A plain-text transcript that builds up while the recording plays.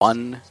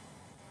One.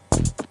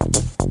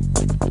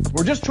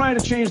 We're just trying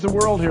to change the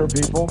world here,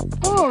 people.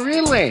 Oh,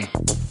 really?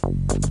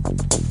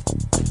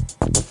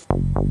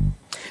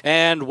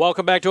 And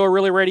welcome back to a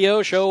Really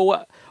Radio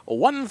Show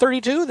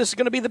 132. This is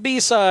going to be the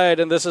B-side,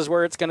 and this is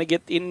where it's going to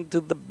get into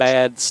the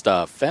bad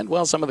stuff. And,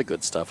 well, some of the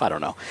good stuff. I don't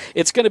know.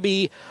 It's going to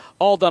be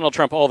all Donald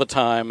Trump all the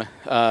time.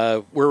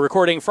 We're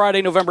recording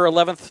Friday, November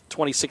 11th,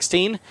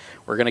 2016.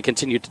 We're going to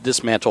continue to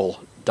dismantle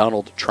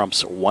Donald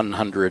Trump's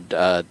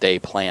 100-day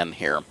plan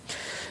here.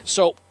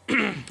 So,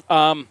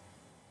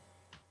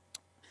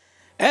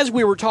 as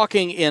we were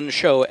talking in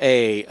Show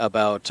A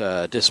about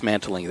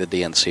dismantling the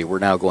DNC, we're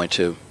now going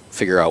to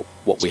figure out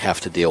what we have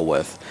to deal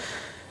with.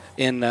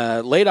 In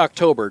late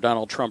October,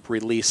 Donald Trump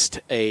released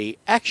an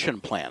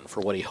action plan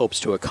for what he hopes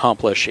to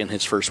accomplish in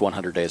his first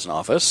 100 days in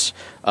office.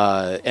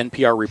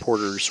 NPR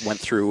reporters went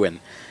through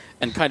and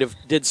kind of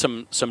did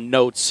some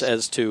notes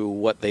as to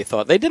what they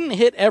thought. They didn't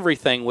hit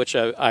everything, which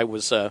I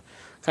was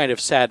kind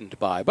of saddened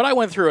by. But I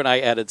went through and I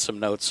added some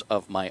notes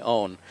of my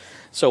own.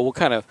 So we'll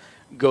kind of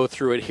go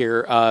through it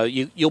here.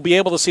 You'll be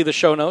able to see the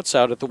show notes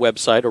out at the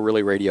website,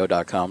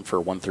 O'ReillyRadio.com, for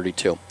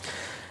 132.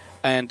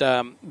 And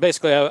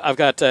basically, I've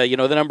got the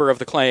number of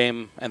the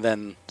claim and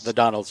then the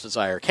Donald's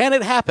desire. Can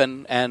it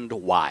happen, and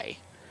why?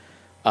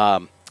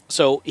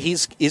 So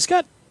he's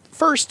got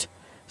first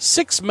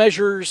 6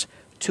 measures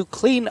to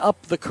clean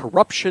up the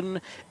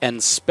corruption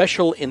and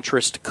special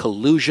interest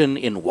collusion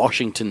in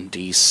Washington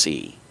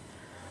D.C.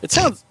 It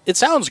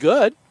sounds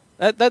good.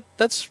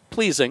 That's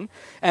pleasing.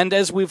 And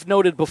as we've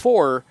noted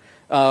before,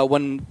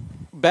 when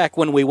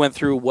we went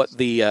through what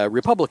the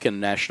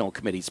Republican National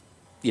Committee's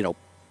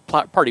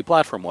party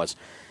platform was,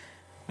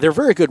 they're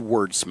very good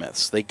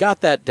wordsmiths. They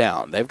got that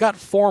down. They've got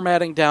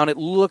formatting down. It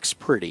looks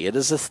pretty. It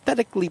is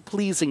aesthetically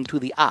pleasing to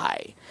the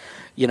eye,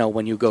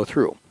 when you go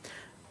through.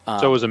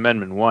 So was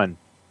Amendment 1.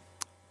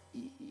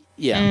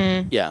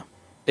 Yeah, yeah.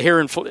 Here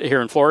in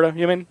Florida,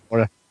 you mean?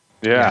 Florida.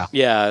 Yeah.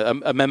 Yeah,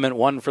 Amendment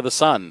 1 for the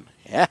sun.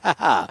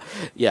 Yeah.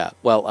 Yeah,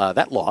 well,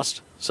 that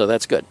lost, so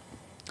that's good.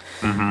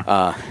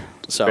 Mm-hmm.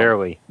 So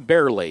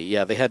Barely,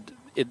 yeah. They had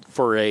it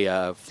for a...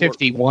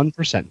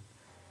 51%.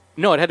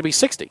 No, it had to be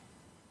 60.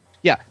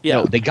 Yeah.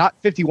 No, they got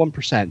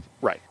 51%.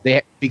 Right.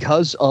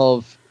 Because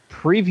of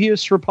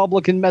previous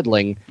Republican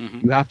meddling,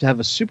 you have to have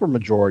a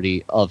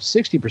supermajority of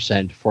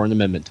 60% for an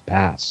amendment to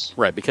pass.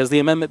 Right, because the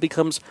amendment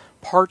becomes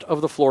part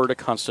of the Florida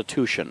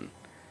Constitution.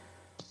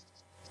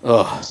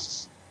 Ugh.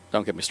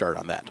 Don't get me started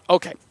on that.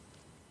 Okay.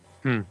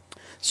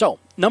 So,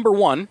 number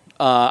 1,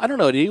 I don't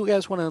know, do you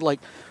guys want to,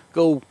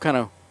 go kind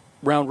of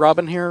round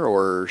robin here,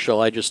 or shall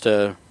I just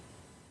let's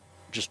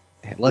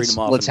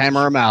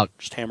hammer them out.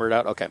 Just hammer it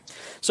out? Okay.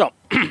 So,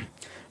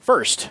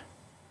 first,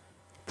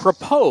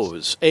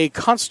 propose a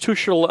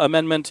constitutional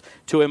amendment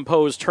to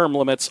impose term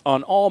limits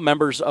on all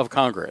members of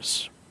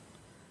Congress.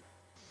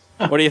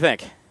 What do you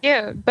think?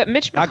 Yeah, but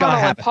Mitch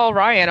McConnell and Paul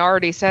Ryan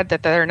already said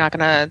that they're not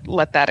going to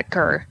let that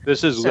occur.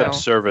 This is lip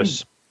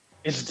service.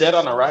 It's dead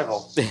on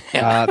arrival. Mitch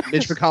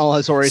McConnell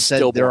has already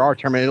said there are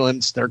term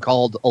limits. They're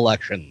called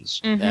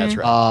elections. Mm-hmm. That's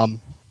right.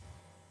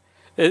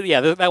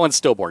 That one's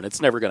stillborn. It's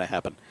never going to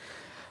happen.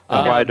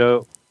 Why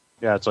do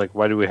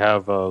we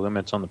have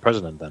limits on the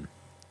president then?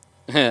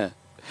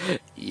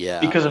 Yeah.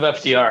 Because of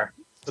FDR.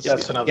 But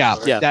that's another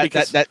story. Yeah,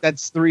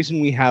 that's the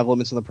reason we have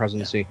limits on the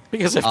presidency. Yeah.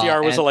 Because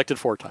FDR was elected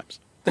 4 times.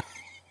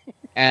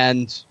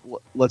 And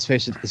let's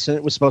face it, the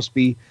Senate was supposed to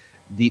be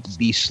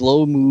the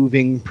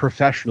slow-moving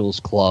professionals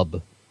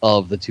club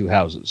of the 2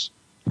 houses.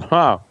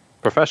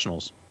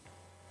 Professionals.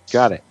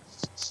 Got it.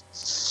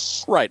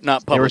 Right,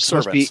 not public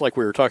servants like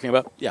we were talking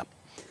about. Yeah.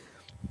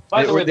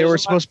 They were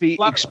supposed to be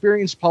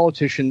experienced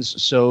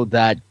politicians so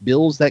that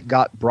bills that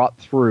got brought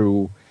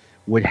through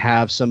would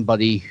have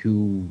somebody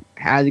who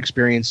had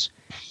experience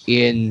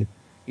in,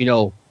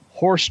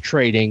 horse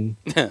trading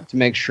to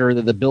make sure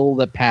that the bill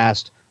that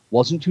passed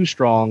wasn't too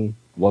strong,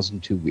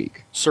 wasn't too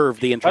weak. Serve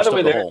the interest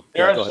of the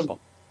whole.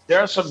 There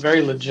are some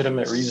very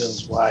legitimate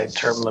reasons why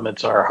term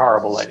limits are a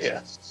horrible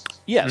idea.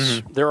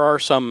 Yes, there are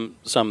some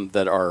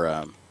that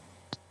are,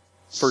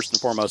 first and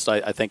foremost,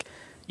 I think,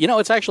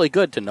 it's actually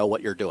good to know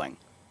what you're doing.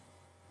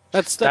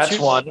 That's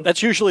one.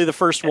 That's usually the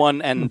first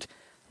one, and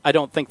I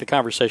don't think the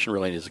conversation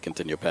really needs to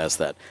continue past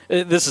that.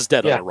 This is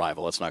dead on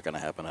arrival. It's not going to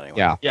happen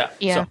anyway. Yeah.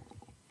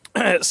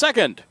 So,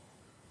 second,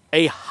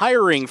 a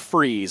hiring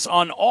freeze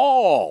on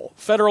all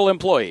federal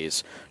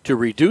employees to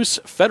reduce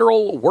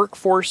federal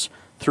workforce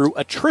through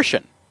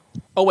attrition.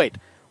 Oh, wait.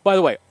 By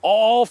the way,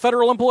 all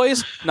federal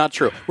employees? Not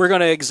true. We're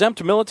going to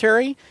exempt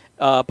military,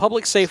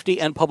 public safety,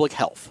 and public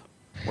health.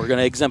 We're going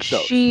to exempt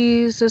those.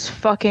 Jesus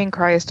fucking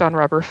Christ on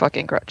rubber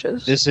fucking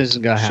crutches. This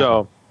isn't going to happen.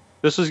 So,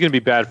 this is going to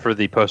be bad for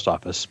the post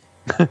office.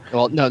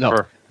 Well,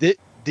 no.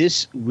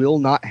 This will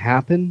not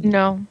happen.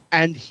 No.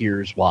 And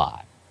here's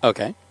why.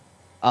 Okay.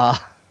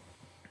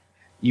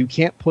 You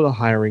can't put a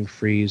hiring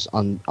freeze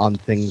on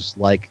things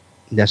like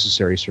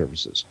necessary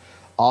services.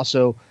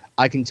 Also,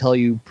 I can tell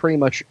you pretty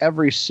much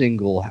every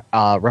single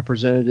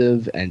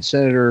representative and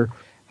senator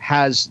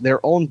has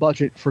their own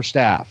budget for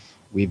staff.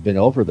 We've been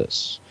over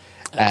this.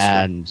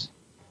 And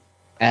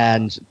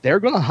And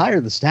they're going to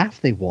hire the staff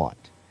they want.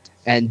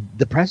 And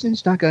the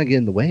president's not going to get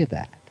in the way of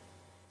that.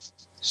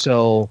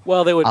 So,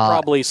 well, they would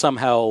probably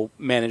somehow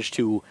manage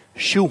to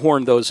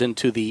shoehorn those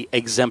into the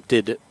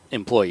exempted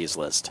employees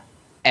list.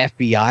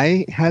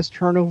 FBI has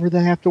turnover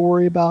they have to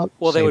worry about.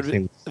 Well, they'd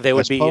be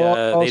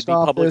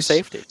public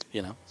safety,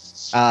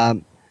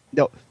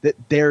 No,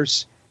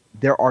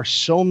 there are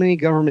so many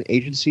government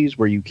agencies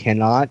where you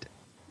cannot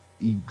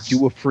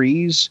do a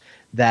freeze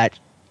that,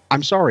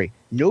 I'm sorry,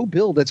 no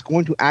bill that's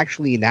going to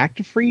actually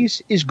enact a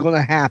freeze is going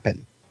to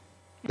happen.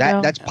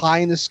 That's pie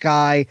in the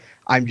sky.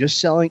 I'm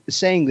just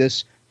saying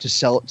this to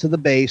sell it to the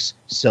base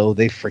so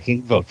they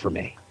freaking vote for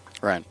me.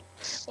 Right.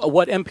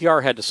 What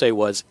NPR had to say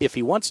was, if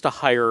he wants to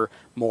hire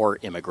more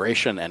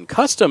immigration and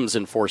customs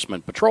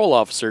enforcement patrol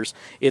officers,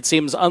 it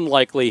seems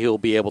unlikely he'll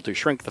be able to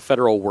shrink the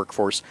federal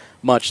workforce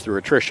much through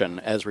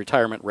attrition, as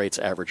retirement rates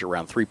average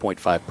around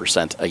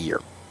 3.5% a year.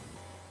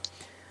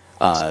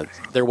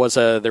 There was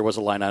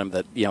a line item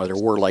that there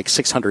were like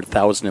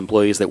 600,000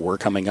 employees that were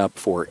coming up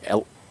for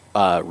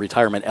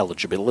retirement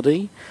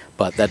eligibility,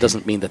 but that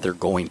doesn't mean that they're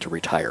going to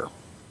retire.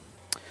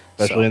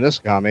 Especially in this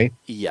economy.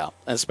 Yeah,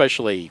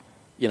 especially,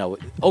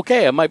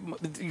 okay, you're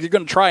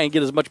going to try and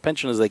get as much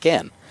pension as they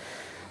can.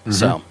 Mm-hmm.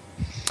 So,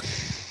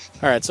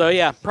 all right, so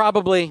yeah,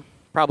 probably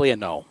a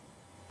no.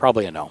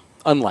 Probably a no.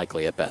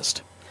 Unlikely at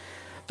best.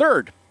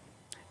 Third,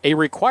 a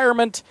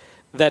requirement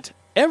that for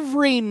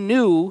every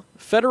new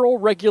federal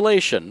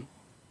regulation,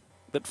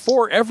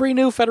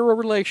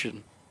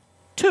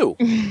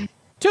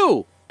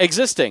 two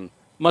existing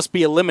must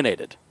be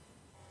eliminated.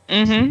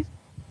 Mm-hmm.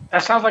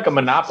 That sounds like a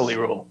monopoly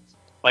rule.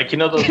 Like,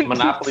 those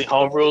monopoly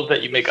home rules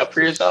that you make up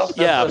for yourself?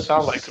 That's what it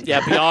sounds like.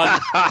 Yeah,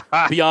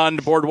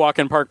 beyond Boardwalk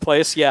and Park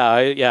Place.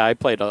 I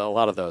played a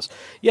lot of those.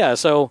 Yeah,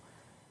 so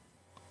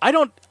I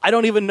don't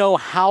even know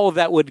how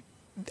would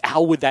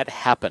that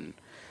happen.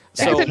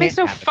 Because it makes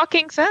no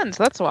fucking sense.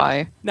 That's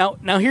why. Now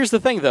here's the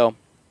thing, though.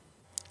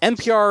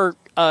 NPR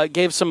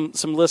gave some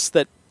lists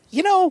that,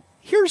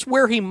 here's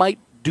where he might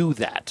do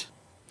that.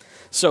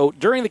 So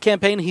during the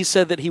campaign, he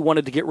said that he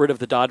wanted to get rid of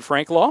the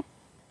Dodd-Frank law.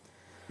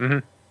 Mm-hmm.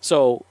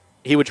 So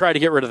he would try to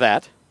get rid of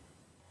that.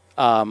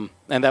 And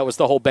that was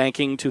the whole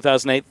banking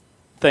 2008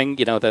 thing,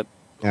 that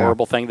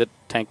horrible thing that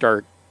tanked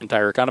our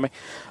entire economy.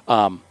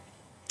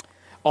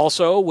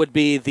 Also would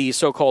be the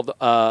so-called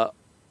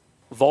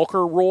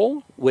Volcker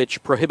rule,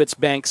 which prohibits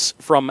banks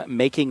from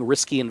making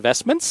risky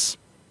investments.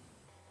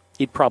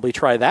 He'd probably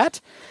try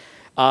that.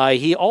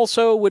 He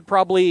also would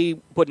probably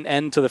put an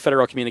end to the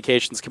Federal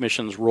Communications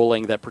Commission's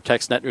ruling that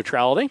protects net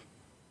neutrality.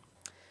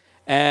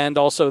 And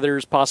also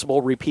there's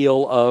possible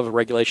repeal of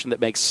regulation that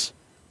makes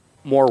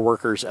more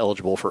workers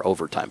eligible for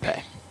overtime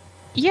pay.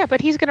 Yeah,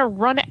 but he's going to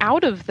run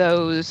out of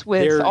those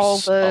with there's all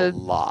the... a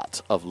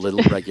lot of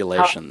little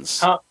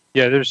regulations.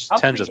 There's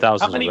tens of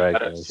thousands of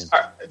regulations.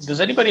 Does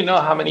anybody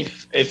know how many,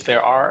 if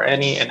there are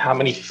any, and how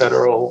many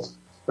federal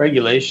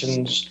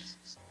regulations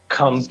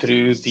come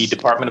through the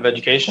Department of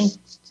Education?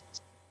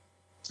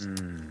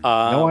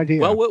 No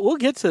idea. Well, we'll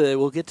get to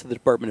the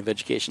Department of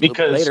Education a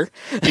little later.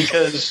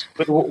 Because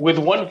with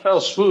one fell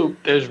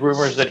swoop, there's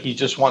rumors that he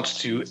just wants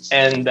to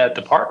end that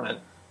department.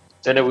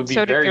 Then it would be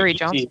very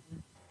easy.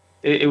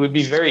 It would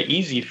be very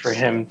easy for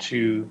him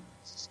to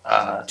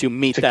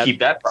keep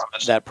that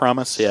promise. That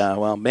promise, yeah.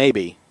 Well,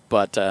 maybe,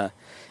 but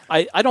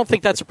I don't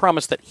think that's a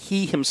promise that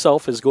he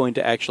himself is going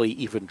to actually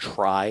even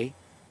try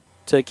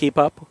to keep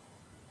up,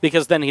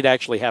 because then he'd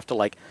actually have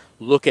to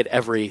look at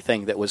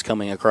everything that was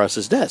coming across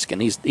his desk,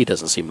 and he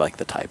doesn't seem like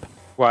the type.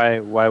 Why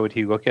would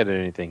he look at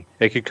anything?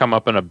 It could come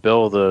up in a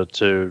bill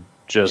to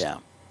just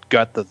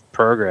gut the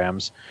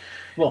programs,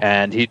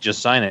 and he'd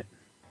just sign it.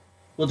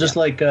 Well, just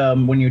like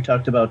when you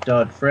talked about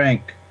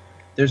Dodd-Frank,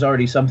 there's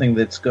already something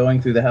that's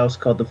going through the House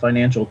called the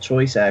Financial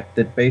Choice Act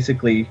that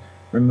basically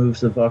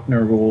removes the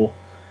Volcker rule.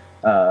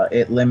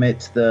 It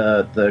limits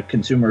the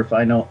Consumer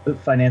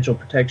Financial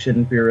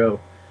Protection Bureau's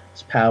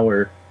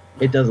power.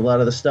 It does a lot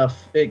of the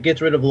stuff. It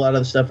gets rid of a lot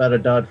of the stuff out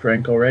of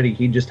Dodd-Frank already.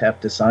 He'd just have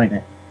to sign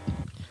it.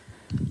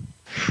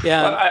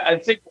 Yeah,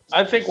 well,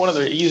 I think one of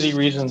the easy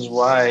reasons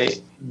why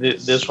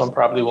this one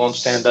probably won't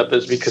stand up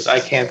is because I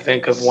can't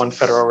think of one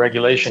federal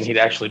regulation he'd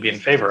actually be in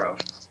favor of.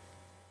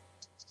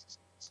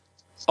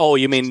 Oh,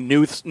 you mean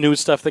new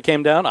stuff that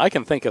came down? I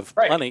can think of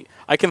plenty.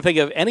 I can think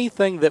of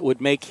anything that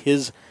would make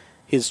his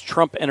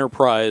Trump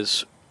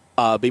enterprise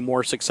be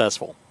more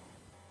successful.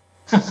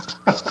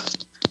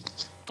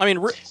 I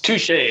mean,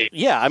 touche.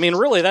 Yeah, I mean,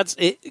 really, that's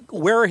it.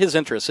 Where are his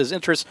interests? His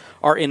interests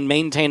are in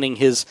maintaining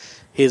his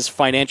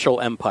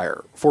financial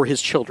empire for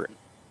his children.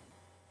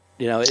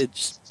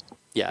 It's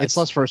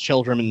less for his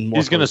children and more.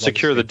 He's going to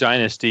secure the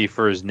dynasty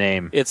for his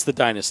name. It's the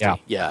dynasty.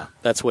 Yeah,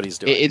 that's what he's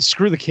doing. It's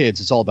screw the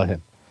kids. It's all about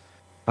him.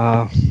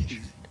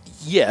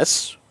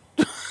 Yes.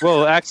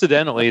 Well,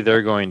 accidentally,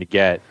 they're going to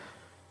get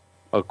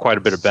quite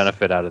a bit of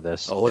benefit out of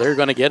this. Oh, they're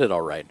going to get it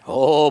all right.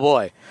 Oh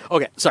boy.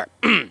 Okay, sorry.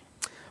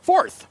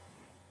 Fourth.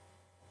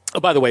 Oh,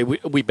 by the way,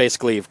 we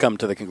basically have come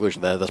to the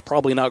conclusion that that's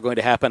probably not going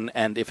to happen,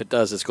 and if it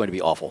does, it's going to be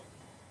awful.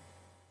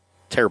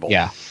 Terrible.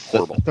 Yeah.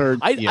 Horrible.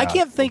 I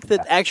can't think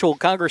that actual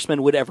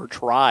congressmen would ever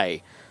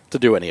try to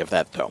do any of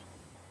that, though.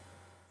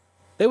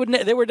 They would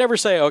never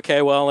say,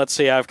 okay, well, let's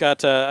see, I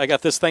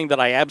got this thing that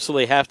I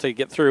absolutely have to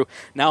get through.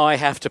 Now I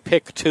have to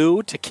pick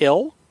 2 to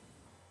kill.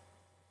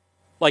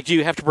 Like, do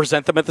you have to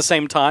present them at the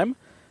same time?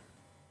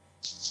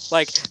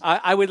 Like,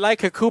 I would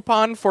like a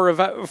coupon for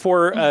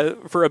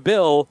a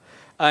bill,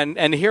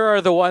 and here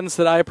are the ones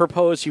that I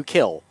propose you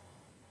kill.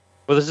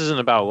 Well, this isn't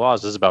about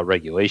laws. This is about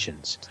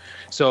regulations.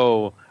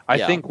 So I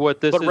think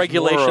what this is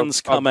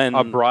regulations more of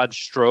a broad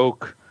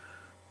stroke.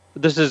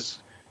 This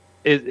is.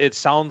 It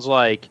sounds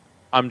like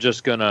I'm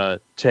just going to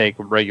take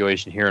a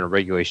regulation here and a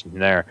regulation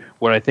there.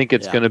 What I think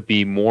it's going to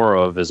be more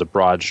of is a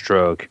broad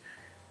stroke.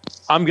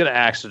 I'm going to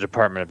ask the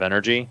Department of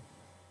Energy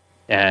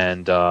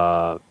and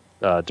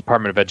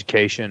Department of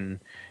Education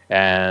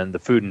and the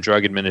Food and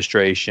Drug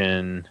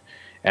Administration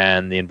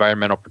and the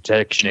Environmental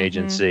Protection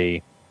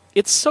Agency.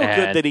 It's so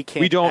good that he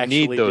can't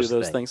do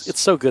those things. It's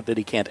so good that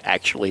he can't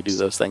actually do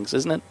those things,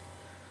 isn't it?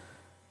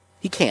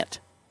 He can't.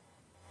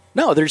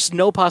 No, there's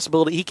no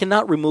possibility. He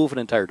cannot remove an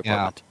entire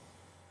department.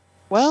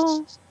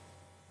 Well,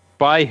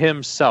 by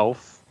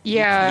himself.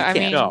 Yeah,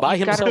 by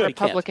himself, got a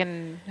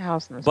Republican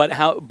House. But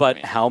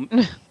how?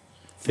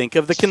 Think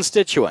of the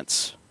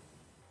constituents.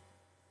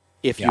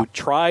 If you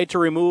try to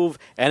remove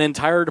an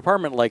entire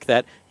department like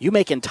that, you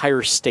make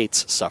entire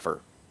states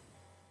suffer.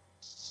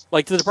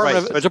 Like the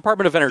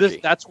Department of Energy.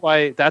 That's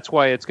why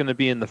it's going to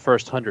be in the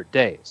first 100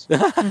 days.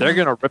 They're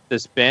going to rip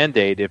this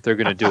Band-Aid if they're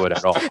going to do it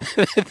at all.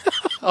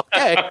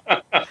 Okay.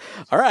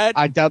 All right.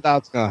 I doubt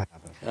that's going to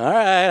happen. All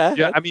right.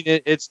 Yeah, I mean,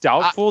 it's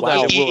doubtful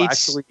that it will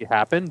actually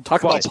happen.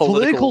 Talk about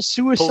political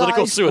suicide.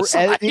 Political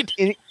suicide.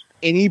 For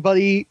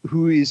anybody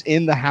who is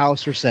in the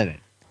House or Senate.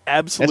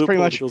 Absolute That's pretty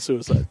political much,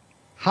 suicide.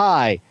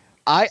 Hi,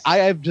 I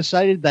have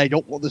decided that I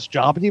don't want this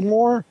job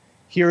anymore.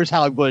 Here's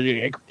how I'm going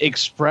to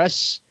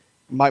express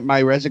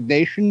my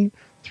resignation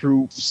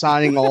through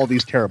signing all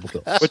these terrible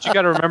bills. What you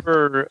got to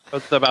remember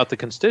about the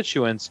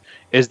constituents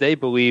is they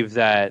believe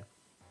that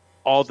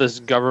all this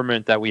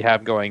government that we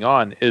have going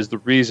on is the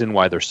reason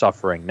why they're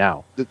suffering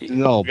now.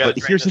 No, but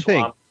here's the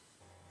thing.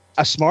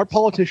 A smart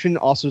politician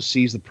also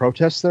sees the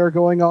protests that are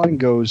going on and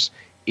goes,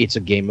 it's a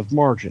game of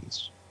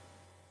margins.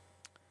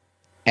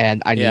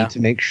 And I need to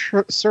make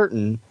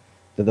certain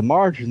that the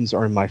margins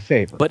are in my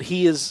favor. But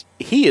he is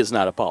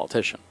not a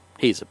politician.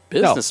 He's a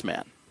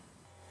businessman. No.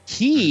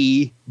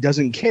 He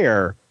doesn't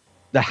care.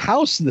 The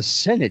House and the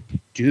Senate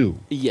do.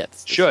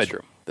 Yes,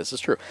 this is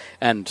true.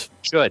 And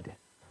should.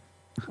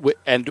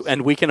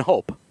 And we can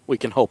hope. We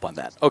can hope on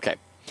that. Okay.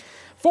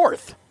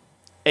 Fourth,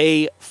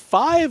 a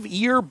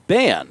 5-year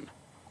ban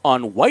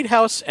on White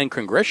House and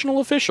congressional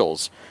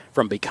officials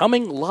from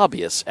becoming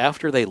lobbyists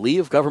after they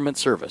leave government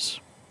service.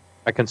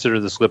 I consider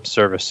this lip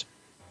service.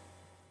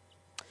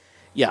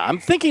 Yeah, I'm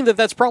thinking that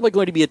that's probably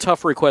going to be a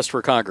tough request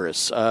for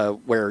Congress,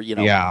 where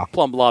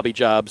plum lobby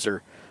jobs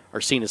are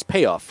seen as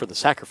payoff for the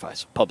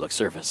sacrifice of public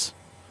service.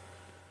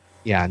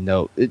 Yeah,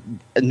 no,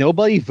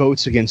 nobody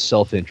votes against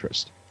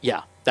self-interest.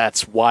 Yeah,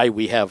 that's why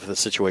we have the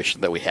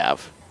situation that we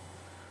have.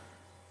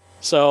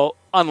 So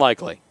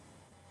unlikely.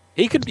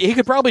 He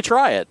could probably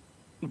try it,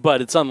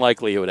 but it's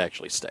unlikely it would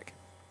actually stick.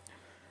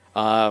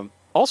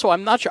 Also,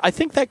 I'm not sure. I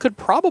think that could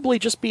probably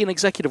just be an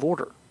executive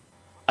order.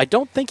 I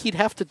don't think he'd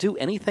have to do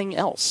anything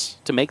else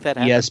to make that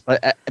happen. Yes,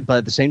 but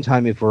at the same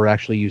time, if we're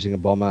actually using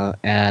Obama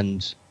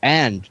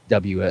and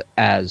W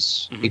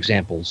as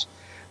examples,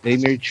 they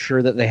made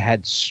sure that they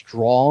had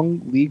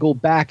strong legal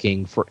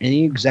backing for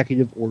any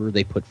executive order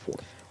they put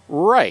forth.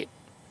 Right.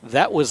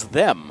 That was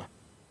them.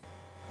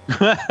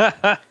 You're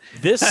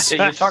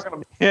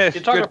talking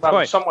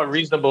about somewhat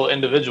reasonable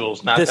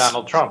individuals, not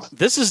Donald Trump.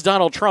 This is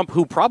Donald Trump,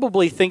 who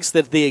probably thinks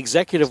that the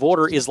executive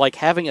order is like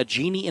having a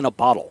genie in a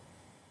bottle.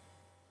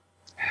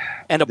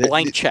 And a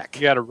blank check.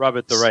 You got to rub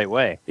it the right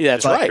way. Yeah,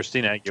 that's right.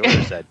 Christina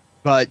Aguilera said.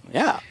 But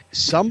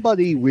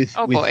somebody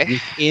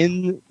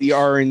within the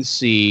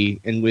RNC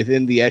and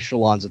within the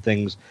echelons of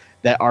things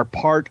that are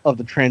part of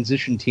the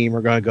transition team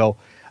are going to go,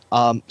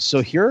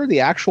 so here are the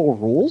actual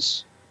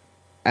rules,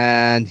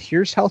 and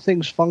here's how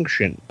things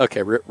function.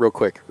 Okay, real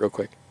quick.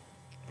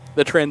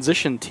 The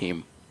transition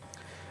team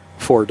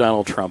for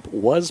Donald Trump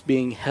was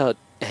being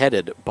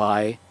headed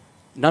by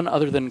none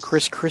other than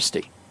Chris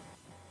Christie.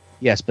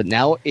 Yes, but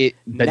now it's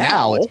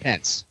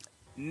Pence.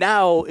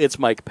 Now it's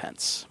Mike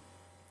Pence.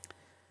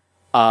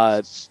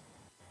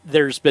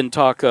 There's been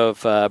talk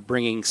of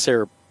bringing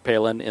Sarah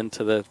Palin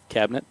into the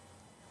cabinet.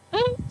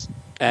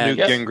 And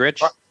Newt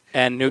Gingrich.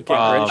 And Newt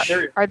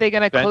Gingrich. Are they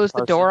going to close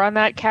the door on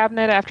that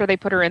cabinet after they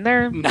put her in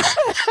there?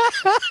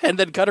 And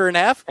then cut her in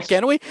half?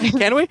 Can we?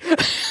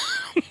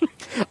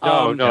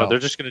 No, they're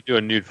just going to do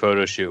a nude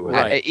photo shoot with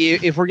it.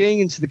 If we're getting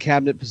into the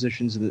cabinet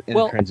positions in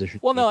the transition.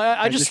 Well, no,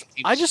 I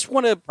just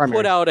want to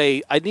put out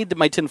I need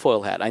my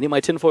tinfoil hat. I need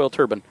my tinfoil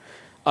turban.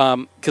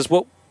 Because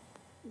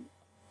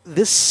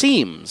this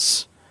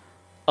seems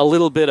a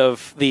little bit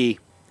of the,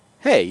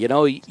 hey,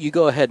 you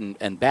go ahead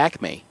and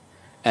back me,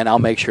 and I'll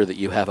make sure that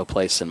you have a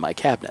place in my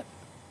cabinet.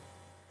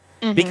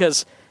 Mm-hmm.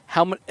 Because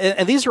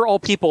and these are all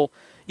people,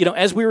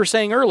 as we were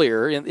saying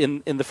earlier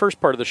in the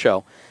first part of the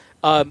show,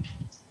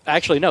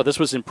 actually, no, this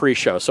was in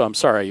pre-show, so I'm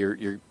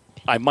sorry.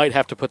 I might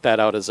have to put that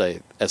out as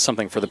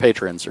something for the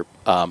patrons.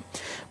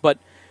 But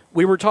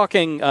we were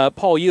talking,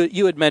 Paul.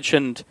 You had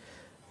mentioned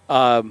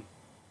the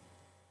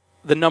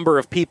number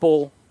of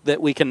people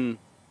that we can.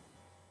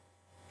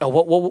 Oh,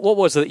 what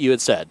was it that you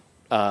had said?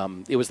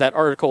 It was that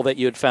article that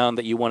you had found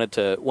that you wanted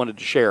to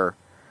share.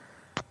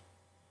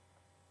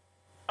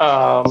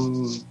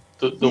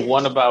 The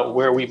one about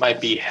where we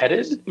might be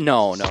headed?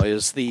 No, it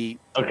was the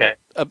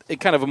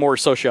kind of a more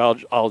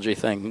sociology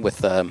thing with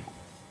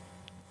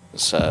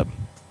this.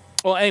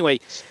 Well, anyway,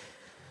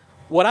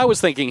 what I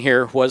was thinking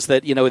here was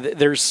that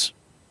there's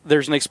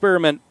an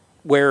experiment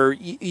where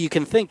you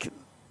can think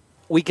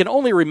we can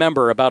only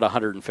remember about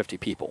 150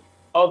 people.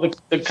 Oh,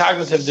 the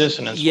cognitive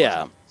dissonance.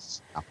 Yeah.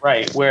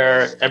 Right,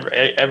 where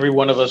every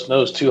one of us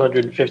knows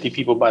 250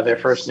 people by their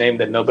first name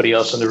that nobody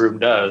else in the room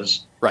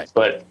does. Right.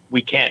 But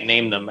we can't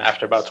name them.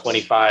 After about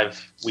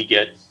 25,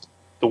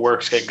 the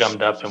works get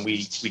gummed up and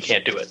we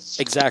can't do it.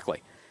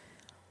 Exactly.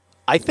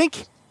 I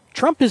think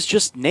Trump is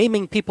just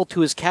naming people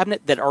to his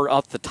cabinet that are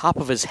off the top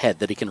of his head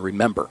that he can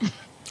remember.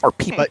 Or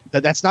people.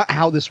 But that's not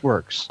how this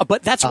works.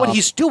 But that's what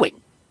he's doing.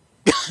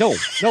 No.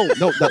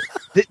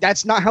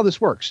 That's not how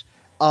this works.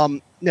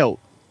 No.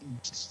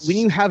 When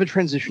you have a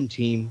transition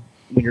team,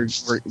 when you're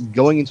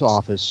going into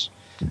office,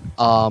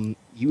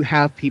 you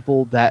have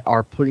people that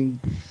are putting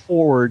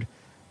forward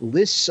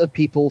lists of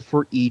people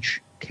for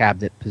each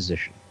cabinet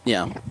position.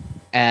 Yeah.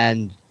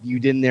 And you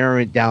then narrow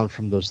it down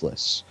from those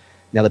lists.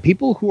 Now, the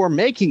people who are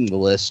making the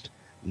list,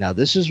 now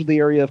this is the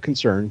area of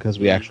concern because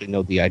we actually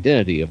know the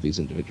identity of these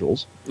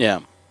individuals. Yeah.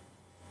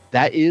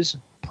 That is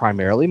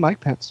primarily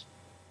Mike Pence.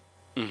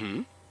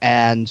 Mm-hmm.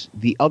 And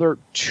the other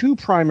two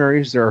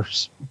primaries, there are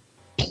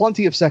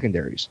plenty of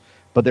secondaries,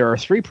 but there are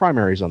three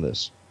primaries on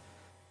this.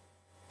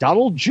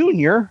 Donald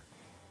Jr.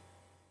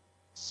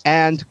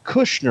 and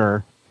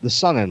Kushner, the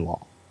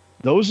son-in-law.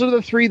 Those are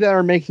the three that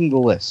are making the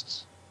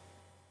lists.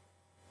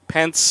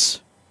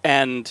 Pence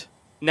and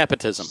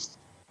nepotism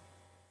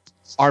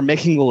are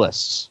making the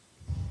lists.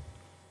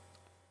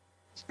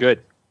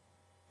 Good.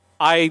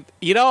 I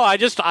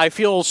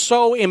feel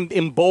so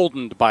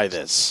emboldened by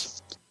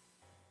this.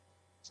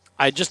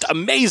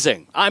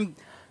 Amazing. But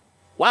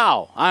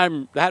it's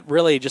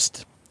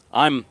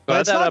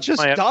not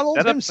just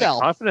Donald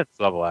himself. Confidence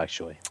level,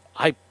 actually.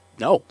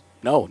 No,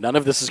 none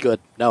of this is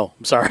good. No,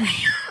 I'm sorry.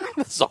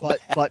 So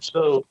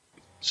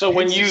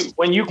when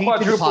you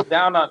quadruple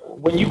down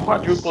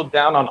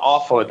on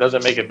awful, it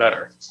doesn't make it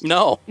better.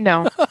 No.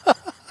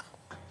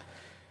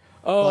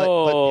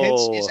 But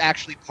Pence is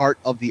actually part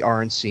of the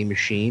RNC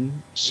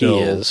machine. So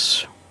he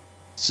is.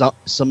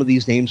 Some of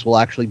these names will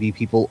actually be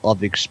people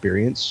of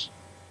experience.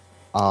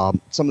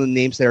 Some of the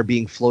names that are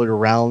being floated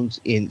around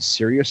in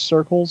serious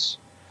circles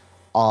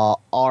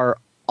are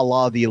a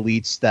lot of the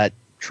elites that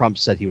Trump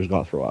said he was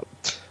going to throw out.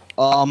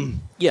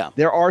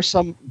 There are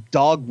some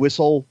dog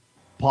whistle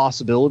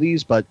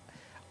possibilities, but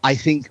I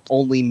think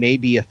only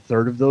maybe a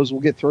third of those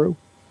will get through.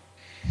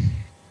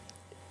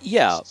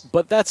 Yeah,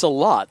 but that's a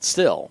lot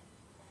still.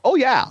 Oh,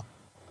 yeah.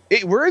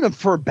 We're in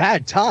for a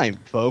bad time,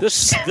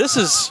 folks. This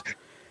is...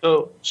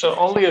 So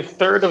only a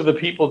third of the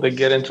people that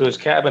get into his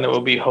cabinet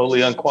will be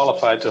wholly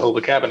unqualified to hold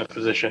a cabinet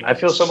position. I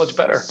feel so much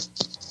better.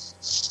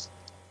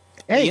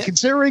 Hey,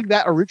 considering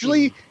that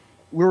originally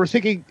we were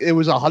thinking it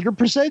was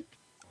 100%,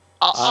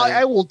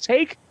 I will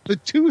take the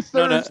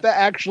 2/3 that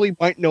actually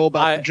might know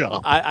about the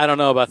job. I don't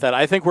know about that.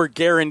 I think we're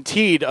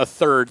guaranteed a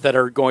third that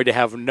are going to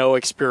have no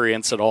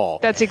experience at all.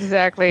 That's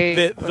exactly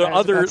the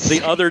other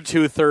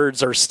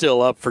 2/3 are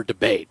still up for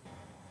debate.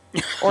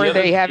 Or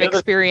they have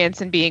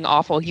experience in being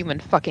awful human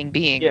fucking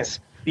beings. Yes.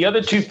 The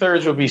other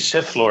 2/3 will be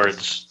Sith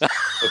Lords.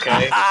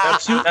 Okay?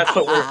 that's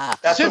what we're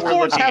Sith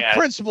Lords have at.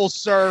 principles,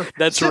 sir.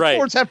 That's Sith right. Sith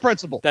Lords have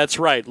principle. That's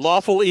right.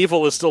 Lawful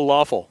evil is still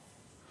lawful.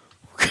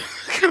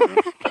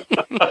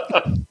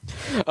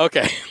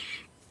 Okay.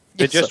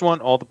 They just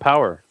want all the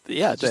power.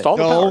 Yeah, just all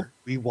the power.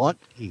 We want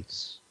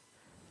peace.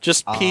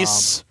 Just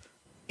peace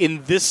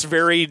in this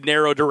very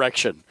narrow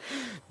direction.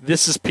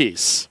 This is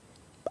peace.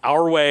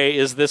 Our way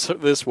is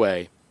this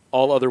way.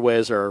 All other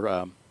ways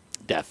are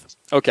death.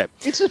 Okay.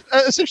 It's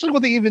essentially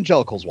what the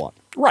evangelicals want.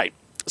 Right.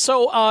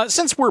 So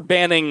since we're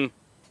banning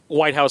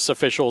White House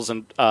officials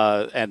and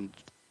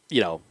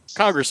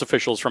Congress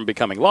officials from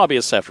becoming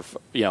lobbyists after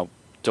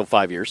till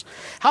 5 years,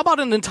 how about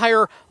an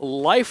entire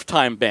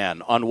lifetime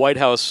ban on White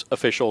House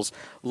officials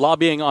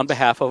lobbying on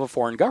behalf of a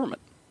foreign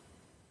government?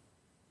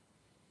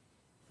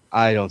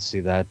 I don't see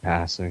that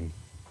passing.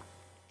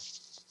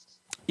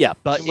 Yeah,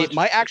 but it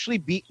might actually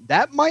be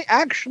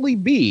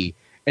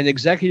an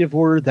executive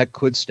order that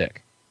could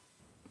stick.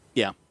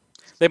 Yeah.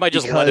 They might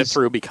just let it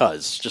through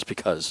because.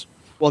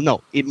 Well,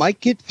 no, it might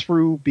get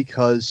through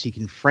because he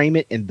can frame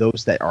it, and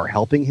those that are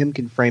helping him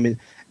can frame it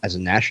as a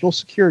national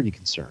security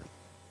concern.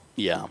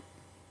 Yeah.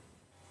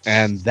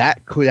 And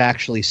that could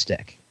actually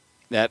stick.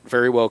 That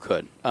very well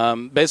could.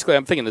 Basically,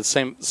 I'm thinking the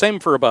same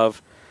for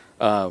above.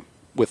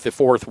 with the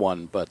fourth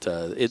one, but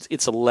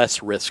it's a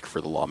less risk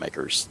for the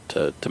lawmakers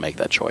to make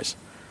that choice.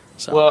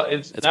 So well,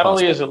 it's not possible.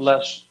 Only is it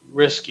less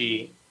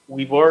risky,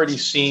 we've already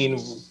seen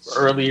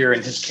earlier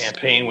in his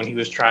campaign when he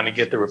was trying to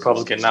get the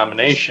Republican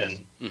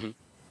nomination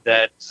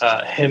that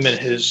him and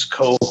his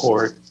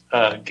cohort,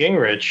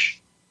 Gingrich,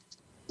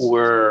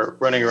 were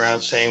running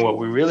around saying what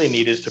we really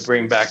need is to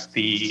bring back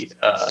the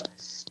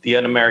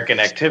un-American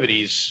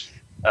activities.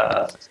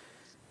 That's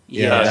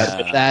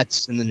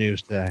in the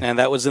news today. And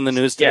that was in the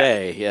news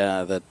today,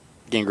 that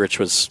Gingrich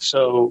was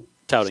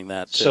touting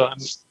that.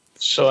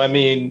 So, I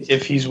mean,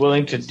 if he's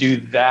willing to do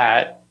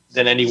that,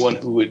 then anyone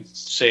who would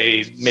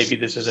say maybe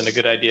this isn't a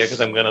good idea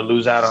because I'm going to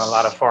lose out on a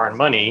lot of foreign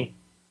money,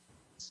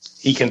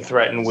 he can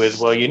threaten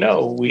with,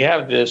 well, we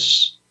have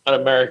this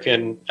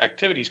Un-American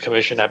Activities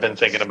Commission I've been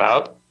thinking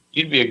about.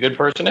 You'd be a good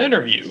person to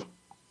interview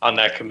on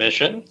that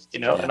commission,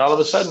 and all of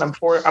a sudden I'm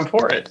for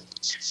it.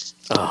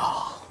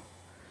 Oh.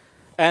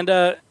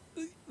 And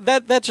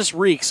that just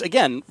reeks,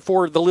 again,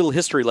 for the little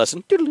history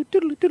lesson,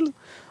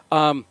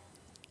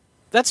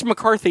 that's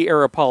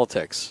McCarthy-era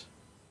politics.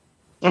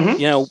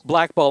 Mm-hmm.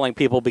 Blackballing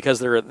people because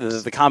they're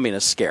the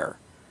communist scare.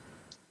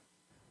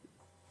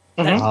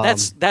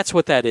 Mm-hmm. That's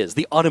what that is,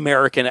 the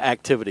Un-American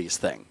Activities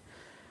thing.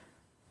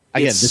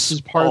 Again, this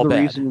is part of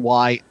the reason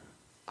why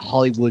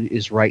Hollywood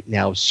is right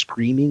now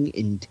screaming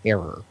in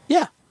terror.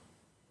 Yeah,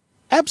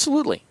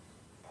 absolutely.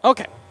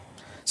 Okay,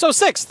 so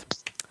sixth,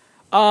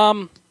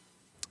 a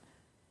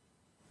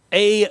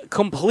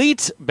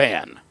complete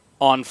ban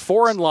on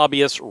foreign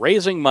lobbyists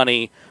raising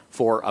money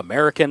for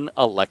American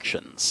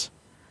elections.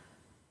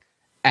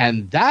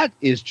 And that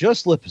is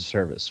just lip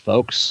service,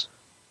 folks.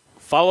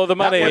 Follow the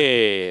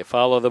money.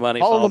 Follow the money.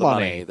 Follow the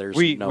money.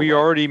 We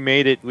already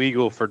made it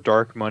legal for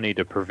dark money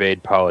to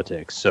pervade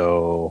politics.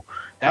 So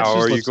how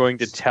are you going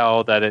to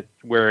tell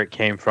where it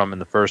came from in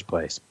the first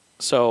place?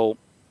 So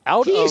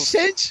he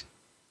sent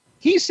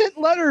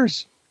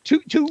letters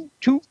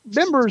to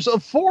members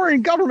of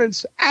foreign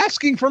governments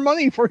asking for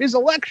money for his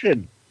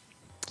election.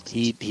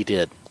 He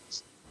did.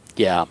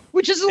 Yeah.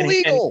 Which is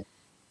illegal.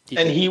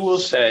 And he will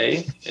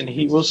say,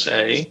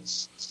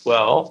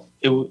 well,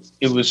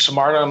 it was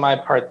smart on my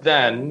part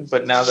then,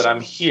 but now that I'm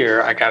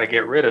here, I got to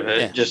get rid of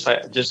it, just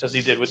as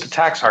he did with the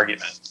tax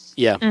argument.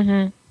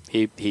 Yeah,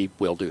 he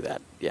will do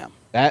that. Yeah,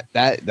 that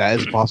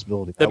is a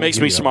possibility. That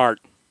makes me smart.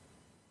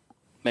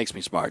 Makes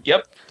me smart.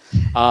 Yep.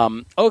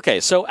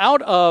 Okay, so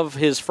out of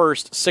his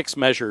first 6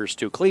 measures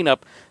to clean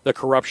up the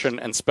corruption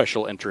and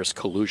special interest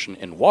collusion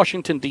in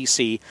Washington,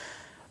 D.C.,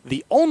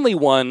 the only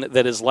one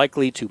that is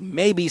likely to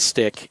maybe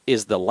stick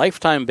is the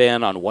lifetime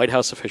ban on White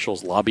House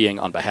officials lobbying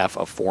on behalf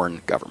of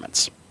foreign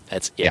governments.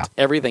 That's it. Yeah.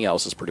 Everything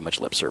else is pretty much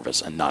lip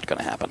service and not going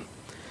to happen.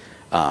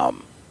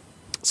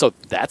 So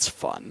that's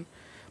fun.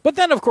 But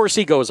then, of course,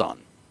 he goes on.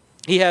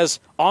 He has,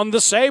 on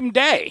the same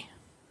day,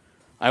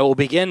 I will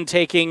begin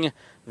taking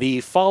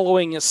the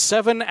following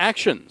 7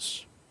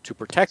 actions to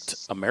protect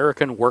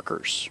American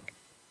workers.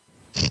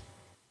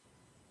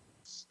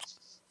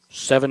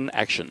 7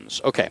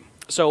 actions. Okay,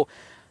 so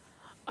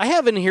I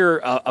have in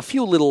here a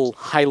few little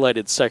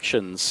highlighted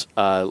sections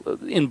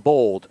in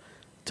bold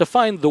to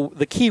find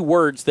the key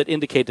words that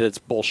indicate that it's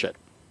bullshit.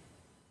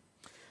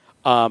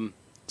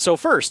 So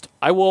first,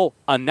 I will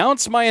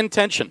announce my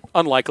intention.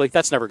 Unlikely.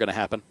 That's never going to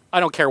happen. I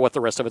don't care what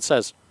the rest of it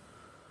says.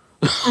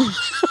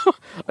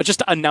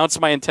 Just announce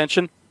my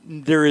intention.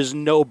 There is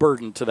no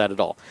burden to that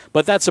at all.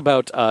 But that's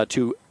about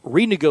to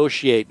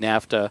renegotiate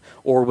NAFTA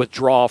or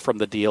withdraw from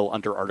the deal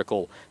under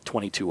Article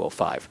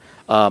 2205.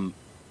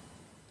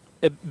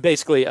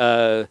 Basically,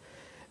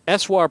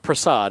 Eswar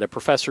Prasad, a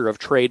professor of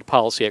trade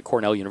policy at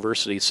Cornell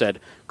University,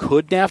 said,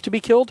 could NAFTA be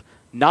killed?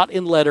 Not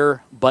in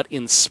letter, but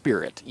in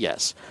spirit,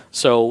 yes.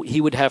 So he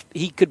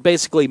could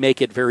basically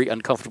make it very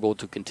uncomfortable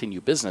to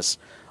continue business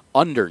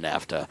under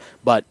NAFTA,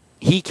 but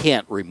he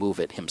can't remove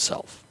it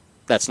himself.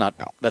 That's not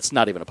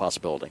even a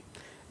possibility.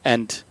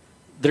 And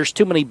there's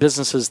too many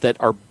businesses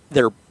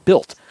they're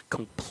built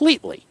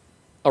completely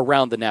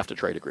around the NAFTA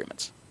trade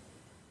agreements.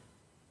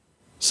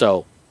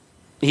 So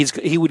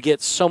he would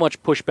get so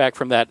much pushback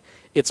from that.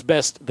 It's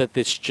best that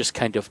this just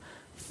kind of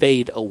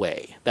fade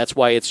away. That's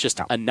why it's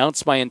just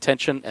announce my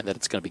intention and that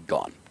it's going to be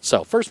gone.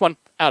 So first one,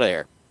 out of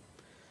there.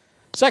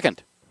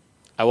 Second,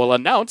 I will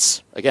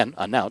announce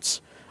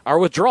our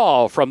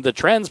withdrawal from the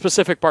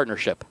Trans-Pacific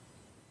Partnership.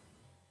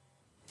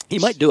 He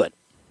might do it.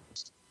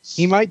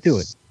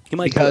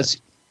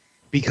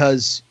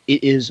 Because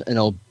it is an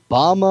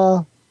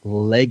Obama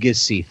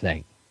legacy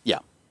thing. Yeah.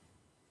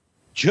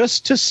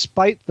 Just to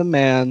spite the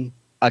man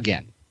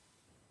again.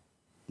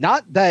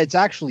 Not that it's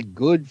actually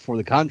good for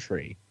the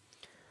country.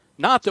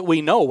 Not that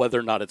we know whether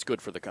or not it's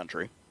good for the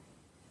country.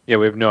 Yeah,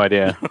 we have no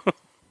idea.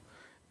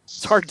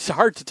 It's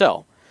hard to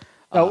tell.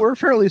 No, we're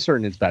fairly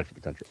certain it's bad for the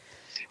country.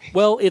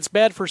 Well, it's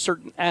bad for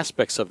certain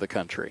aspects of the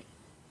country.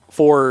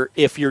 For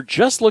if you're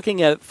just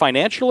looking at it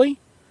financially,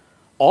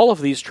 all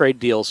of these trade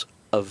deals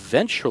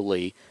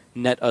eventually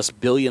net us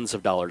billions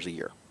of dollars a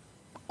year.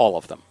 All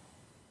of them.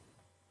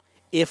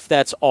 If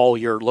that's all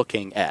you're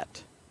looking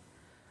at.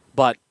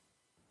 But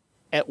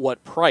at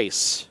what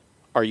price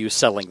are you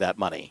selling that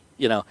money?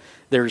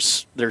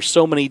 There's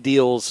so many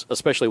deals,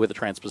 especially with the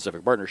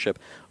Trans-Pacific Partnership,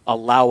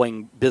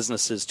 allowing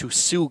businesses to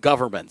sue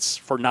governments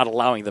for not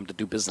allowing them to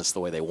do business the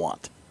way they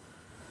want.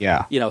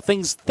 Yeah.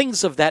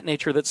 Things of that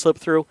nature that slip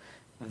through,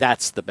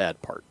 that's the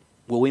bad part.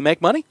 Will we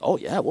make money? Oh,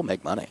 yeah, we'll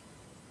make money.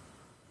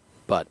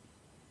 But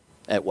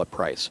at what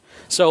price?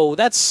 So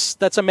that's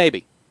a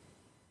maybe,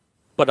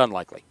 but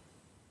unlikely.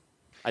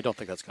 I don't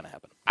think that's going to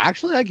happen.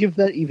 Actually, I give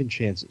that even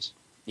chances.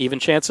 Even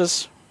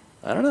chances?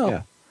 I don't know.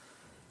 Yeah.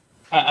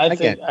 I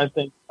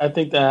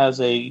think that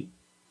has a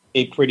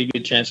pretty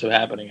good chance of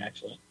happening,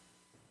 actually.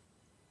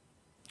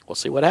 We'll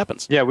see what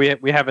happens. Yeah,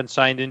 we haven't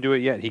signed into it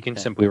yet. He can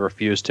simply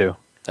refuse to.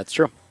 That's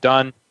true.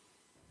 Done.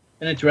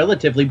 And it's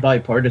relatively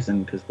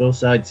bipartisan because both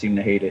sides seem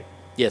to hate it.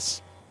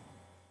 Yes.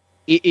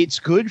 It's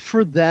good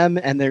for them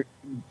and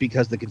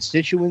because the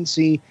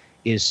constituency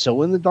is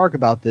so in the dark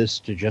about this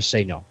to just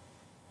say no.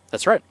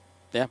 That's right.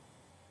 Yeah.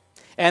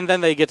 And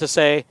then they get to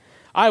say,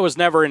 I was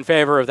never in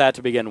favor of that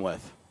to begin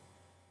with.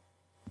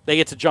 They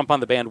get to jump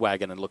on the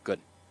bandwagon and look good.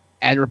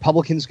 And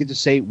Republicans get to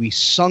say, we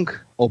sunk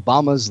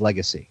Obama's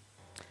legacy.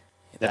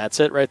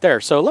 That's it right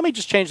there. So let me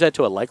just change that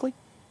to a likely.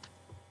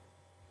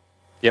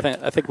 Yep.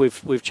 I think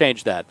we've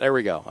changed that. There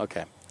we go.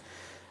 Okay.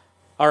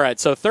 All right.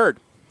 So third,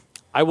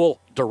 I will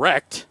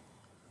direct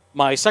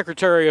my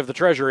Secretary of the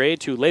Treasury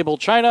to label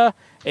China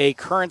a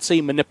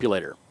currency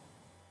manipulator.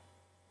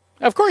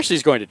 Of course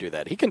he's going to do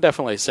that. He can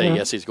definitely say,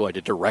 yes, he's going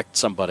to direct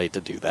somebody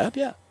to do that.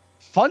 Yeah.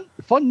 Fun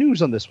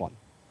news on this one.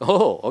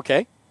 Oh,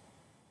 okay.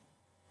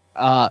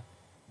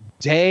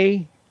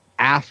 Day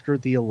after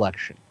the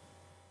election.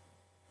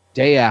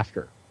 Day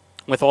after.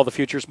 With all the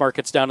futures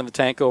markets down in the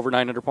tank over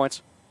 900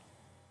 points?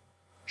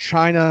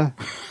 China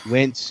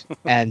went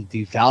and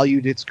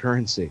devalued its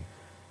currency.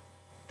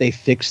 They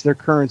fixed their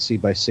currency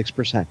by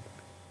 6%.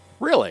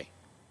 Really?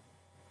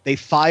 They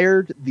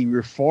fired the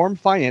reform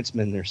finance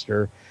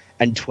minister,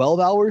 and 12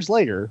 hours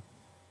later,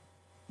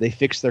 they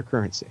fixed their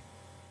currency.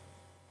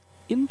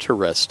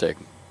 Interesting.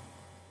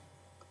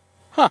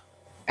 Huh.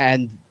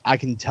 And I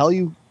can tell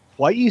you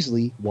quite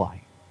easily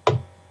why.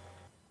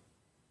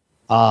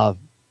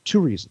 2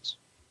 reasons.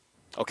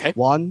 Okay.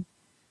 One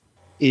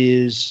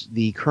is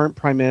the current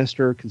prime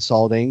minister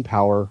consolidating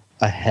power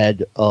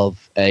ahead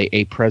of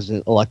a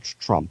president-elect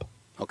Trump.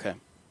 Okay.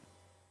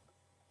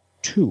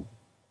 2,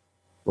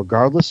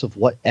 regardless of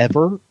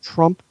whatever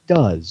Trump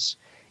does,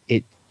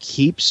 it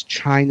keeps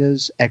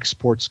China's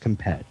exports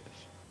competitive.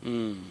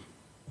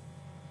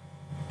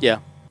 Yeah.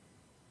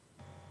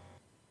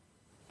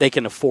 They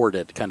can afford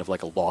it, kind of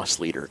like a loss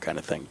leader kind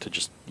of thing, to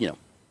just,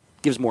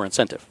 gives more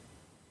incentive.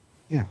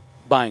 Yeah.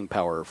 Buying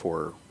power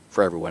for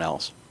everyone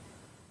else.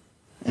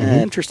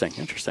 Interesting.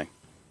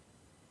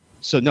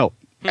 So no,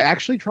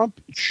 actually Trump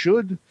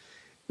should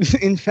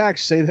in fact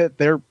say that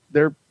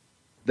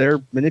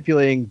they're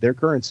manipulating their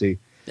currency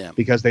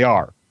because they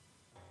are.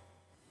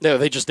 No,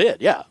 they just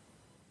did. Yeah.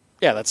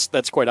 Yeah,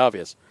 that's quite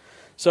obvious.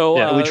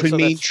 So which would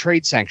mean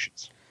trade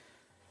sanctions.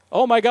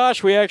 Oh my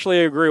gosh, we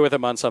actually agree with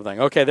him on something.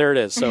 Okay, there it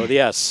is. So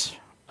yes.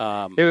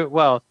 It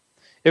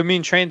would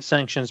mean trade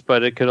sanctions,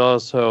 but it could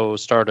also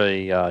start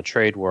a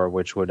trade war,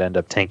 which would end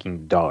up tanking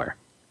the dollar.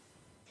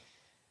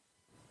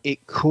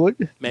 It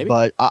could, maybe,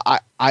 but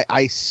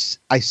I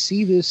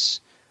see this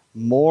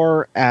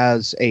more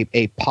as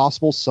a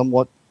possible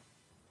somewhat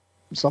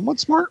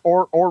smart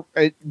or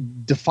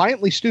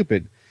defiantly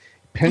stupid,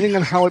 depending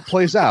on how it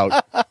plays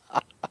out.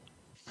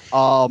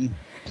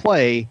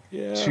 Play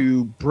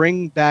to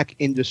bring back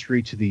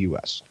industry to the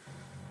U.S.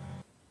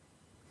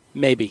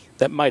 Maybe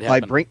that might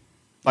happen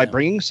by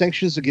bringing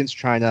sanctions against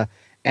China,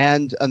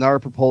 and another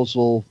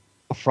proposal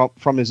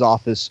from his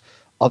office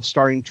of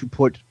starting to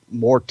put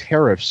more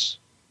tariffs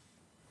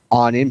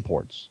on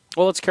imports.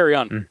 Well, let's carry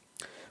on.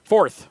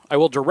 Fourth, I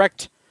will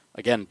direct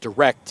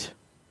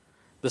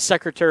the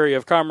Secretary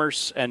of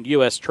Commerce and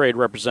U.S. Trade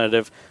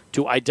Representative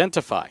to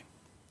identify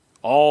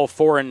all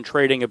foreign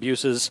trading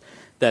abuses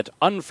that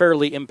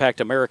unfairly impact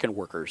American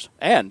workers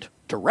and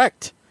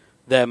direct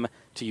them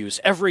to use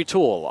every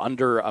tool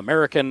under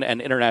American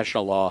and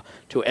international law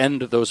to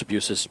end those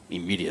abuses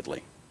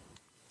immediately.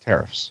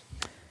 Tariffs.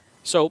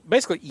 So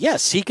basically,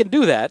 yes, he can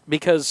do that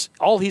because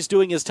all he's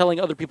doing is telling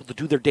other people to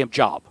do their damn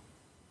job.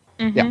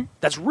 Yeah.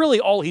 That's really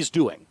all he's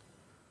doing.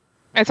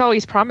 That's all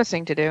he's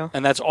promising to do.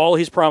 And that's all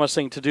he's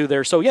promising to do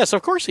there. So yes,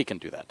 of course he can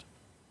do that.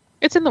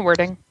 It's in the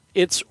wording.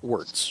 It's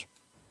words.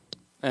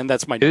 And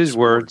that's my It is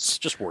words.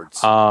 Just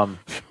words.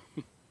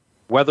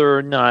 Whether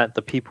or not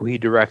the people he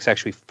directs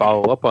actually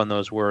follow up on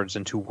those words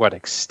and to what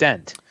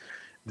extent,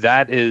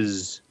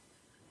 that's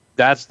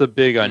the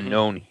big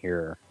unknown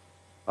here.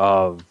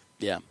 I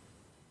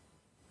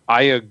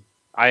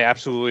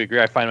absolutely agree.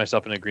 I find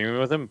myself in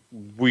agreement with him.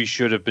 We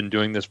should have been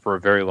doing this for a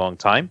very long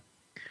time.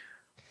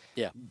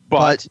 Yeah.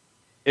 But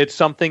it's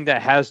something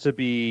that has to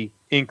be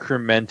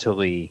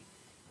incrementally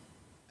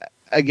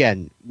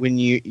again, when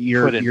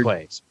you're put in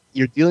place.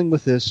 You're dealing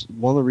with this.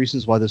 One of the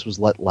reasons why this was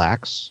let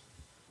lax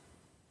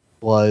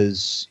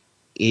was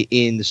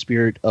in the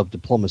spirit of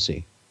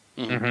diplomacy.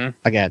 Mm-hmm.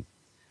 Again,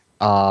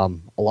 a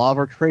lot of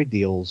our trade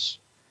deals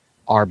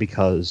are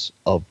because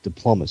of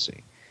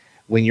diplomacy.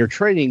 When you're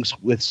trading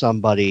with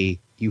somebody,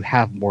 you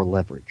have more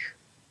leverage.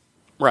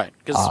 Right,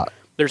 because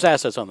there's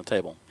assets on the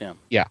table. Yeah.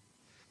 Yeah.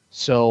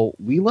 So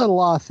we let a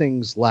lot of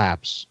things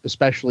lapse,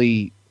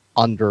 especially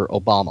under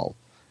Obama.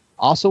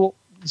 Also,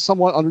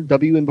 somewhat under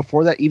W, and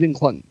before that, even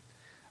Clinton.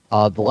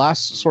 The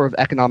last sort of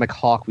economic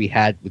hawk we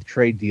had with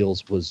trade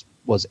deals was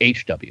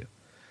HW.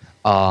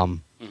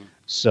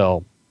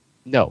 So,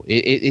 no,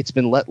 it's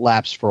been let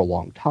lapse for a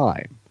long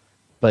time,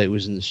 but it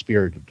was in the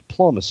spirit of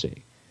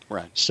diplomacy.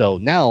 Right. So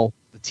now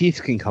the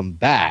teeth can come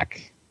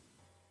back,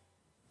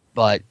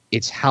 but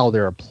it's how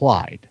they're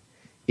applied.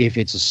 If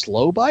it's a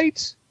slow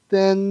bite,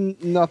 then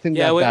nothing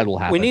bad will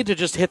happen. We need to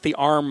just hit the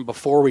arm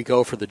before we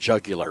go for the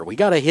jugular. We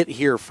got to hit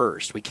here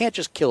first. We can't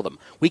just kill them.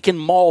 We can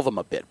maul them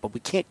a bit, but we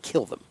can't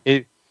kill them.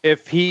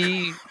 If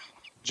they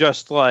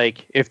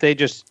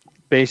just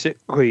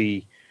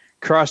basically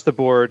cross the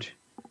board,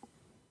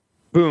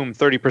 boom,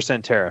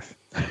 30% tariff.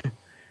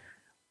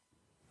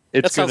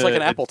 That sounds like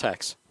an Apple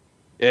tax.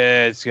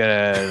 It's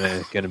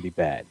gonna be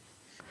bad.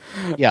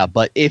 Yeah,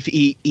 but if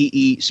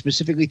he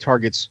specifically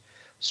targets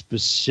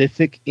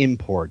specific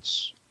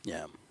imports,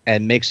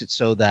 and makes it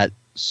so that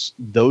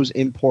those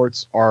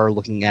imports are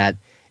looking at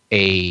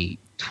a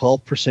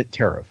 12%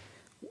 tariff,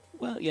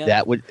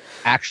 that would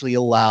actually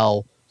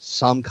allow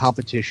some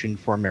competition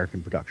for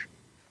American production.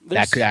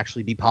 That could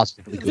actually be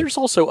positively good. There's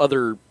also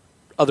other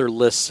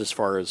lists as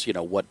far as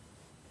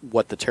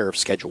what the tariff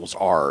schedules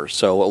are.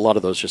 So a lot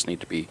of those just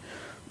need to be,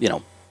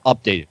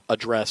 updated,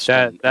 addressed.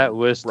 That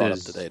list brought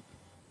is up to date.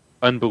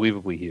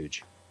 Unbelievably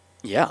huge.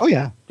 Yeah. Oh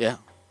yeah. Yeah.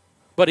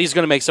 But he's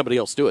going to make somebody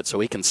else do it, so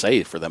he can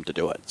say for them to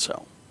do it.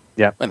 So.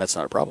 Yeah. And that's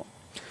not a problem.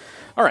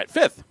 All right,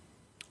 fifth,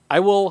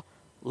 I will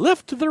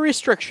lift the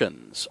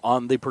restrictions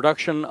on the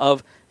production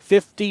of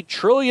 $50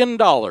 trillion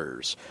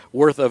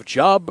worth of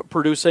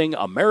job-producing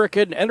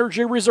American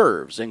energy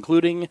reserves,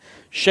 including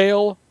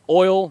shale,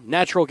 oil,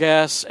 natural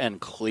gas,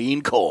 and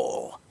clean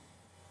coal.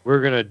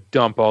 We're going to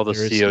dump all the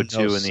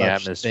CO2 in the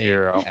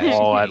atmosphere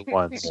all at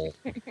once.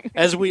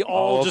 As we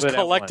all just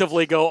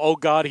collectively go, oh,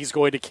 God, he's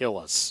going to kill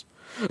us.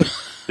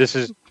 This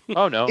is...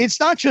 Oh, no. It's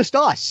not just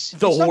us.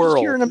 The it's world. Not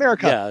just here in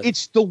America. Yeah.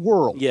 It's the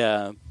world.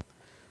 Yeah.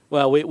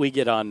 Well, we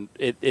get on...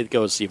 It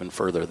goes even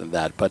further than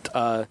that. But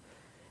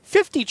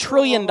 $50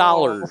 trillion,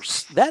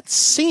 that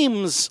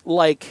seems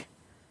like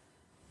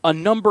a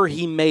number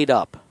he made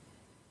up.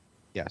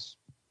 Yes.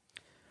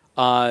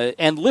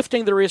 And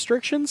lifting the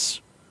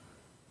restrictions,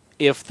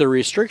 if the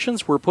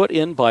restrictions were put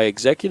in by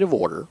executive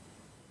order,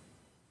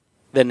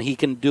 then he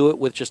can do it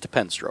with just a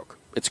pen stroke.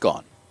 It's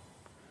gone.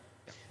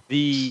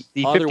 The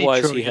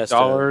Otherwise, $50 trillion he has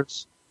to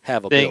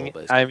have a thing, bill,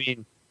 basically. I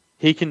mean,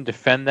 he can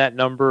defend that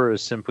number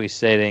as simply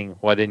stating,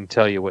 well, I didn't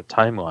tell you what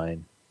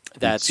timeline.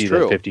 That's true.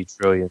 true. $50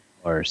 trillion.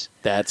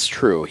 That's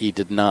true. He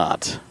did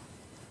not.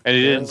 And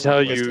he didn't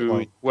tell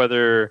you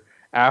whether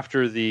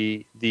after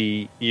the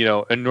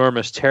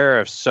enormous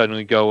tariffs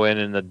suddenly go in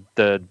and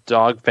the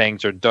dog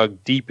fangs are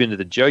dug deep into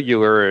the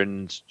jugular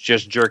and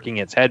just jerking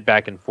its head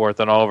back and forth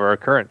on all of our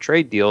current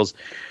trade deals.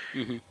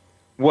 Mm-hmm.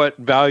 What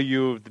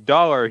value of the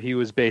dollar he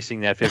was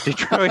basing that $50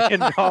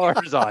 trillion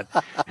on.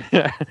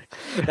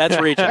 That's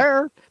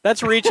reaching.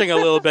 That's reaching a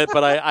little bit,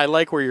 but I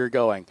like where you're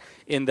going,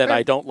 in that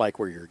I don't like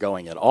where you're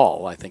going at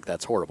all. I think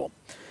that's horrible.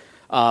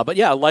 But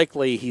yeah,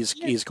 likely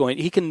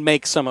he can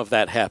make some of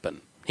that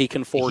happen. He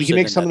can force it. He can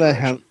make some of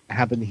that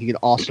happen. He can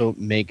also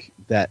make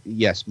that,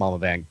 yes, Mama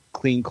Van,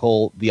 clean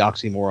coal, the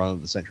oxymoron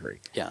of the century.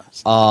 Yeah,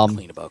 it's not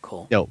clean about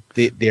coal. No,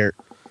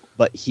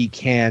 but he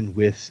can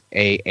with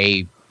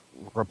a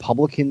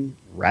Republican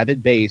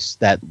rabid base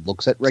that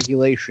looks at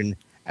regulation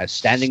as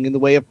standing in the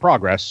way of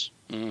progress.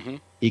 Mm-hmm.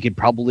 He could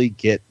probably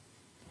get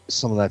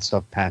some of that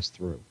stuff passed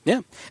through.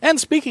 Yeah. And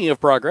speaking of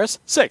progress,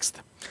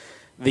 sixth,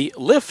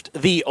 lift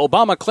the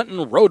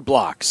Obama-Clinton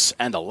roadblocks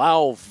and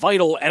allow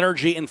vital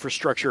energy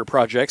infrastructure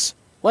projects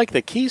like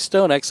the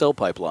Keystone XL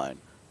pipeline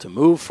to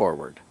move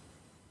forward.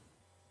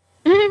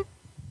 Mm-hmm.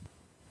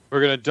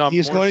 We're going to dump.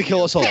 He's going to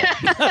kill us all.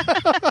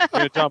 We're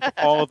going to dump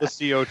all of the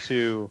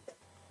CO2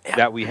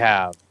 that we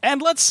have.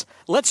 And let's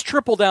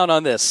triple down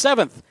on this.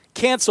 Seventh,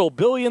 cancel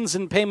billions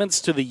in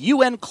payments to the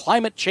UN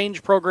climate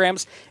change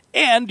programs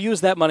and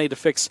use that money to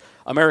fix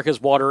America's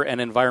water and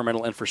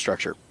environmental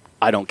infrastructure.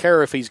 I don't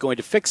care if he's going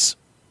to fix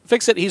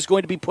it. He's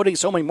going to be putting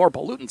so many more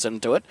pollutants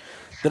into it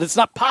that it's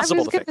not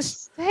possible to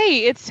fix.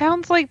 Say, it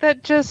sounds like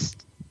that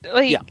just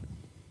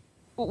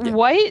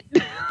what?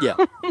 Yeah.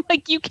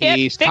 Like you can't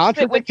He's fix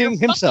contradicting it when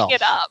you're himself. fucking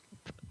it up.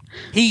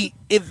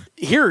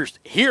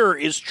 Here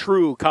is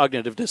true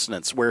cognitive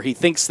dissonance, where he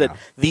thinks that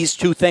these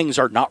two things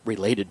are not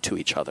related to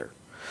each other,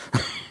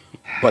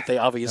 but they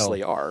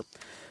obviously are.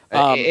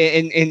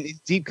 In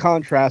deep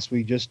contrast,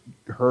 we just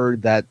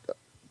heard that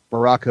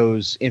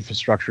Morocco's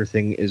infrastructure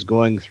thing is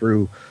going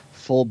through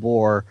full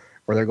bore,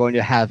 where they're going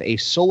to have a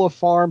solar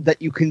farm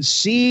that you can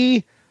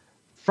see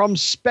from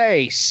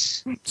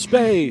space.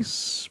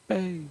 Space.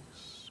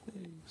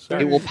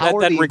 It will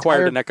power that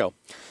required an echo.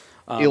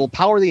 It will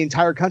power the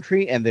entire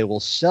country, and they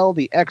will sell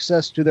the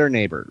excess to their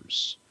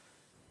neighbors.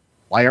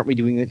 Why aren't we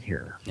doing it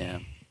here? Yeah.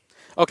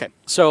 Okay,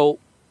 so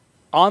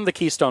on the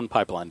Keystone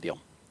Pipeline deal,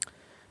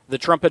 the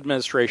Trump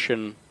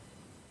administration,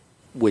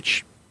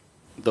 which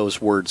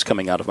those words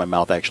coming out of my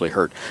mouth actually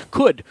hurt,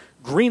 could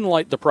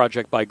greenlight the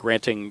project by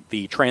granting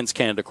the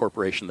TransCanada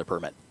Corporation the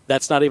permit.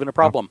 That's not even a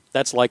problem.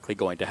 That's likely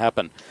going to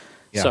happen.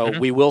 Yeah. So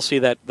we will see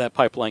that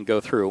pipeline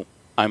go through.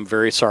 I'm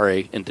very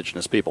sorry,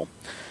 Indigenous people.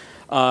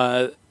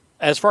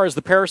 As far as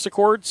the Paris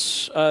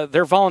Accords,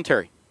 they're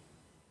voluntary.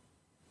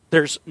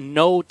 There's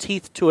no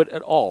teeth to it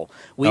at all.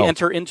 We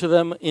enter into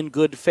them in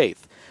good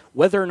faith.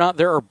 Whether or not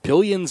there are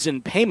billions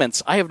in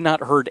payments, I have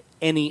not heard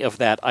any of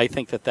that. I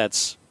think that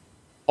that's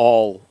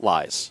all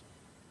lies.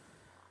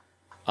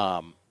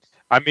 I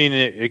mean,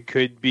 it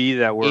could be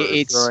that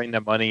we're throwing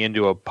the money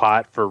into a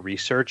pot for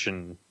research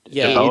and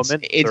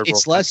development.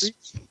 It's less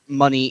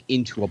money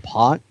into a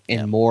pot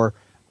and more,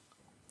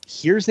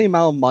 here's the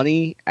amount of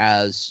money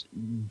as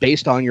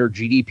based on your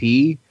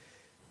GDP,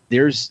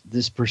 there's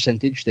this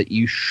percentage that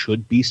you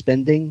should be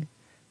spending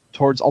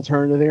towards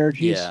alternative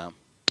energies. Yeah.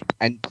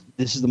 And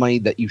this is the money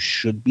that you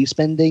should be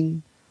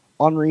spending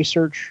on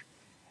research.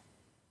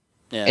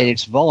 Yeah. And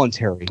it's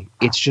voluntary.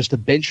 It's just a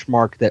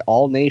benchmark that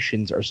all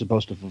nations are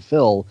supposed to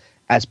fulfill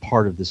as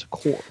part of this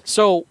accord.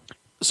 So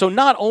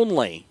not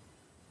only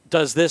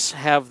does this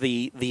have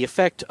the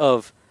effect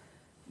of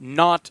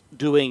not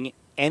doing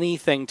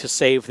anything to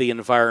save the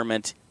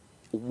environment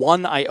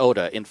one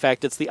iota. In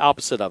fact, it's the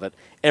opposite of it.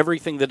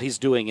 Everything that he's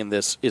doing in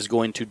this is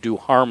going to do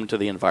harm to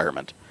the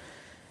environment.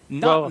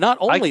 Not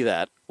only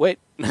that, but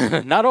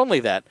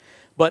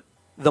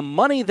the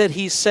money that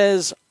he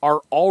says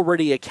are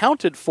already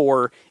accounted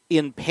for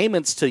in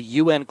payments to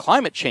UN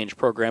climate change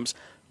programs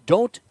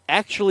don't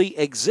actually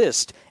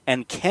exist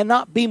and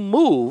cannot be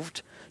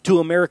moved to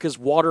America's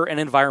water and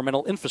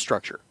environmental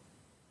infrastructure.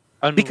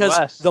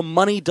 Because the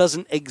money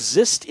doesn't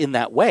exist in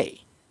that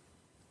way.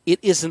 It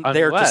isn't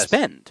there to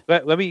spend.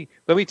 Let me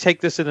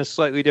take this in a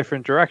slightly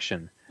different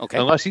direction. Okay.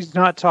 Unless he's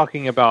not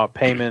talking about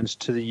payments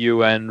to the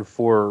UN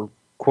for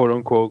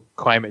quote-unquote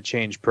climate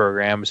change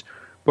programs,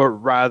 but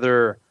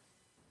rather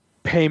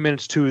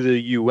payments to the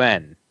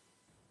UN.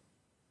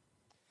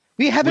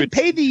 We haven't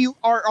paid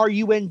our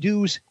UN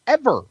dues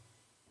ever.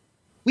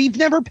 We've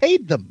never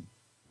paid them.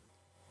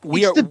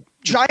 It's the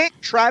giant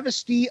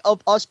travesty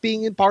of us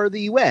being in part of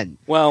the UN.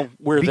 Well,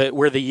 we're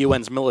the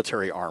UN's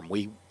military arm.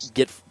 We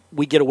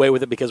get away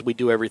with it because we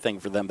do everything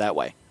for them that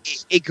way.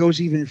 It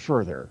goes even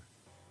further.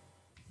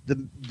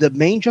 The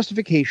main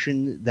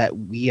justification that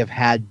we have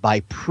had by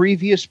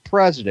previous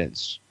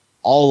presidents,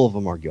 all of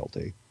them are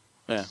guilty,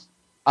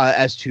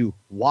 as to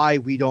why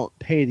we don't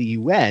pay the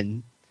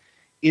UN,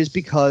 is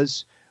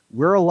because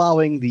we're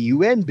allowing the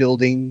UN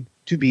building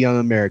to be on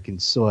American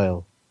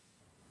soil,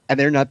 and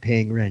they're not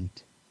paying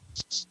rent.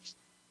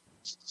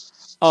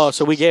 Oh,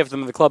 so we gave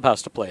them the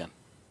clubhouse to play in.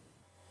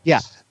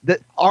 Yeah,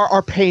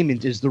 our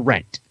payment is the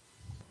rent.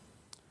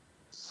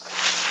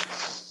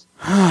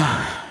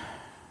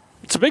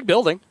 It's a big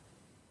building.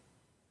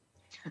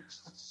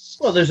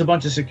 Well, there's a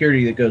bunch of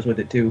security that goes with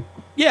it too.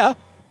 Yeah.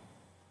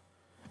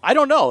 I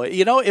don't know.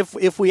 You know,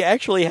 if we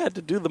actually had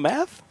to do the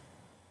math,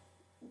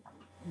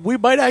 we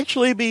might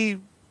actually be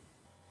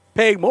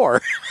paying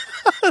more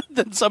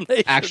than some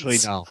nations. Actually,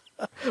 no.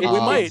 We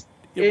might.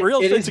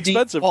 Real estate's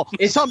expensive. Well,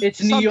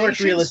 it's New York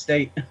real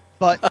estate.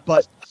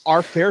 But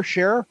our fair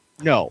share,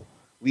 no.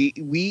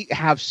 We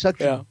have such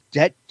a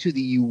debt to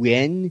the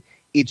UN,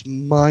 it's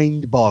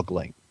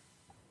mind-boggling.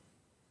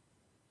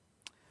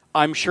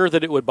 I'm sure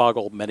that it would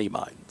boggle many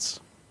minds.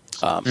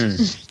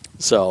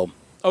 So,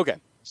 okay.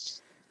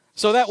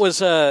 So that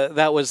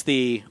was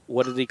the,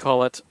 what did he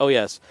call it? Oh,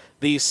 yes.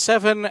 The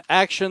 7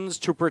 actions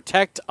to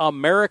protect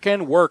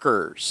American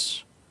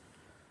workers.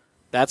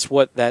 That's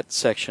what that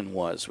section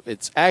was.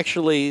 It's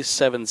actually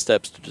 7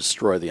 steps to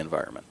destroy the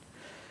environment.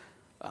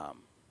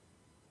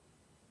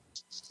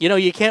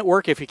 You can't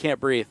work if you can't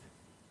breathe.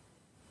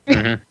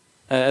 Mm-hmm.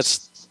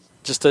 That's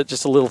just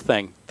a little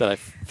thing that I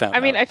found. I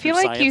mean, I feel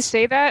like science. you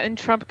say that and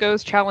Trump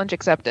goes challenge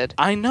accepted.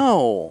 I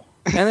know,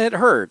 and it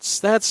hurts.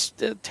 That's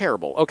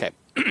terrible. Okay,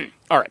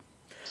 all right.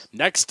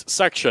 Next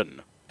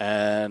section,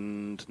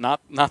 and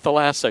not the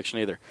last section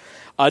either.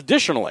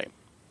 Additionally,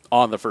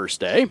 on the first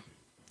day,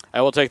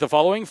 I will take the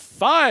following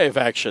 5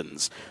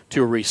 actions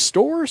to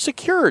restore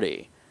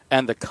security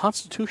and the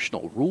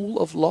constitutional rule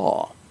of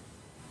law.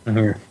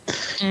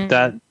 Mm-hmm.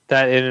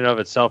 That in and of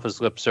itself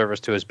is lip service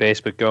to his base,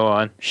 but go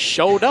on.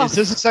 Showed up. Is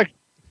this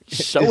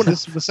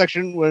the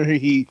section where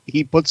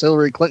he puts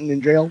Hillary Clinton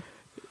in jail?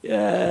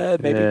 Yeah,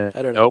 maybe.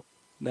 I don't know.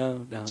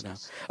 Nope. No.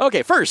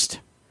 Okay, first,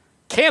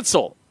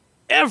 cancel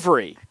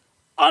every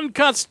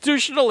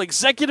unconstitutional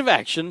executive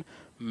action,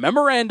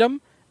 memorandum,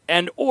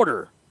 and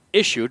order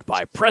issued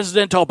by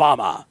President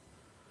Obama.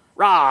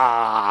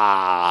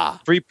 Rah!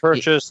 Free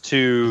purchase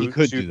to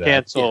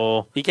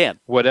cancel he can.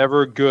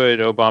 Whatever good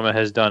Obama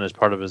has done as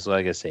part of his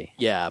legacy.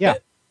 Yeah.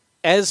 But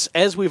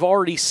as we've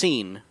already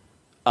seen,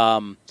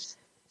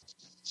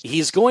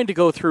 he's going to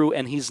go through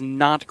and he's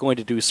not going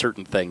to do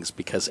certain things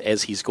because,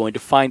 as he's going to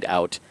find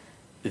out,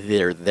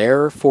 they're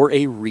there for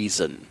a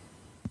reason.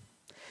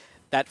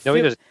 No,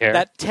 he doesn't care.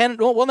 That 10.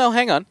 Well, no,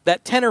 hang on.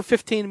 That 10 or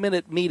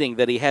 15-minute meeting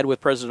that he had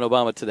with President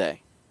Obama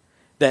today,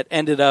 that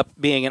ended up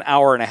being an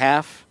hour and a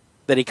half,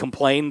 that he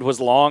complained was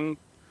long.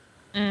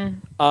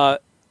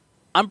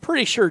 I'm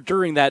pretty sure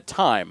during that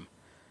time,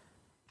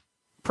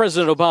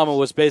 President Obama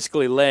was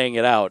basically laying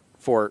it out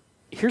for,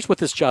 here's what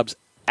this job's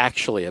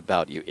actually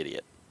about, you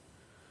idiot.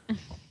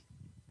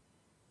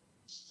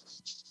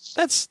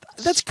 That's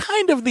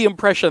kind of the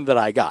impression that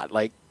I got.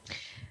 Like,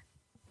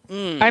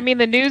 I mean,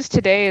 the news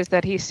today is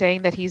that he's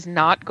saying that he's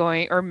not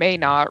going or may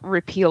not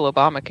repeal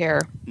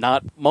Obamacare.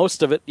 Not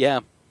most of it, yeah.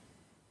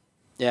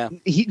 Yeah. To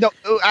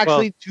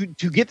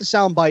get the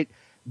soundbite,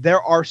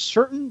 there are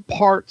certain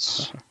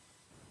parts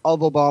of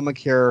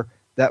Obamacare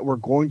that we're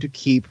going to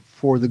keep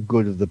for the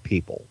good of the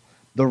people.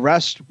 The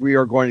rest, we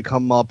are going to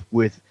come up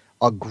with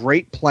a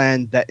great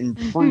plan that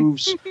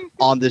improves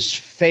on this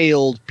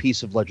failed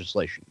piece of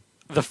legislation.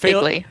 The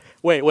failed.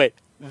 Wait.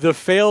 The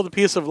failed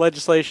piece of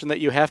legislation that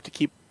you have to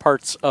keep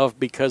parts of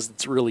because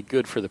it's really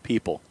good for the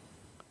people.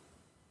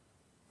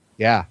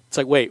 Yeah. It's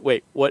like, wait.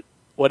 What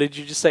did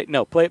you just say?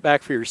 No, play it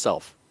back for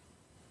yourself.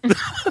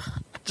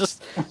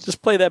 just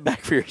play that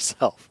back for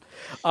yourself.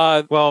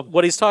 Well,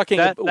 what he's talking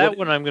about... That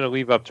one I'm going to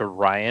leave up to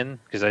Ryan,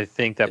 because I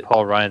think that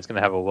Paul Ryan's going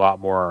to have a lot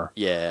more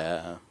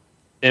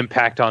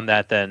impact on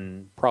that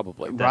than...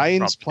 Probably.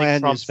 Ryan's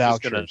plan is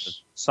vouchers. Going to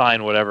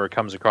sign whatever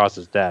comes across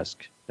his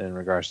desk in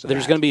regards to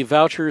There's going to be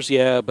vouchers,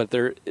 but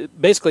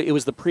basically it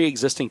was the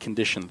pre-existing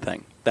condition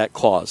thing, that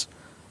clause.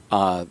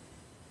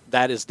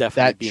 That is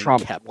definitely being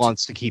Trump kept.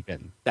 Wants to keep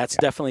in. That's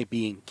definitely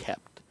being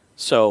kept.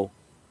 So...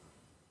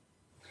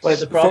 But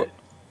the problem...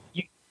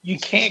 You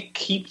can't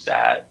keep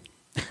that.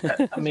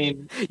 I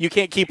mean... You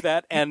can't keep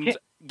that and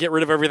get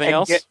rid of everything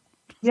else?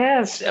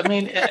 Yes. I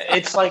mean,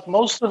 it's like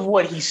most of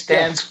what he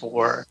stands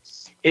for,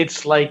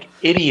 it's like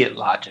idiot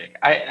logic.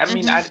 I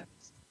mean,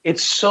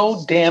 it's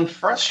so damn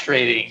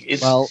frustrating.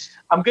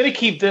 I'm going to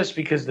keep this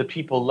because the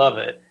people love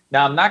it.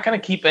 Now, I'm not going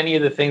to keep any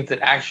of the things that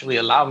actually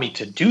allow me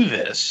to do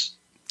this,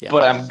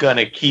 but I'm going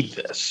to keep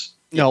this.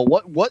 No,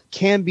 what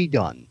can be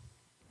done?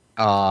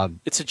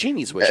 It's a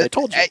genie's wish. I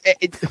told you.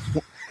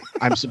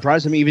 I'm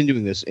surprised I'm even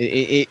doing this.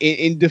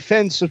 In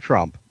defense of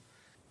Trump,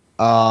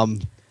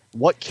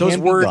 what can those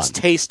be words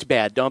done? Taste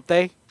bad, don't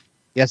they?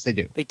 Yes, they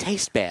do. They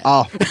taste bad.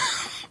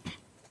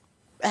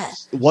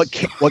 What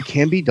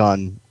can be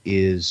done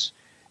is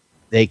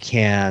they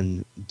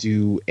can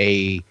do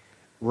a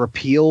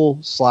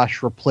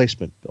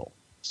repeal/replacement bill,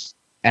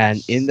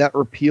 and in that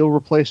repeal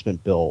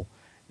replacement bill,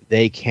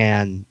 they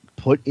can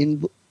put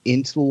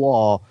into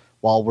law,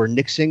 while we're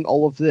nixing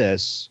all of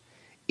this,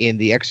 in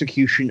the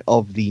execution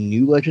of the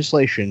new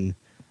legislation,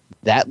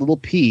 that little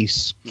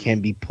piece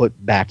can be put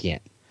back in.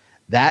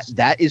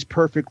 That is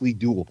perfectly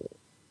doable.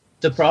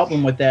 The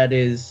problem with that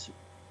is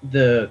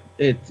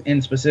it's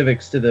in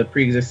specifics to the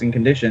pre-existing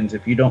conditions.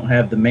 If you don't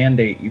have the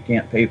mandate, you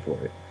can't pay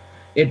for it.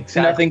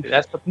 Exactly.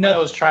 That's the point I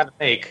was trying to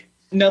make.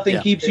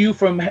 Nothing keeps you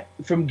from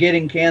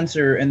getting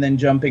cancer and then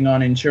jumping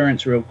on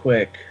insurance real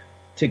quick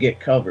to get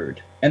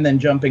covered, and then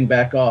jumping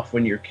back off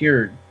when you're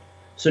cured.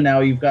 So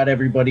now you've got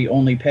everybody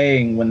only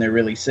paying when they're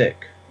really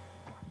sick.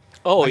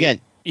 Oh,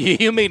 again,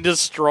 you mean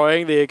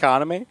destroying the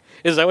economy?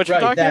 Is that what you're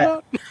talking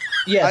about?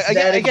 Yes,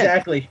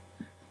 exactly.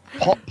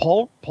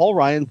 Paul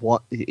Ryan,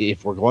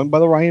 if we're going by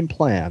the Ryan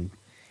plan,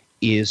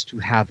 is to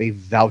have a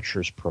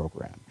vouchers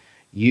program.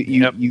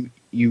 You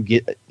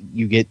get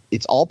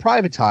it's all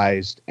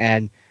privatized,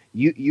 and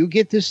you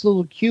get this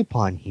little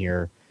coupon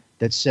here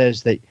that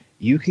says that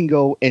you can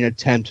go and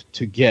attempt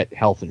to get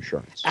health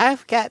insurance.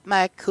 I've got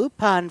my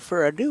coupon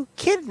for a new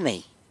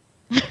kidney.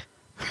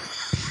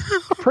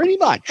 Pretty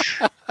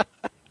much.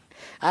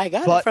 I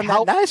got it from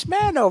that nice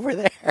man over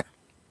there.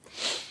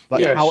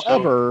 But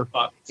however,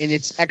 in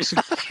its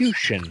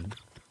execution...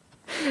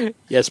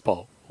 Yes,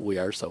 Paul, we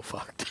are so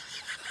fucked.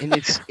 in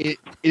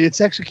its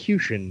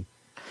execution,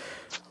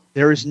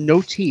 there is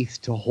no teeth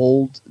to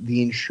hold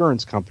the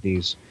insurance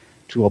companies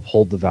to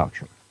uphold the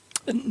voucher.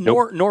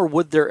 Nor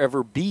would there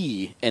ever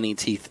be any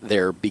teeth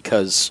there,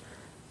 because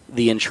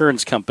the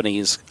insurance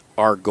companies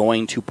are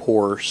going to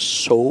pour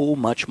so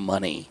much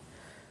money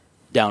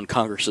down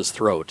Congress's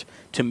throat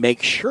to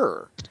make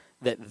sure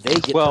that they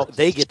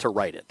get to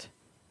write it.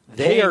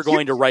 They are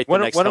going to write the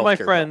next. One of my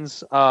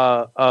friends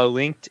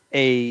linked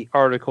a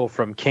article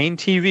from Kane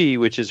TV,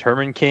 which is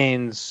Herman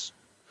Cain's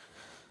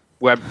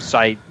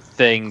website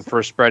thing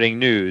for spreading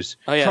news.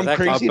 Oh yeah,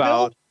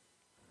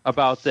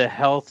 about the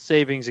health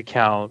savings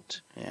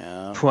account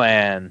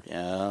plan.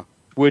 Yeah.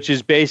 Which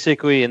is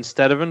basically,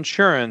 instead of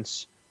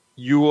insurance,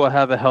 you will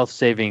have a health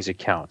savings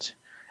account.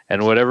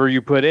 And whatever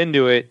you put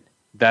into it,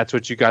 that's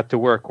what you got to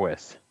work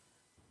with.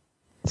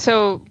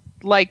 So,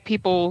 like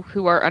people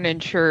who are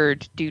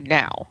uninsured do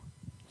now.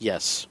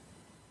 Yes.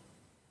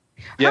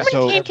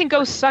 Herman Cain can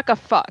go suck a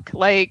fuck.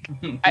 Like,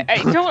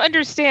 I don't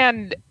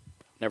understand.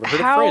 Never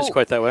heard a phrase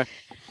quite that way.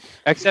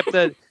 Except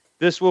that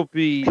this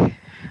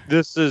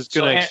is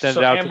going to extend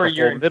it out Amber, to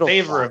the whole middle you're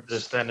in favor class. of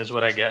this, then, is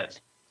what I get.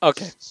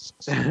 Okay.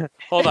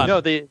 Hold on.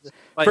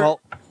 No,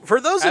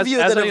 for those of you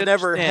that have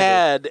never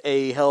had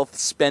a health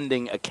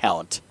spending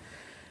account,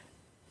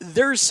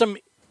 there's some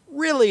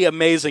really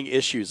amazing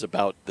issues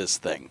about this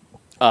thing.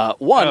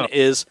 One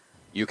is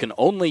you can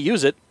only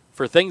use it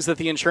for things that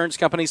the insurance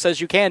company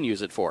says you can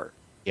use it for.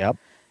 Yep.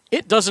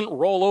 It doesn't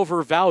roll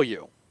over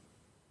value.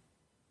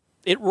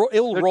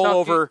 It'll roll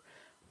over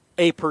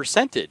a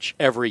percentage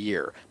every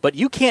year, but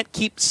you can't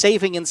keep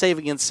saving and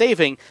saving and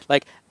saving.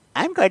 Like,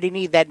 I'm going to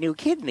need that new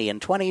kidney in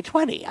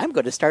 2020. I'm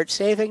going to start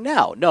saving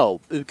now. No,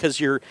 because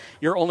you're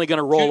only going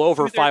to roll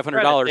over $500 the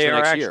next year. They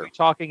are actually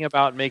talking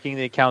about making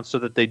the accounts so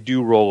that they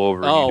do roll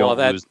over. Oh, well,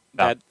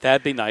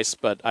 that'd be nice,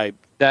 but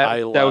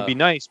that would be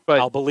nice. But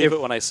I'll believe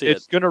it when I see it.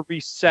 It's going to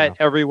reset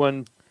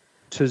everyone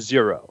to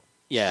zero.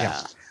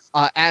 Yeah.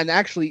 And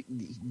actually,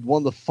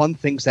 one of the fun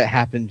things that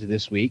happened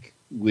this week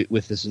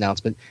with this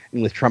announcement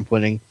and with Trump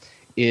winning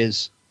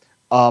is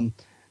the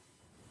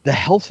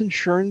health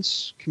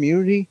insurance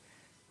community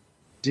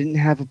didn't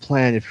have a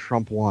plan if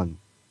Trump won.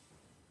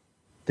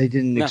 They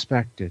didn't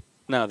expect it.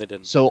 No, they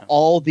didn't. So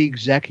all the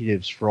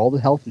executives for all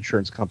the health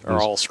insurance companies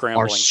are all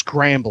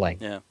scrambling.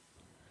 Yeah.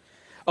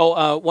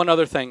 Oh, one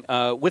other thing.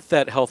 With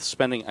that health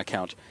spending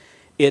account,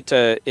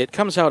 it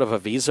comes out of a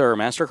Visa or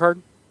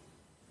MasterCard.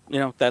 You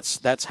know,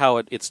 that's how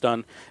it's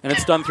done. And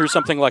it's done through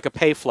something like a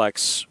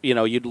PayFlex. You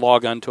know, you'd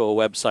log onto a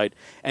website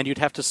and you'd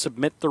have to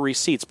submit the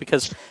receipts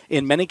because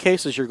in many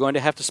cases you're going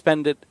to have to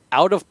spend it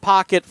out of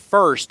pocket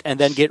first and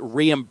then get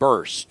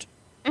reimbursed.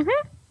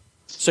 Mm-hmm.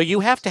 So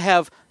you have to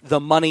have the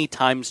money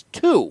times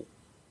 2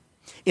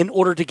 in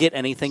order to get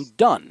anything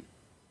done.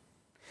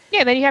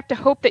 Yeah, then you have to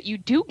hope that you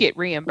do get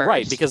reimbursed.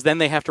 Right, because then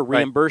they have to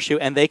reimburse you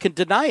and they can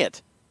deny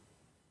it.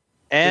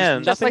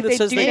 And nothing like that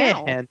says they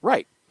do now.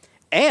 Right.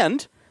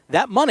 And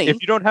that money...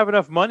 If you don't have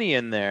enough money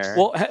in there...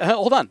 Well,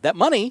 hold on. That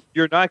money...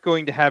 You're not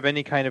going to have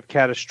any kind of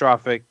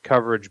catastrophic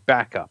coverage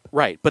backup.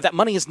 Right. But that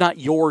money is not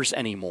yours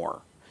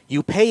anymore.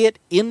 You pay it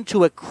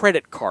into a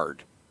credit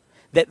card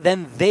that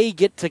then they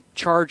get to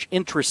charge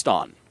interest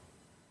on.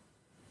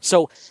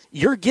 So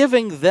you're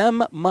giving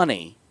them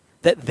money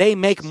that they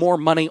make more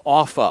money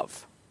off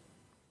of.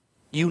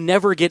 You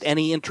never get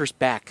any interest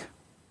back.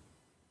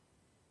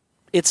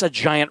 It's a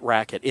giant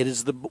racket. It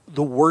is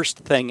the worst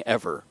thing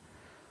ever.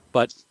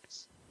 But...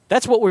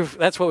 That's what we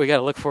got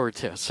to look forward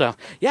to. So,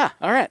 yeah,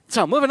 all right.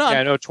 So, moving on.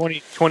 Yeah, no,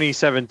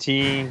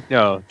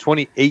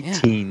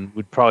 2018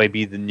 would probably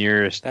be the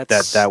nearest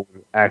that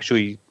would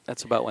actually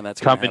that's about when that's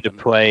come into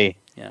play.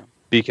 Yeah.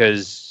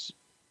 Because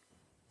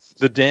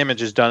the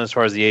damage is done as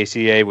far as the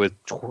ACA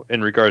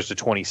in regards to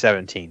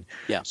 2017.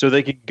 Yeah. So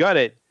they could gut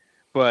it,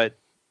 but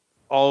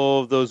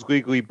all of those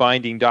legally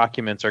binding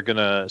documents are going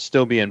to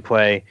still be in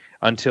play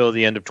until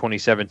the end of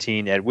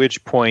 2017, at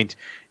which point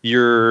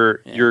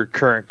your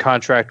current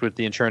contract with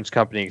the insurance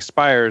company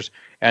expires,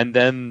 and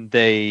then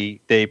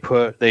they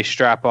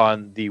strap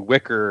on the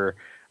wicker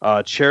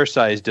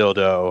chair-sized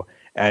dildo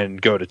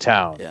and go to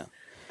town. Yeah.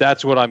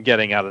 That's what I'm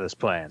getting out of this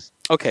plan.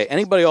 Okay.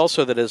 Anybody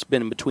also that has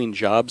been in between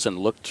jobs and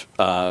looked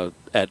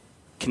at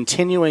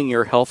continuing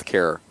your health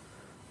care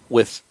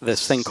with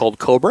this thing called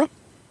Cobra?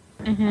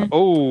 Mm-hmm.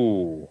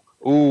 Ooh.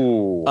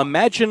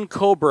 Imagine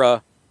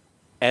Cobra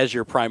as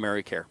your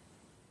primary care.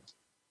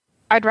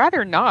 I'd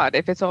rather not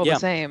if it's all the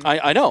same.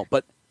 I know,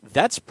 but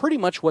that's pretty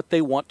much what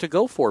they want to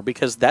go for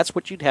because that's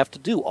what you'd have to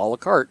do a la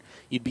carte.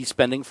 You'd be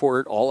spending for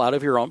it all out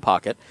of your own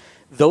pocket.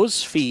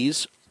 Those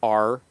fees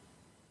are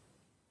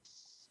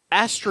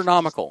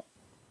astronomical.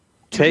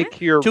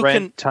 Take your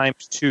rent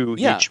times 2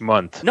 each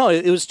month. No,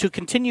 it was to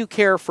continue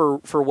care for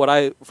what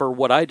I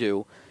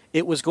do.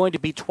 It was going to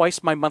be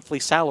twice my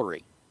monthly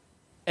salary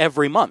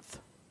every month.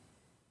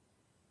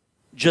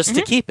 Just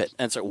to keep it.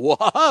 And so,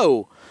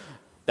 whoa,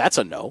 that's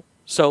a no.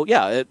 So,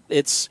 yeah,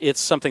 it's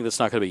something that's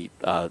not going to be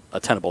a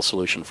tenable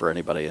solution for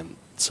anybody. And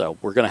so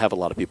we're going to have a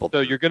lot of people.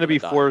 So you're going to be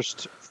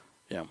forced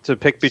to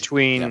pick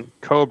between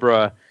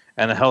Cobra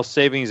and a health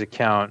savings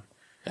account.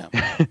 Yeah.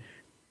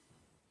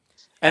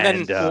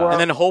 and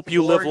then hope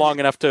you live long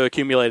enough to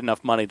accumulate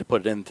enough money to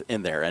put it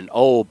in there. And,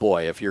 oh,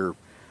 boy, if you're...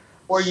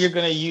 Or you're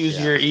going to use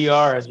your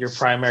ER as your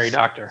primary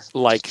doctor.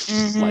 Like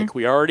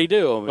we already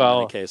do in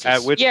many cases.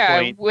 At which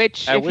point,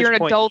 if you're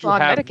an adult on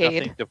Medicaid.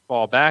 Nothing to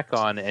fall back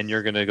on, and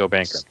you're going to go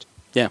bankrupt.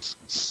 Yeah.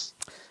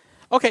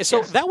 Okay,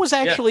 so that was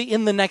actually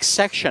in the next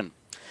section.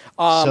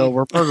 So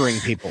we're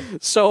murdering people.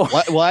 So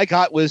what I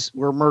got was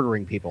we're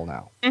murdering people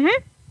now.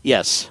 Mm-hmm.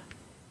 Yes.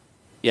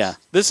 Yeah.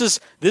 This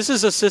is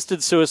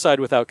assisted suicide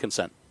without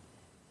consent.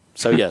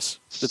 So yes,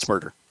 it's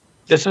murder.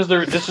 This is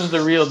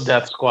the real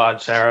death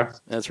squad, Sarah.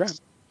 That's right.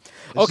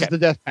 This is the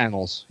death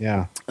panels.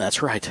 Yeah.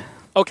 That's right.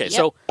 Okay,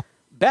 so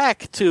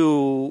back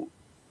to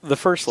the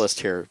first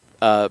list here,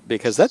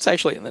 because that's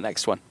actually in the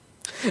next one.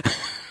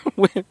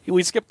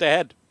 we skipped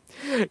ahead.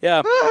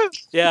 Yeah.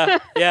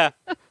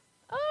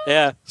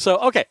 Yeah. So,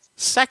 okay,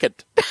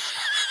 second.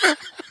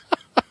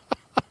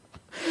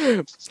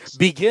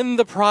 Begin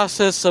the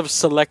process of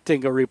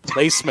selecting a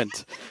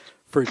replacement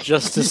for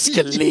Justice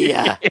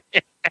Scalia.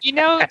 You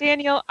know,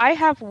 Daniel, I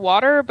have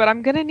water, but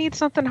I'm going to need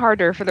something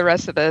harder for the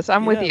rest of this.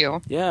 I'm with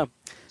you. Yeah.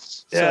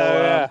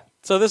 So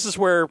this is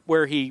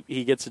where he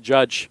gets a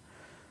judge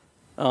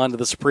onto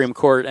the Supreme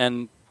Court,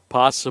 and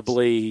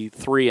possibly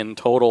 3 in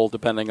total,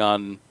 depending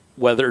on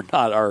whether or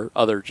not our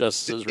other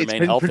justices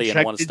remain healthy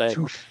and want to stay.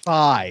 To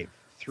 5.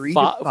 3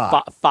 to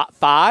 5.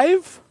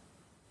 5?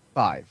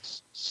 5.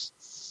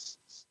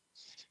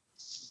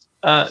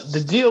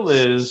 The deal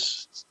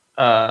is,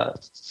 I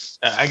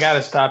got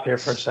to stop here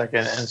for a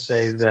second and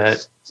say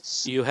that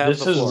this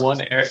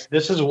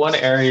is one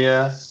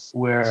area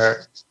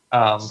where,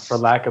 for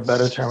lack of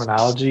better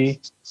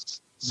terminology,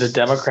 the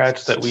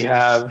Democrats that we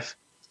have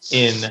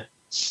in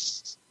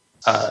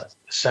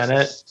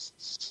Senate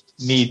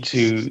need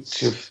to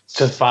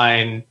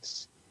find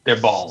their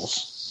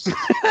balls.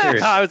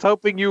 I was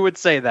hoping you would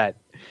say that,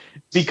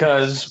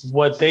 because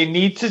what they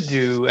need to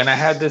do, and I've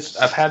had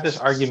this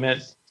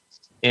argument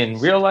in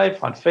real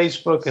life on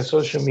Facebook and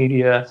social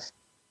media.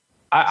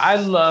 I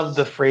love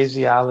the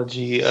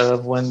phraseology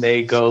of when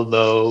they go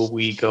low,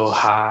 we go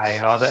high,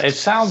 and all that. It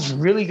sounds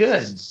really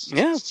good.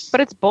 Yeah, but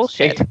it's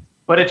bullshit.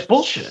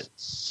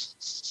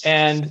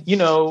 And,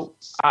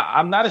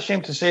 I'm not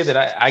ashamed to say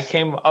that I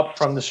came up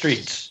from the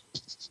streets.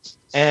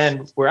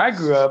 And where I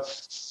grew up,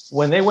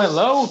 when they went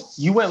low,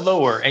 you went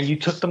lower and you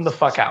took them the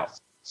fuck out.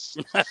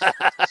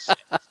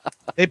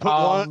 They put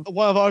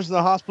one of ours in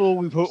the hospital.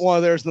 We put one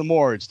of theirs in the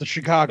morgue. It's the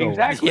Chicago.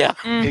 Exactly. Yeah.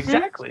 Mm-hmm.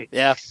 Exactly.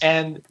 Yeah.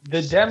 And the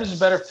Dems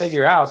better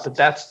figure out that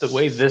that's the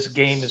way this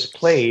game is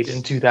played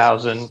in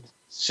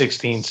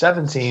 2016,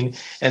 17,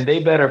 and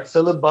they better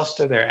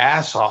filibuster their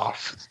ass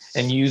off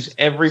and use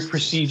every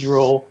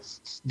procedural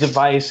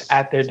device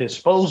at their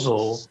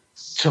disposal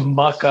to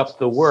muck up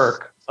the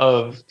work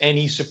of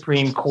any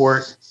Supreme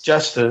Court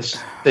justice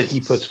that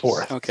he puts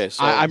forth. Okay,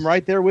 so I'm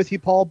right there with you,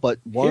 Paul. But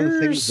one of the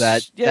things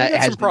that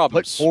has been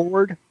put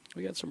forward,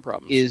 we got some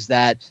problems, is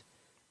that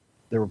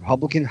the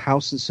Republican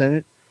House and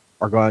Senate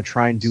are going to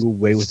try and do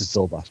away with the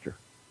filibuster.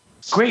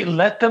 Great,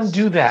 let them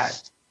do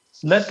that.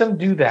 Let them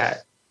do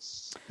that.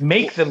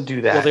 Make them do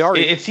that. Well, they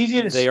already. It's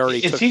easy to. They already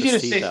it's took easy the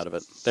to teeth say, out of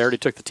it. They already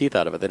took the teeth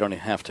out of it. They don't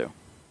even have to.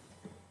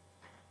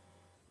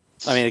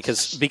 I mean,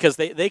 because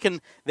they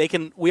can.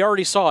 We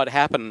already saw it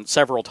happen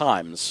several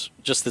times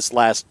just this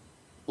last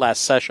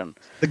session.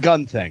 The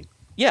gun thing.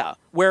 Yeah,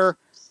 where,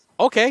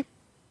 okay,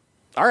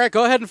 all right,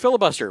 go ahead and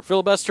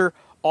filibuster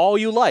all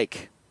you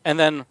like, and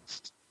then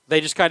they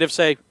just kind of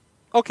say,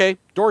 okay,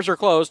 doors are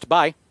closed,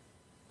 bye,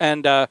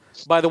 and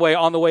by the way,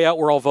 on the way out,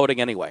 we're all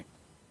voting anyway.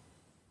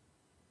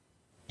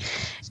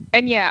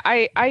 And yeah,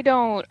 I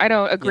don't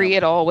agree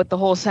at all with the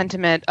whole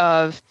sentiment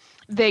of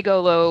they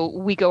go low,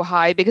 we go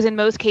high, because in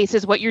most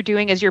cases, what you're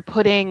doing is you're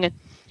putting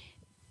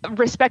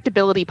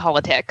respectability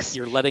politics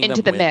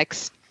into the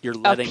mix. You're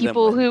letting of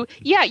people them win.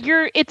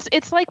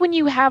 It's like when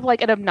you have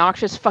like an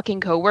obnoxious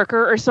fucking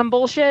coworker or some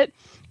bullshit,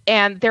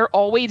 and they're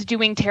always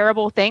doing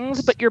terrible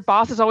things, but your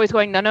boss is always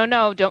going,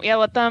 no, don't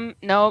yell at them.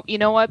 No, you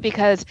know what?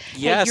 Because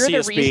hey, you're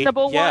CSB. The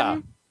reasonable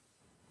one.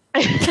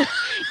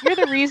 You're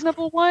the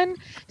reasonable one.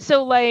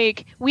 So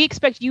like we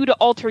expect you to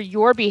alter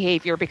your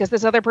behavior because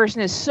this other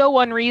person is so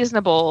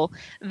unreasonable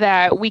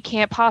that we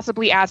can't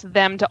possibly ask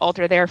them to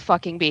alter their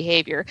fucking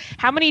behavior.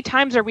 How many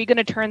times are we going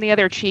to turn the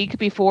other cheek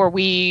before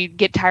we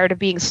get tired of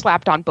being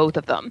slapped on both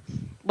of them?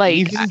 Like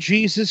even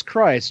Jesus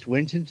Christ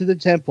went into the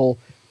temple,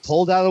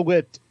 pulled out a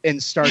whip,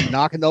 and started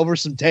knocking over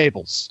some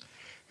tables.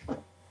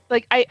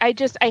 Like I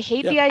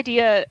hate the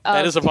idea of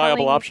that is a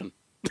viable option.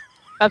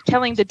 Of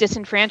telling the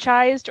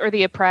disenfranchised or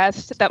the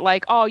oppressed that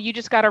like, oh, you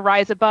just got to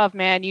rise above,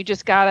 man. You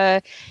just got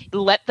to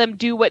let them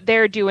do what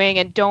they're doing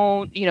and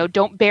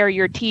don't bare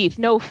your teeth.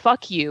 No,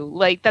 fuck you.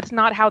 Like, that's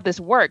not how this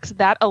works.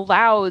 That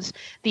allows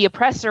the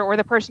oppressor or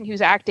the person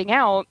who's acting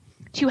out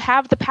to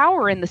have the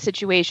power in the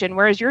situation,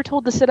 whereas you're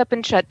told to sit up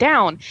and shut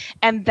down.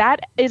 And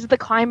that is the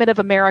climate of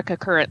America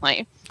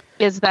currently,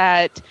 is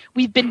that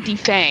we've been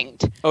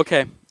defanged.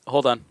 Okay,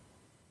 hold on.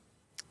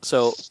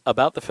 So,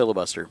 about the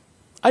filibuster.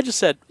 I just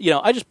said,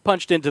 I just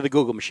punched into the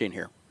Google machine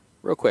here,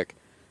 real quick.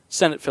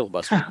 Senate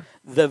filibuster.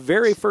 The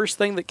very first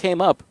thing that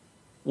came up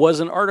was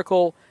an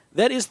article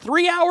that is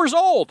 3 hours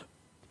old.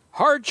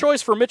 Hard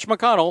choice for Mitch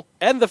McConnell,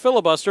 end the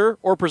filibuster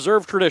or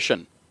preserve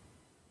tradition.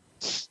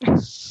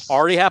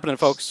 Already happening,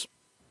 folks.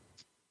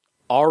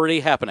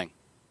 Already happening.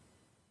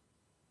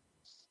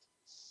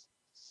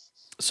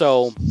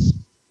 So,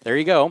 there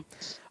you go.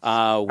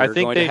 We're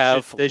going to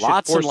have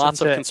lots and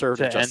lots of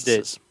conservative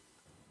justices.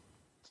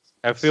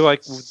 I feel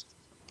like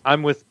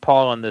I'm with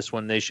Paul on this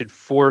one. They should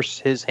force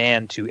his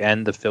hand to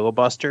end the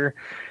filibuster.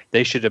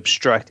 They should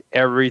obstruct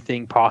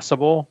everything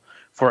possible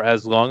for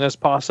as long as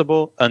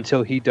possible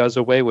until he does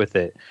away with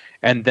it.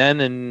 And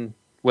then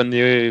when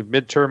the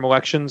midterm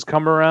elections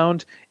come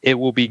around, it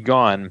will be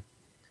gone.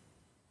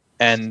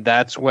 And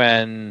that's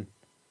when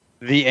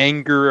the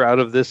anger out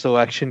of this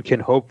election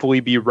can hopefully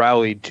be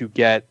rallied to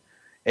get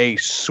a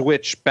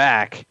switch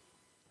back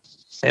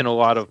in a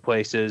lot of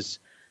places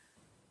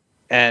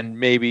and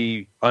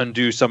maybe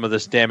undo some of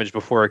this damage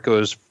before it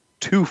goes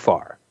too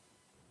far.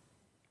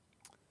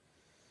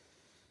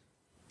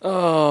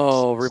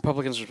 Oh,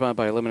 Republicans respond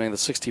by eliminating the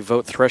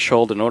 60-vote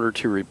threshold in order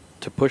to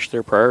push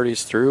their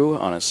priorities through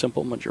on a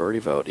simple majority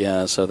vote.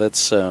 Yeah, so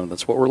that's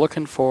what we're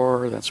looking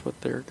for. That's what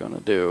they're going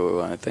to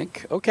do, I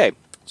think. Okay,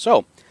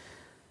 so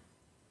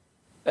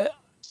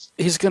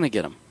he's going to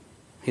get them.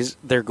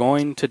 They're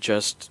going to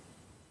just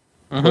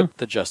put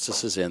the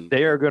justices in.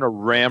 They are going to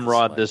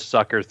ramrod this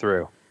sucker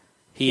through.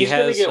 He's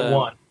going to get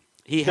one.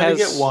 He's going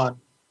to get one.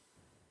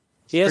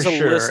 He has a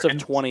list of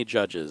 20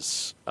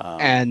 judges,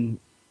 and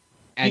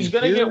he's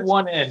going to get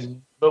one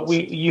in. But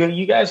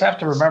you guys have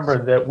to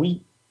remember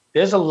that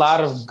there's a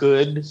lot of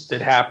good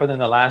that happened in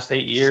the last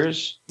 8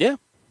 years. Yeah,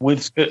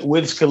 with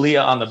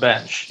Scalia on the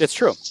bench. It's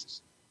true.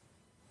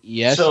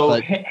 Yes. So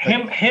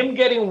him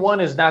getting one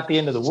is not the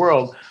end of the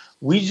world.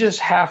 We just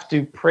have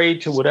to pray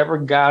to whatever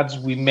gods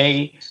we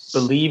may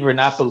believe or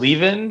not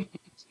believe in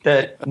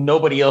that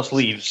nobody else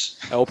leaves.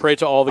 I will pray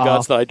to all the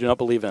gods that I do not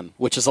believe in,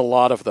 which is a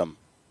lot of them.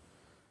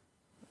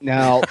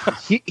 Now,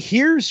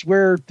 here's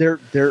where there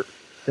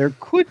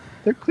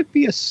could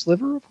be a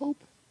sliver of hope.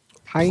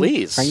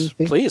 Please,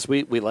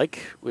 we like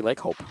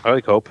hope. I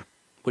like hope.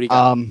 What do you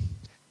got?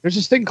 There's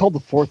this thing called the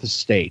Fourth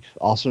Estate,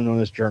 also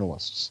known as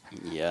journalists.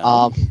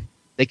 Yeah.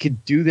 They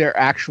could do their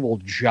actual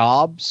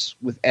jobs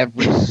with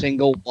every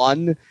single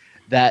one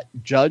that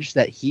judge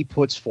that he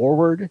puts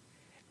forward,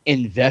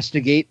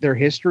 investigate their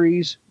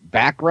histories,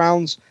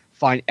 backgrounds,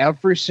 find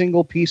every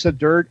single piece of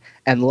dirt,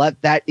 and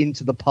let that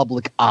into the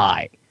public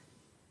eye.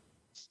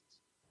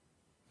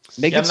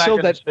 Make it so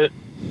that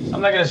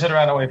I'm not going to sit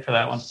around and wait for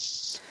that one.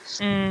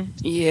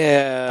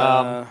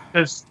 Yeah,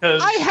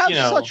 I have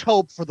such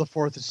hope for the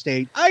Fourth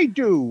Estate. I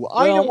do.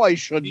 I know I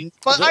shouldn't,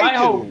 but I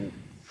do.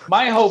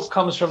 My hope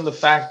comes from the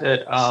fact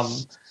that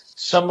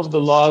some of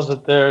the laws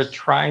that they're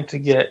trying to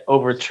get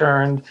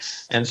overturned,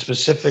 and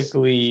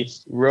specifically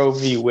Roe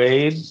v.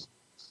 Wade,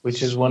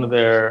 which is one of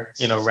their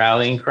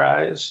rallying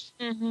cries,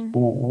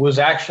 was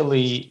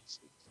actually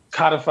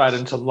codified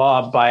into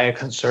law by a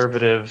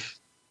conservative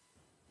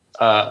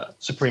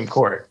Supreme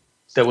Court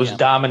that was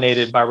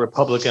dominated by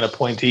Republican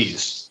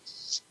appointees.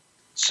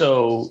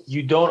 So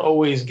you don't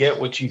always get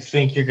what you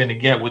think you're going to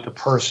get with the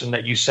person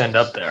that you send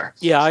up there.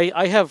 Yeah,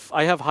 I have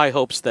high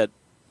hopes that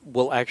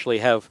we'll actually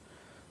have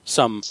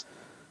some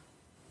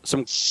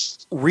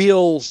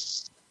real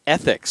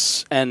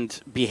ethics and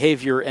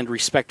behavior and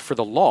respect for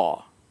the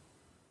law.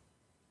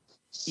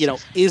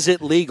 Is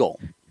it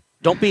legal?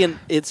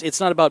 It's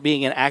not about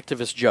being an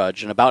activist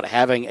judge and about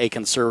having a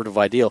conservative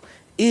ideal.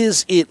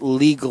 Is it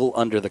legal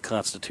under the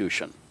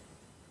Constitution?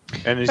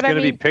 And he's going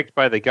to be picked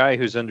by the guy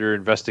who's under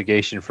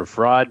investigation for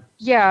fraud.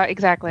 Yeah,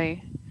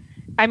 exactly.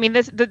 I mean,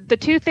 the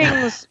two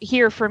things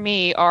here for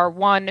me are,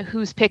 one,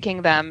 who's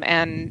picking them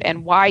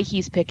and why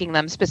he's picking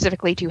them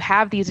specifically to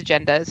have these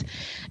agendas.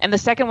 And the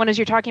second one is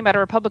you're talking about a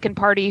Republican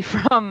Party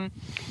from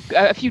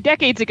a few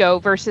decades ago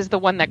versus the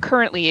one that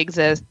currently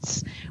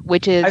exists,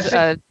 which is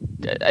an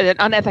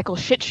unethical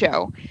shit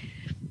show.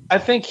 I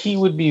think he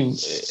would be,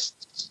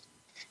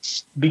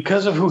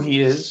 because of who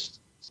he is,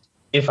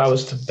 if I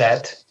was to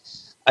bet,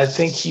 I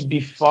think he'd be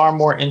far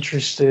more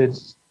interested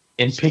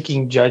in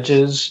picking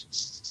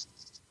judges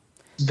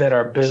that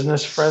are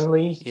business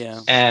friendly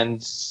and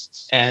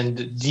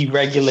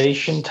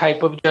deregulation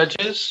type of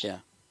judges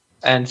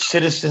and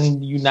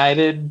Citizen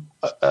United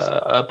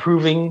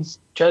approving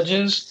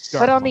judges.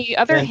 But on the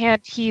other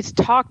hand, he's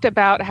talked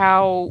about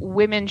how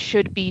women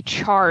should be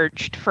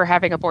charged for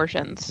having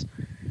abortions.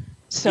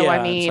 So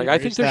I mean, I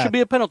think there should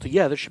be a penalty.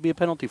 Yeah, there should be a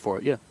penalty for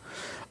it. Yeah.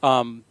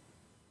 And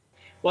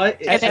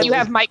then you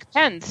have Mike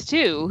Pence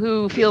too,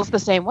 who feels the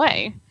same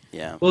way.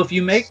 Yeah. Well, if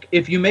you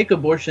make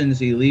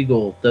abortions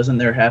illegal, doesn't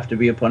there have to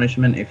be a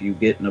punishment if you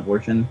get an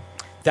abortion?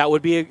 That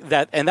would be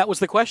and that was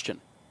the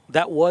question.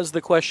 That was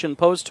the question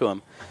posed to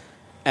him,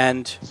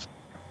 and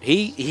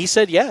he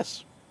said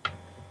yes.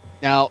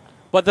 Now,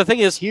 but the thing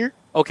is, here.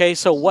 Okay,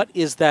 so what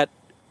is that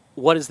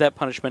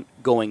punishment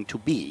going to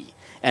be?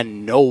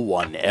 And no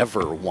one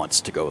ever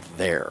wants to go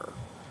there.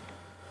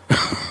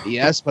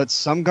 Yes, but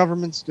some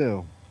governments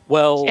do.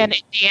 Well, and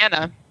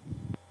Indiana.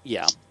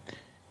 Yeah.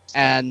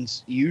 And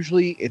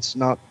usually it's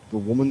not the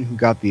woman who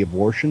got the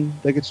abortion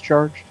that gets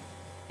charged.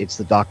 It's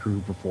the doctor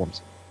who performs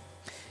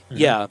it.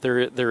 Yeah,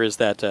 there is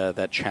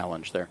that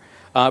challenge there.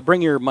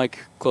 Bring your mic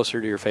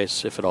closer to your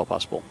face, if at all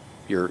possible.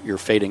 You're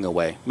fading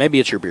away. Maybe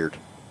it's your beard.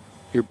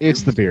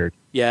 It's the beard.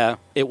 Yeah,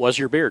 it was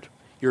your beard.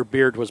 Your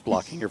beard was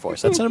blocking your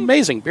voice. That's an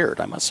amazing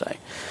beard, I must say.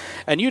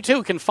 And you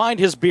too can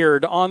find his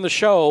beard on the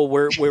show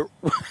where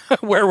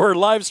we're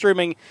live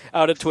streaming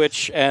out at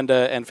Twitch and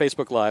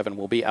Facebook Live, and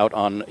we'll be out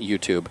on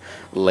YouTube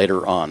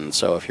later on.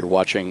 So if you're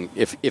watching,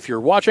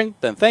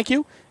 then thank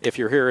you. If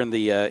you're here in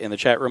the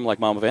chat room like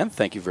Mama Van,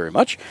 thank you very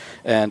much.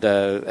 And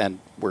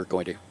we're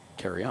going to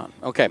carry on.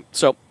 Okay,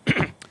 so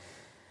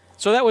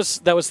so that was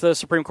the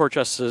Supreme Court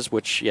justices,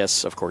 which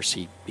yes, of course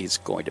he's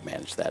going to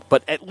manage that,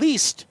 but at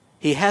least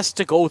he has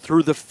to go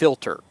through the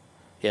filter.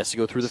 He has to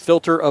go through the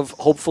filter of,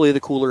 hopefully, the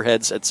cooler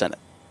heads at Senate.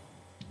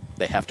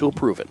 They have to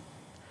approve it.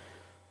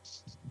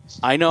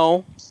 I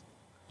know,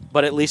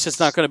 but at least it's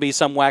not going to be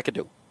some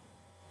wackadoo.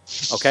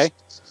 Okay?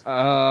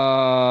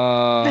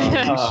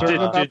 Did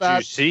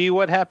you see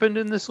what happened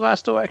in this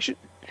last election?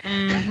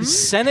 Mm-hmm.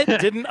 Senate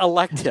didn't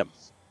elect him.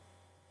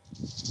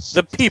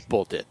 The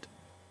people did.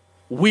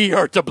 We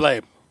are to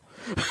blame.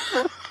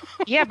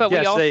 Yeah, but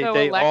yes, we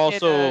they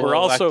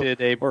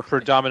elected a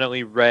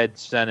predominantly red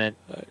Senate.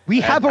 We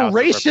have a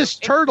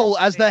racist turtle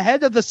as the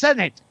head of the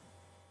Senate.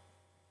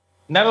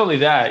 Not only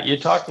that, you're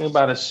talking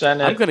about a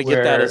Senate. I'm going to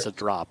get that as a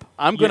drop.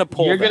 I'm going to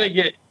pull.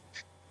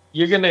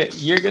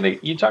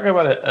 You're talking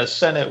about a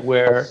Senate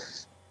where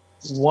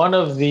one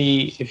of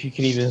the, if you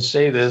can even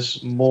say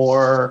this,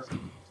 more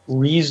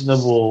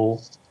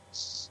reasonable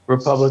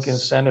Republican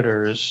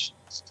senators,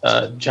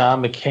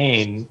 John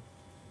McCain,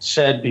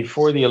 said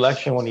before the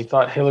election when he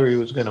thought Hillary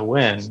was going to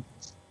win,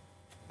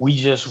 we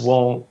just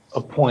won't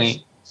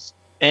appoint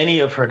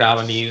any of her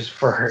nominees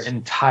for her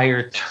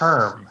entire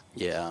term.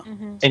 Yeah.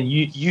 Mm-hmm. And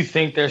you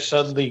think they're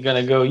suddenly going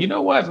to go, you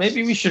know what,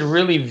 maybe we should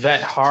really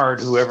vet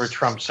hard whoever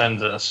Trump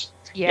sends us.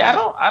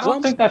 Yeah, I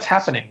don't think that's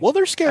happening. Well,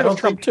 they're scared of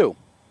Trump too.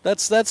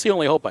 That's the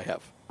only hope I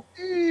have.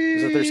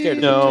 Is that they're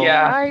scared of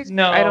him.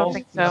 I don't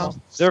think so. No.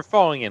 They're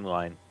falling in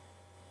line.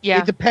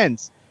 Yeah. It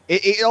depends.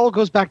 It all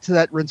goes back to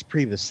that Reince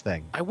Priebus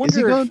thing. I wonder, is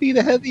he going to be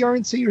the head of the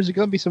RNC, or is it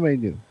going to be somebody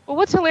new? Well,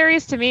 what's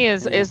hilarious to me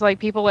is like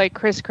people like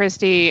Chris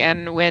Christie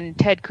and when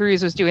Ted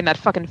Cruz was doing that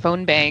fucking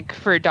phone bank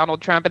for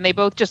Donald Trump, and they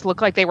both just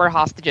looked like they were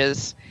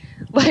hostages.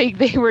 Like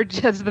they were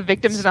just the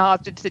victims in a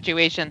hostage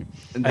situation.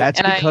 And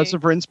that's because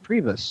of Reince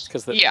Priebus.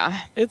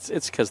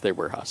 It's because they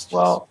were hostages.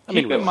 Well, I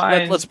mean,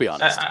 let's be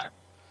honest.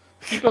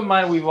 Keep in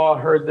mind, we've all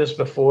heard this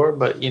before,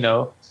 but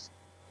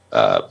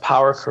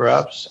power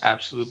corrupts.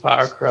 Absolute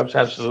power corrupts,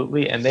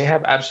 absolutely, and they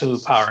have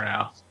absolute power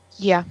now.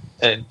 Yeah.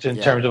 In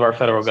terms of our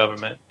federal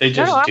government, they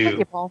just I'm do. with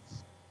you, Paul.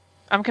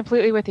 I'm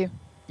completely with you.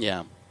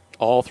 Yeah,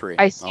 all three.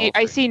 I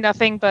see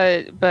nothing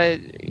but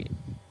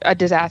a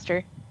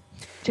disaster.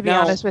 To be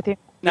honest with you.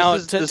 Now,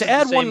 to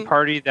add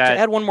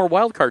one more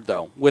wild card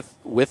though,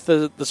 with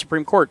the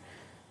Supreme Court,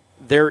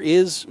 there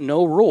is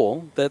no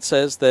rule that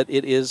says that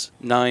it is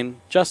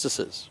 9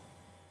 justices.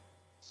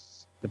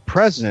 The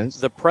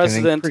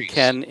president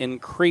can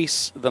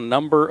increase the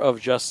number of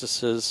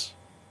justices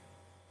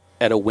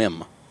at a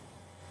whim.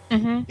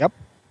 Mm-hmm. Yep.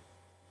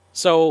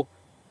 So,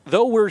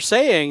 though we're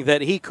saying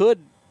that he could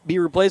be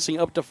replacing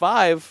up to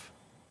 5,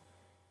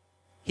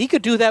 he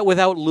could do that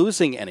without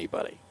losing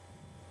anybody.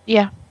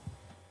 Yeah.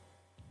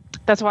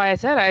 That's why I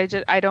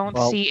said I don't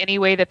see any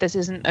way that this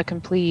isn't a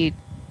complete.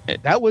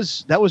 That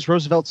was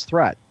Roosevelt's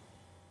threat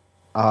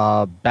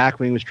back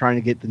when he was trying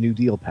to get the New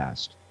Deal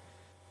passed,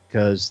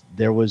 because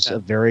there was a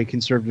very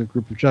conservative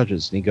group of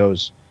judges, and he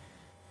goes,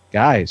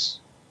 "Guys,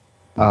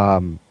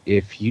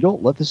 if you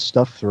don't let this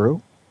stuff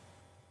through,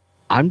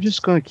 I'm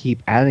just going to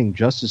keep adding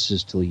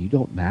justices till you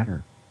don't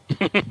matter."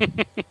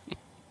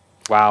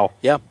 Wow.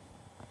 Yeah,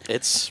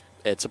 it's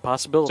a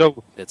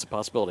possibility. It's a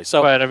possibility.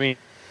 So, but I mean,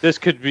 this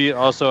could be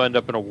also end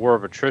up in a war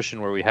of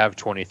attrition where we have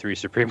 23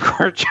 Supreme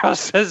Court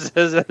justices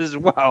as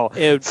well.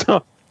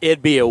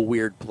 It'd be a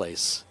weird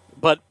place,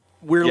 but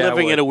we're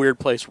living in a weird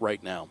place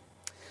right now.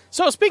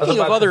 So speaking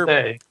of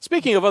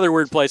other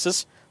weird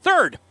places,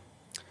 third,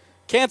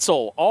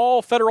 cancel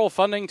all federal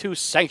funding to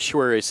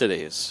sanctuary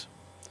cities.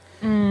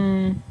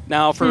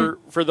 Now, for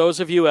those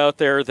of you out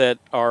there that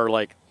are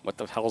like, what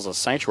the hell is a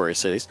sanctuary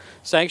cities?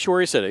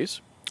 Sanctuary cities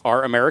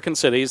are American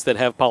cities that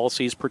have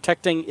policies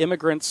protecting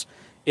immigrants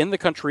in the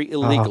country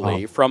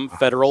illegally from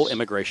federal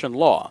immigration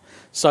law,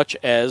 such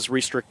as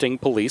restricting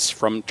police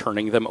from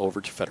turning them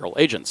over to federal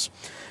agents.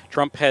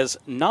 Trump has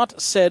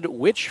not said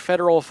which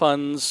federal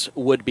funds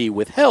would be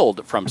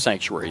withheld from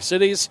sanctuary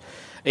cities.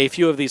 A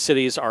few of these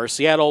cities are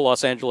Seattle,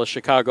 Los Angeles,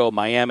 Chicago,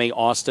 Miami,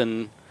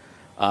 Austin.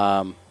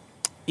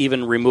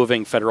 Even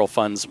removing federal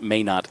funds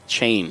may not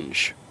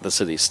change the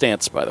city's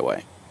stance, by the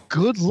way.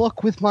 Good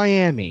luck with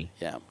Miami.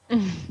 Yeah.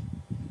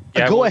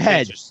 Go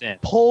ahead.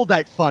 Pull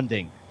that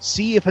funding.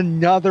 See if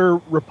another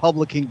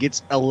Republican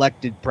gets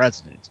elected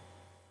president.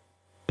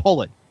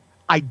 Pull it.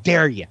 I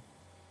dare you.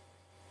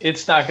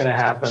 It's not going to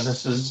happen.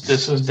 This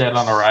is dead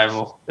on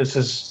arrival. It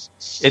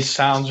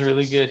sounds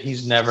really good.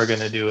 He's never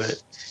going to do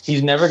it.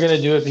 He's never going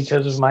to do it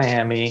because of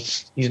Miami.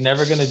 He's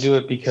never going to do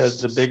it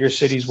because the bigger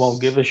cities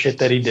won't give a shit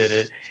that he did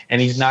it, and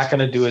he's not going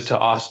to do it to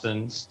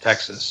Austin,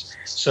 Texas.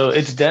 So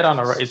it's dead on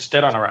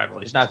arrival.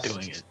 He's not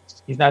doing it.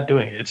 He's not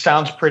doing it. It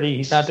sounds pretty.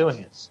 He's not doing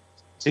it.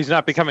 He's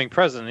not becoming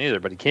president either,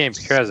 but he can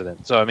be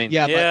president. So I mean,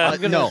 but I'm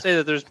going to say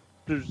that there's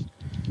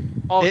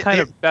all kind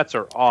of bets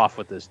are off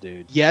with this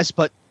dude. Yes,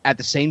 but at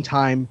the same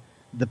time,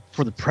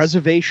 for the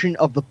preservation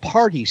of the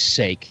party's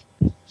sake,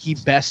 he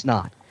best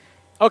not.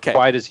 Okay.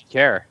 Why does he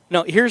care?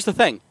 No, here's the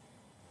thing.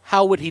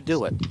 How would he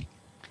do it?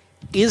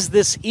 Is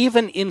this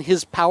even in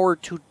his power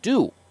to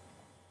do?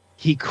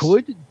 He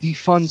could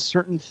defund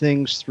certain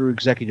things through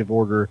executive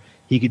order.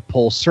 He could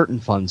pull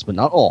certain funds, but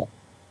not all.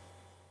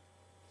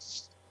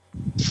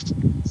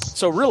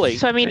 So really,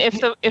 I mean, if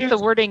the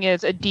wording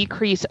is a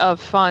decrease of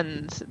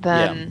funds,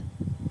 then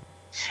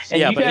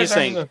but he's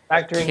saying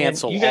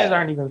cancel. You guys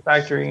aren't even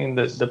factoring in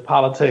the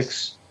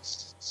politics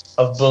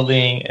of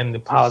bullying and the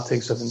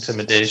politics of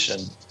intimidation.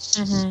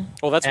 Mm-hmm.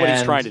 Well, that's what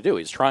he's trying to do.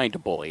 He's trying to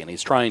bully and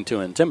he's trying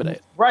to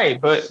intimidate. Right,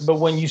 but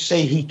when you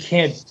say he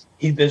can't,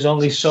 there's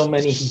only so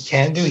many he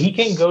can do. He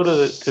can go to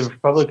the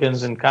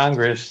Republicans in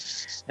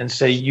Congress and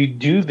say, "You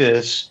do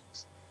this,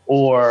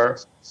 or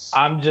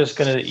I'm just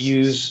going to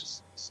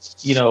use,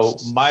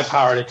 my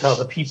power to tell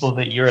the people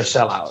that you're a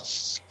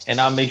sellout,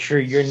 and I'll make sure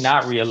you're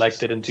not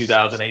reelected in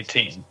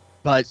 2018."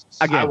 But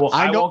again,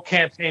 I won't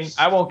campaign.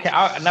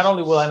 Not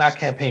only will I not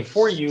campaign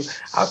for you,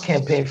 I'll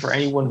campaign for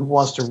anyone who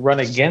wants to run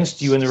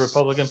against you in the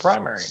Republican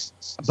primary.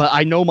 But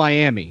I know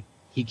Miami.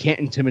 He can't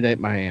intimidate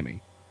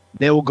Miami.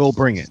 They will go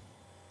bring it.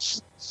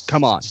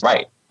 Come on.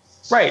 Right.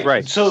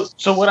 So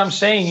what I'm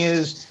saying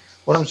is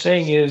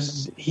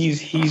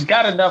he's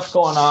got enough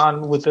going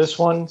on with this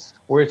one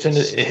where it's in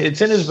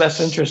his best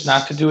interest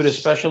not to do it,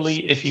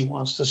 especially if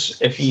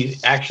he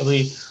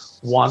actually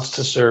wants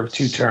to serve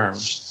 2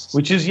 terms,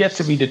 which is yet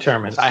to be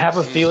determined. I have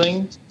a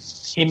feeling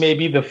he may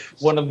be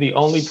one of the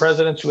only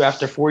presidents who,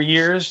 after 4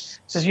 years,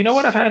 says, "You know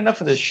what? I've had enough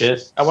of this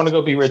shit. I want to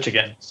go be rich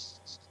again."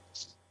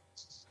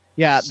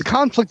 Yeah, the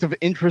conflict of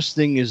interest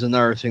thing is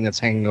another thing that's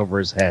hanging over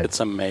his head. It's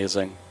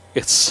amazing.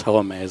 It's so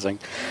amazing.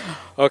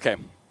 Okay.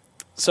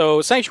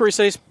 So, sanctuary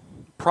cities,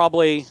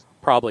 probably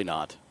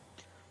not.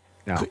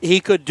 No. He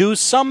could do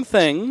some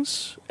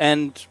things,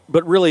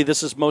 but really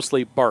this is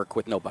mostly bark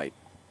with no bite.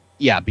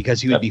 Yeah,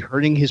 because he would be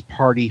hurting his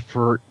party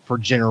for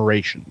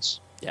generations.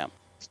 Yeah.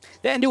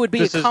 And it would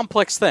be a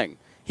complex thing.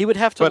 He would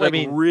have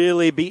to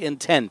really be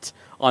intent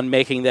on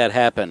making that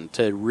happen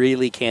to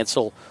really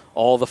cancel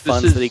all the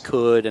funds that he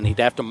could, and he'd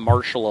have to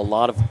marshal a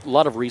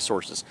lot of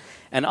resources.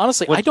 And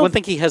honestly, I don't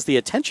think he has the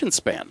attention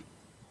span.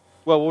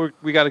 Well,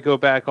 we got to go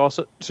back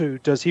also to,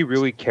 does he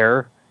really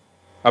care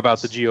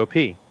about the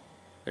GOP?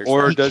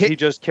 Or does he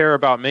just care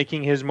about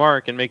making his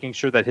mark and making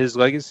sure that his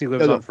legacy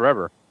lives on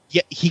forever?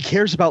 Yeah, he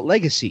cares about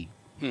legacy.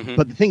 Mm-hmm.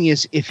 But the thing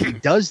is, if he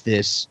does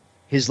this,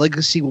 his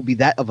legacy will be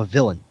that of a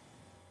villain.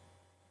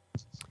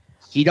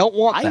 He don't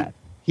want that.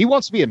 He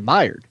wants to be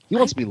admired. He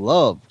wants to be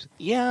loved.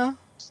 Yeah.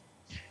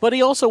 But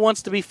he also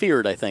wants to be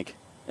feared, I think,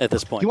 at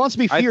this point. He wants to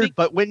be feared,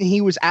 but when he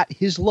was at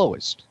his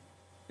lowest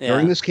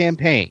during this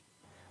campaign,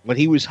 when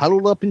he was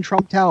huddled up in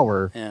Trump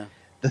Tower,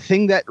 the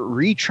thing that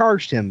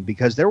recharged him,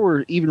 because there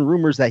were even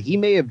rumors that he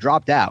may have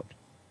dropped out,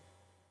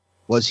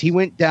 was he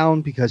went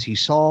down because he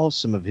saw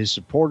some of his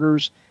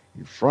supporters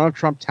in front of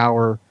Trump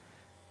Tower,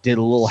 did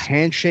a little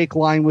handshake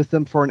line with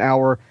them for an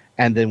hour,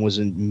 and then was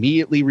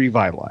immediately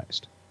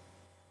revitalized.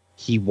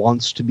 He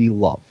wants to be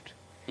loved.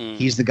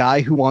 He's the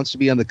guy who wants to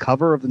be on the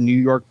cover of the New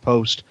York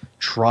Post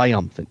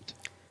triumphant.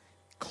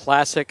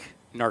 Classic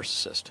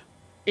narcissist.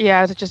 Yeah,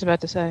 I was just about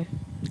to say.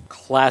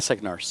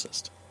 Classic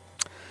narcissist.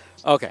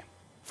 Okay.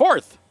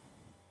 4th.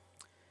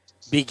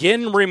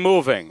 Begin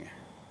removing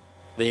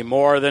the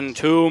more than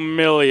 2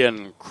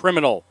 million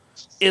criminal,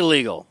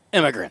 illegal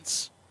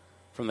immigrants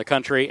from the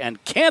country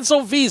and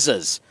cancel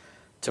visas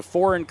to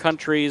foreign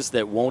countries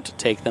that won't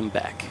take them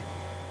back.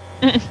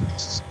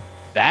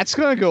 That's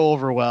going to go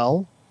over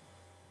well.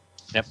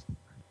 Yep.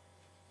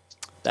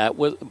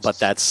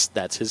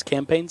 That's his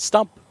campaign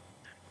stump.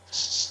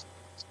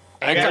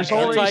 There's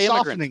already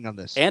softening on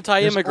this.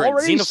 Anti-immigrant,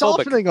 xenophobic.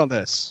 Softening on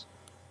this.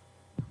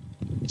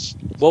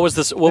 What was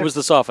this? What was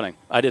the softening?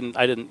 I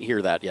didn't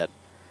hear that yet.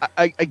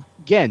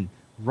 Again,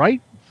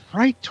 right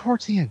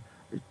towards the end,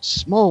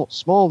 small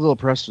little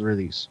press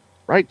release.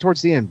 Right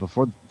towards the end,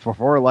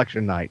 before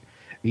election night,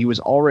 he was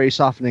already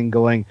softening,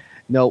 going,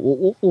 "No,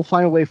 we'll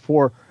find a way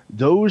for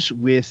those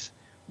with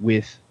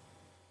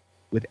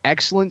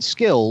excellent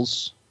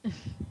skills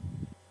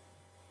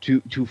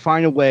to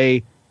find a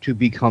way to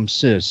become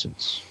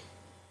citizens."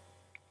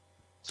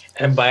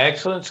 And by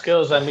excellent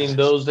skills, I mean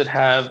those that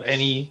have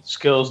any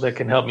skills that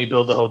can help me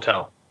build a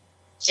hotel.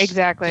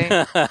 Exactly.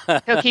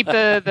 He'll keep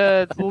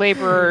the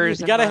laborers.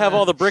 You got to have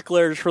all the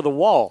bricklayers for the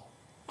wall.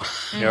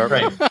 Yeah,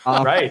 right.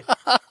 Right.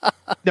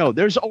 No,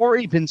 there's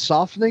already been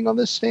softening on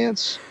this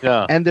stance,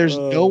 and there's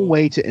no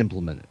way to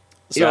implement it.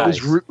 So, it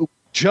was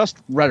just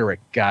rhetoric,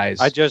 guys.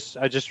 I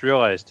just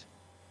realized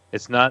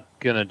it's not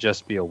gonna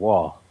just be a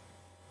wall.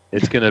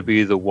 It's gonna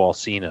be the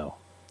Wallsino.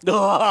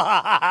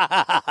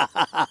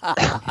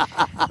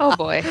 Oh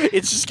boy!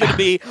 It's just going to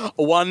be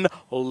one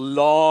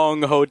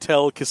long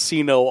hotel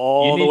casino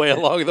all the way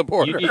along the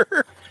border.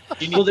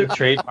 You need to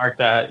trademark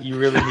that. You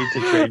really need to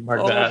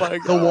trademark that. My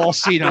God. The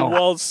Wallsino. The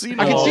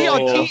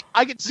Wallsino.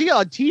 I can see it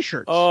on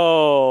T-shirts.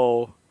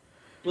 Oh.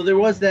 Well, there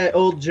was that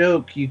old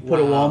joke. You put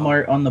a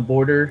Walmart on the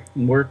border,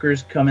 and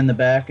workers come in the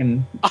back,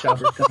 and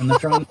shoppers come in the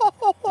front.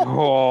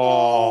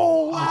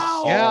 Oh,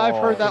 wow. Yeah, I've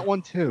heard that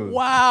one too.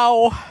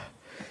 Wow.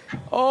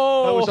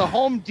 Oh. It was a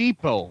Home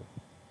Depot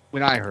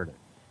when I heard it.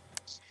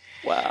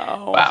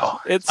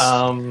 Wow. It's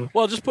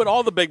well, just put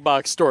all the big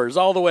box stores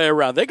all the way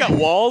around. They got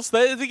walls.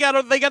 They got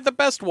the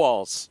best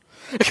walls.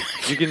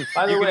 You can,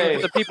 by the way,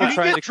 look at the people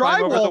trying to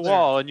climb over the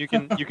wall, and you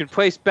can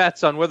place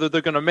bets on whether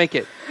they're going to make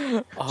it.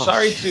 Oh.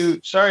 Sorry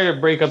to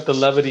break up the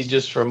levity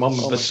just for a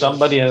moment, but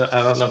somebody, I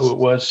don't know who it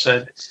was,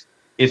 said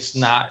it's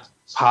not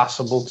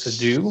possible to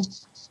do.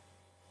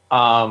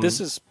 This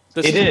is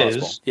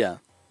possible. Yeah.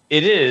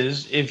 It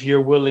is if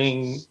you're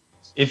willing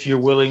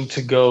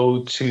to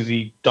go to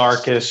the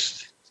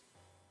darkest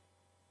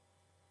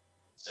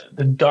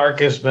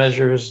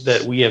measures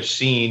that we have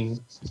seen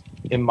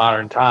in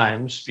modern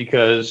times,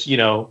 because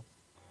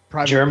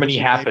Germany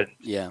happened.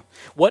 Yeah.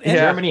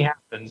 Germany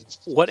happened.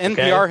 What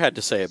NPR had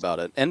to say about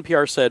it.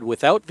 NPR said,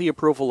 without the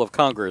approval of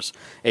Congress,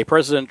 a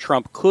President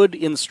Trump could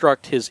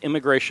instruct his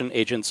immigration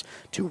agents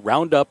to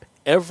round up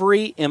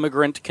every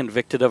immigrant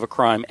convicted of a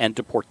crime and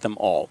deport them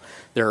all.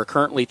 There are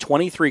currently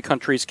 23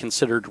 countries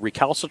considered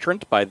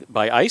recalcitrant by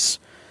ICE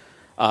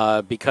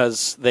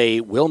because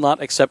they will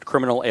not accept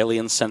criminal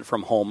aliens sent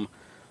home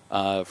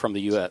from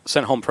the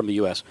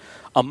U.S.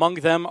 Among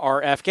them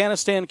are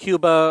Afghanistan,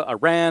 Cuba,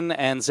 Iran,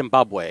 and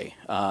Zimbabwe.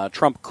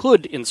 Trump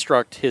could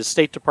instruct his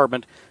State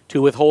Department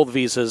to withhold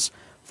visas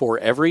for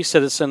every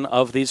citizen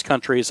of these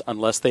countries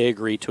unless they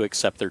agree to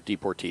accept their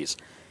deportees.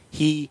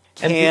 He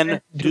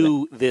can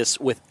do this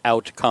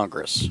without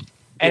Congress.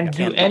 And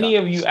do any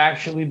of you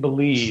actually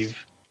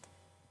believe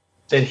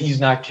that he's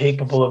not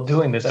capable of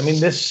doing this? I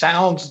mean, this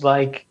sounds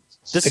like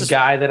the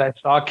guy that I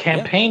saw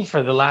campaign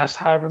for the last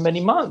however many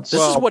months.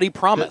 This is what he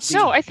promised.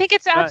 No, I think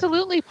it's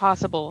absolutely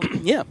possible.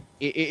 Yeah.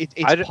 It's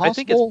possible. I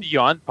think it's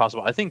beyond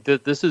possible. I think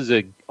that this is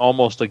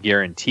almost a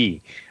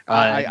guarantee.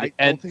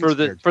 And for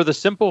the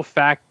simple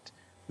fact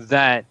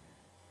that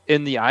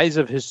in the eyes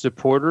of his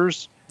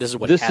supporters,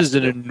 this is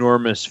an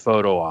enormous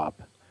photo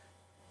op.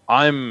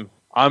 I'm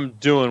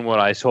doing what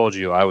I told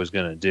you I was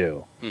going to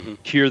do. Mm-hmm.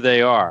 Here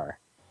they are.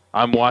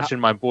 I'm watching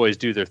my boys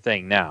do their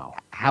thing now.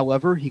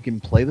 However, he can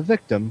play the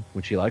victim,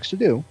 which he likes to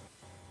do,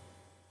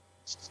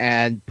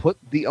 and put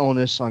the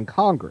onus on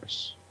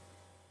Congress.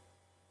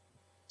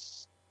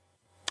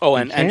 Oh,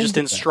 and just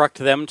instruct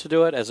them to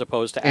do it as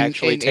opposed to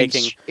actually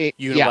taking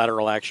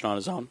unilateral action on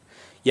his own.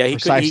 Yeah,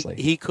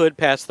 he could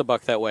pass the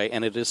buck that way,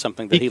 and it is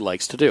something that he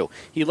likes to do.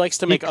 He likes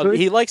to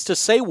he likes to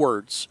say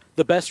words,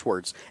 the best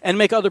words, and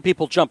make other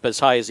people jump as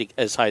high as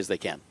they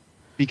can.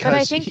 Because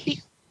but I think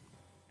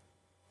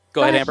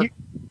go ahead, Amber.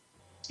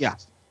 Yeah.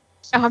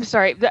 Oh, I'm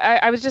sorry.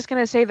 I was just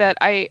going to say that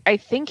I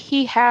think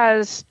he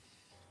has,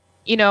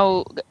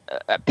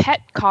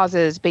 pet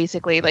causes,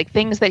 basically, like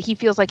things that he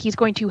feels like he's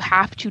going to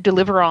have to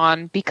deliver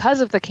on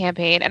because of the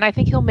campaign, and I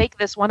think he'll make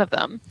this one of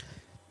them.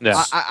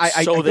 Yes.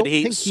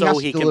 So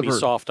he can be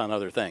soft on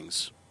other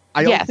things.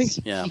 I don't think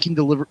he can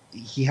deliver.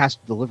 He has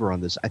to deliver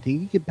on this. I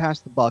think he can pass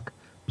the buck,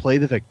 play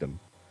the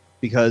victim,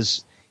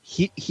 because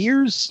he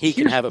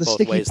can have it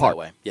both ways that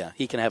way. Yeah,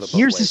 he can have it both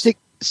ways. Here's the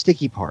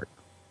sticky part.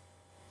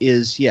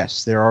 Is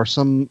yes, there are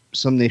some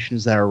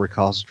nations that are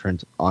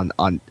recalcitrant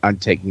on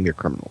taking their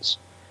criminals.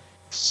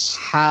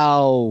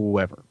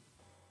 However,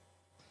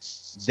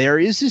 there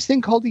is this thing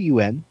called the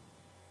UN,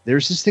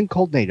 there's this thing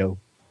called NATO,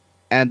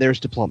 and there's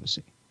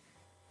diplomacy.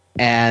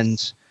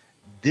 And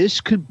this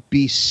could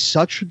be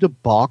such a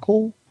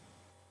debacle,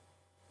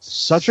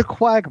 such a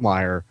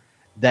quagmire,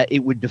 that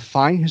it would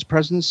define his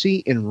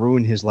presidency and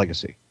ruin his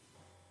legacy.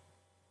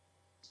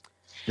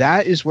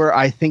 That is where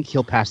I think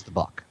he'll pass the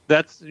buck.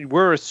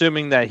 We're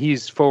assuming that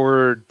he's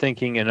forward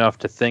thinking enough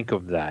to think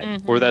of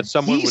that, or that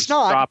someone would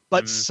stop him.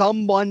 But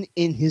someone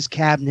in his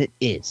cabinet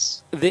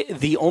is.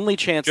 The only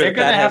chance they're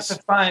going to have to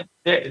find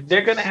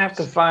they're going to have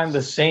to find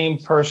the same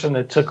person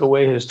that took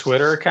away his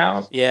Twitter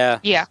account. Yeah.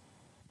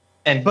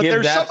 And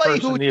give that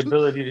person the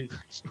ability to.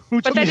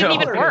 But that didn't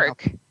even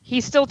work.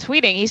 He's still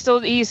tweeting. He's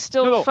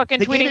still fucking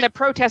tweeting that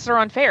protests are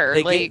unfair.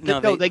 They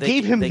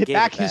gave him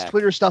back his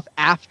Twitter stuff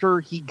after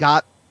he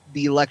got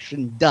the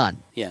election done.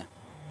 Yeah.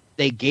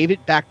 They gave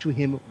it back to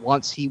him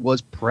once he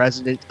was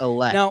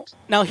president-elect.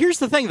 Now here's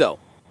the thing, though.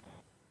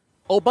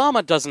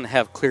 Obama doesn't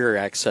have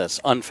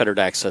unfettered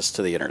access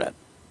to the internet.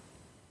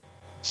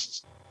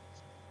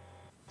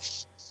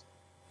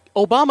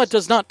 Obama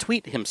does not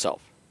tweet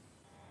himself.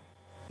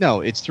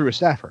 No, it's through a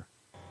staffer.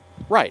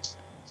 Right.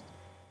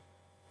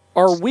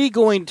 Are we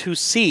going to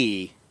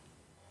see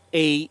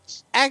a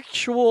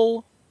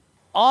actual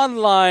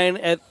online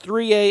at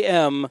 3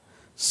 a.m.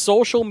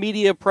 social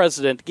media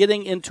president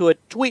getting into a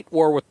tweet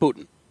war with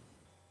Putin?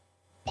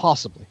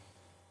 Possibly.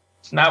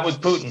 Not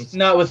with Putin.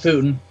 Not with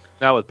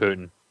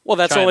Putin. Well,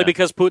 that's only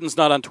because Putin's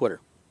not on Twitter.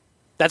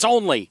 That's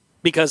only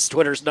because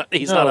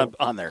he's not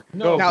on there.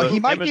 No, now, he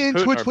might get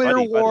into a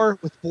Twitter war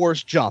with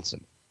Boris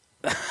Johnson.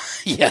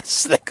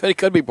 Yes, it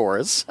could be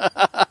Boris.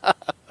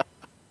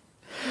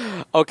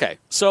 Okay,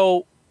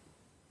 so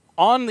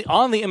on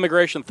the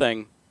immigration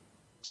thing,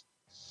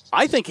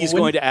 I think he's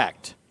going to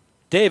act.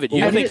 David,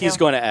 you think he's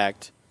going to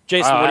act?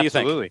 Jason, what do you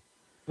think?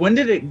 When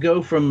did it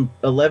go from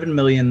 11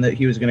 million that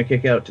he was going to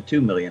kick out to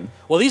 2 million?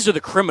 Well, these are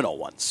the criminal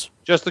ones.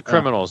 Just the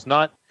criminals,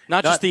 not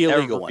just the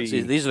illegal ones.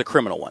 These are the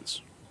criminal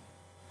ones.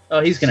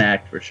 Oh, he's going to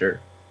act for sure.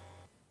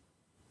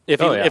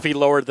 If he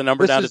lowered the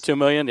number down to 2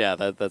 million,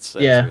 that's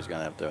what he's going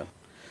to have to do.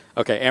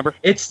 Okay, Amber?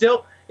 It's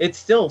still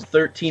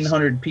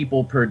 1,300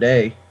 people per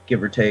day,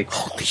 give or take.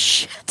 Holy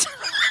shit.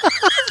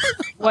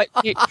 What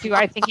do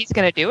I think he's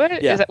going to do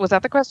it? Yeah. Was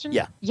that the question?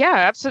 Yeah.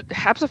 Yeah,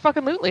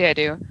 absolutely I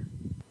do.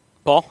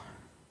 Paul?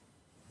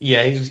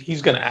 Yeah,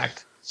 he's going to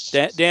act.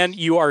 Dan,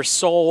 you're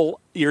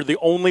the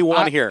only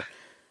one here.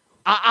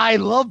 I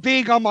love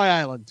being on my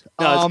island.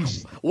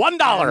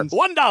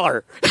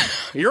 $1.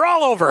 You're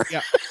all over.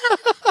 Yeah.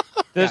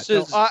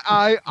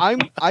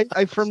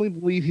 I firmly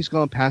believe he's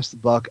going to pass the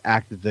buck,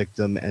 act the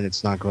victim, and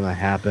it's not going to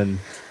happen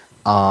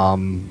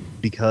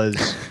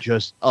because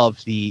just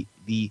of the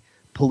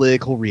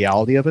political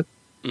reality of it.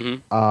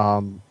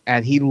 Mm-hmm.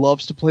 And he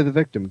loves to play the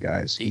victim,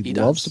 guys. He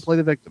loves to play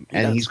the victim,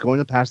 and he's going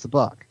to pass the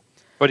buck.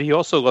 But he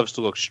also loves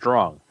to look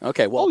strong.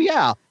 Okay, well,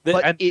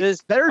 but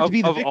it's better to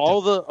be the victim.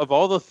 Of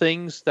all the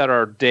things that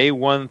are day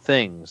one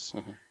things,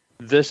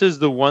 this is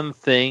the one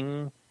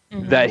thing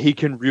that he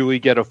can really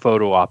get a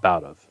photo op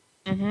out of.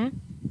 Mm-hmm.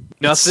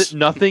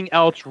 Nothing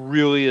else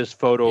really is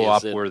photo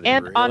op worthy.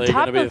 And really on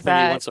top be the of thing he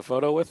that, wants a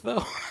photo with,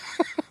 though.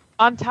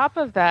 on top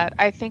of that,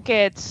 I think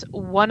it's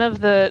one of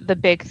the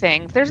big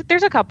things. There's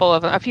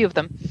a few of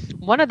them.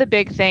 One of the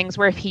big things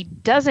where if he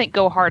doesn't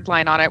go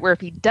hardline on it, where if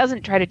he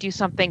doesn't try to do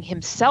something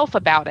himself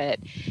about it,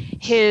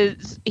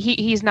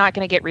 he's not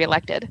going to get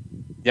reelected.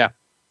 Yeah.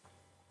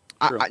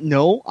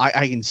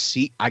 I can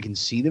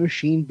see the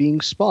machine being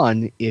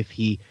spun if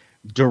he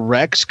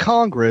directs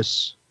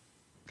Congress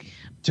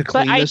to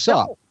clean this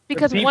up.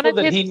 Because one of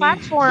his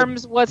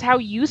platforms was how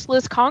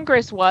useless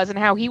Congress was and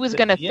how he was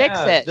going to fix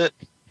it.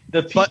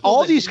 But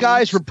all these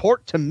guys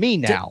report to me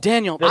now.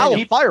 Daniel,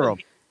 I'll fire them.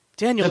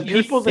 Daniel, the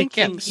people that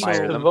he needs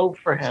to vote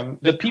for him,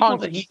 the people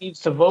that he needs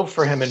to vote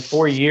for him in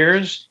 4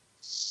 years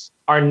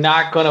are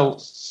not going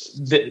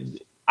to.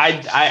 I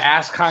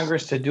asked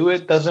Congress to do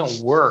it.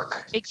 Doesn't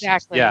work.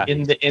 Exactly. Yeah.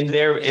 In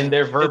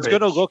their verbiage.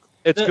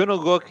 It's gonna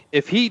look.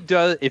 If he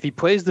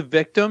plays the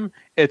victim,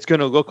 it's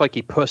gonna look like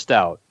he pussed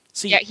out.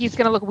 See, he's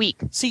gonna look weak.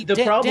 See,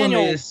 the problem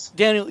is,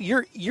 Daniel,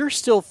 you're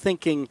still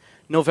thinking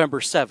November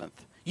 7th.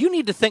 You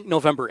need to think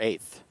November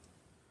 8th.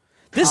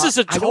 This is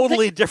a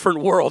totally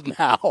different world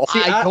now.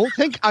 See, I don't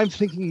think I'm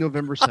thinking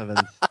November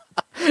 7th.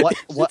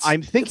 What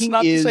I'm thinking is... It's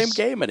not the same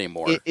game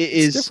anymore.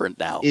 It's different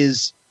now.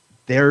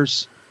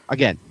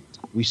 Again,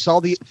 we saw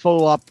the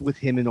photo op with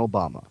him and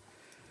Obama.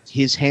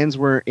 His hands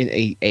were in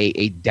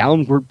a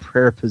downward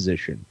prayer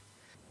position.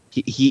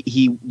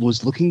 He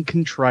was looking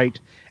contrite,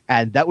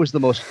 and that was the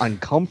most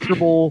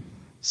uncomfortable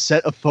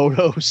set of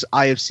photos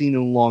I have seen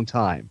in a long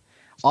time.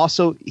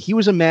 Also, he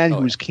was a man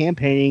who was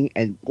campaigning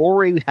and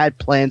already had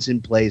plans in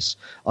place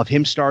of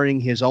him starting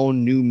his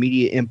own new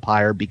media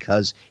empire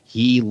because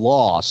he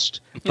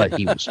lost, but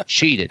he was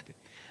cheated.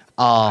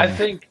 I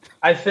think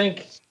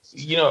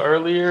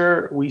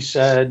earlier we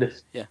said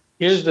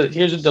here's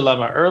the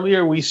dilemma.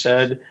 Earlier we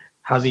said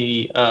how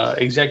the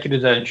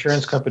executives at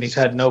insurance companies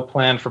had no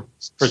plan for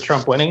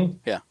Trump winning.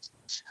 Yeah.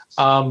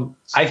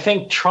 I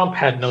think Trump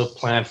had no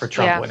plan for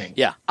Trump winning.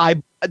 Yeah.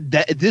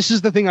 This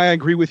is the thing I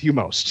agree with you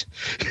most.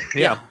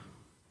 Yeah.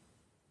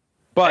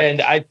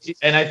 But I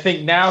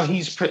think now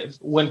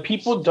when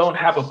people don't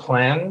have a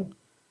plan,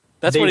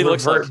 that's what he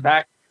looks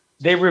like.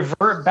 They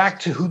revert back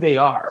to who they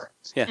are.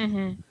 Yeah.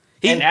 Mm-hmm.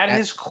 And at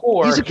his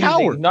core, he's a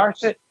coward.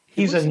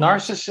 He's a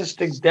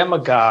narcissistic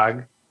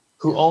demagogue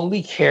who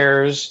only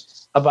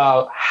cares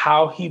about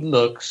how he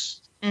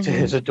looks to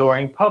his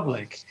adoring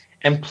public.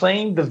 And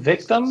playing the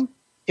victim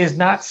is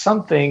not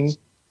something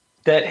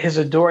that his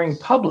adoring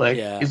public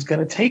is going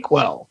to take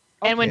well.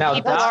 And when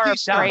people are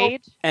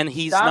afraid, and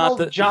he's Donald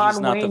not the John he's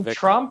not Wayne the victim.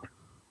 Trump,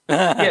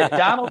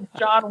 Donald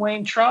John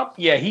Wayne Trump,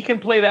 he can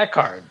play that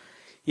card.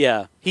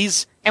 Yeah,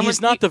 he's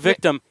not the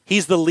victim.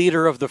 He's the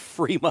leader of the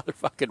free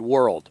motherfucking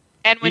world.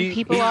 And when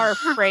people are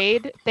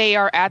afraid, they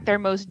are at their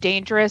most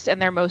dangerous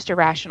and their most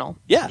irrational.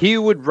 Yeah, he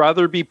would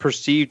rather be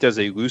perceived as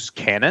a loose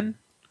cannon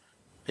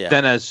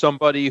than as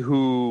somebody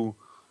who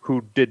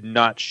did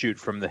not shoot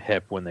from the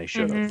hip when they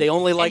should have. They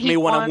only like me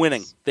when I'm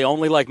winning. They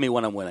only like me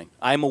when I'm winning.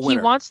 I'm a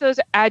winner. He wants those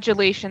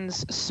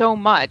adulations so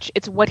much.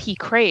 It's what he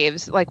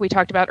craves, like we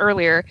talked about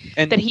earlier,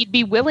 that he'd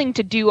be willing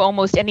to do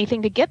almost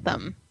anything to get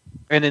them.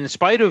 And in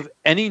spite of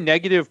any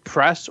negative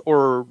press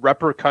or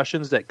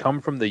repercussions that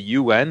come from the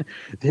UN,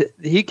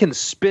 he can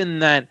spin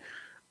that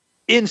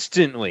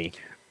instantly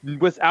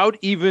without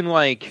even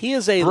he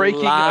is a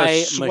breaking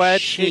a sweat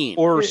machine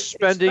or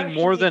spending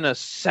more than a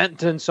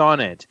sentence on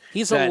it.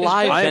 He's a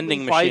live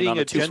vending machine on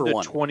a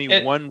 2-for-1.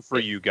 21 for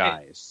you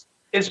guys.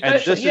 And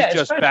this is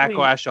just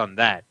backlash on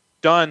that.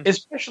 Done.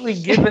 Especially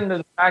given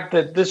the fact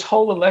that this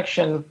whole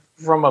election,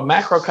 from a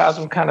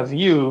macrocosm kind of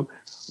view,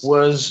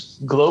 was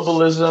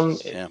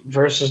globalism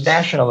versus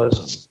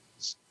nationalism.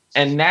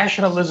 And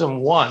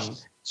nationalism won.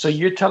 So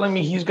you're telling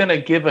me he's going to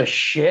give a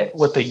shit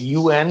what the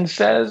UN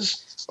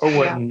says? Or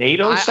what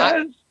NATO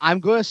says? I'm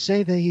going to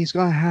say that he's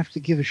going to have to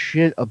give a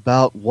shit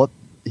about what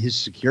his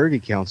Security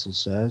Council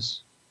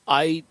says.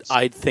 I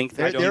think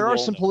that there are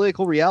some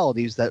political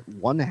realities that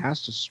one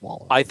has to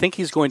swallow. I think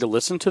he's going to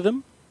listen to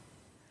them,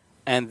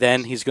 and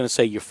then he's going to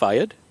say, "You're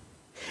fired,"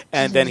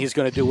 and then he's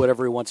going to do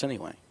whatever he wants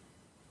anyway.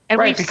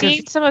 And we've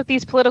seen some of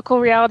these political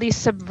realities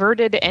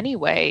subverted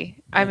anyway.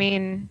 I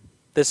mean,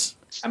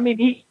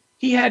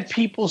 he had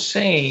people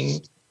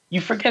saying,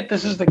 you forget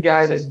this is the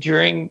guy that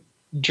during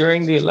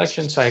the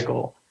election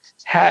cycle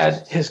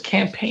had his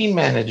campaign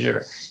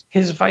manager,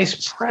 his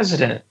vice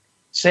president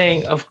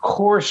saying, of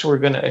course we're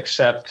going to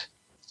accept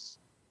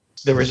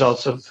the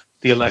results of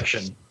the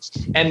election.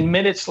 And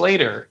minutes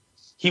later,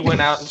 he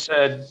went out and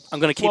said, I'm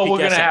going to keep you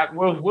guessing.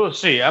 We'll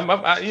see. I'm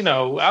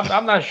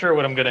not sure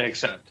what I'm going to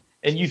accept.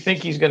 And you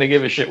think he's going to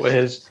give a shit what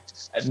his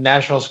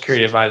national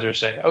security advisor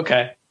say?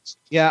 Okay.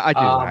 Yeah, I do,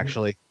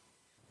 actually.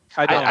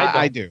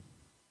 I do.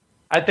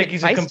 I think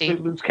he's a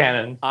complete loose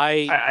cannon.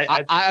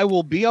 I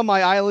will be on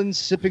my island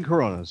sipping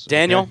Coronas.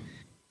 Daniel,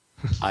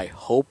 okay? I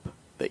hope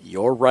that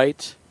you're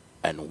right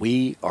and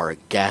we are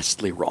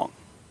ghastly wrong.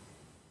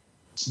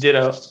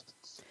 Ditto.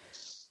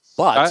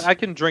 But I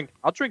can drink.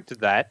 I'll drink to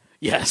that.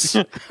 Yes.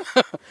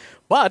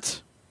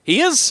 But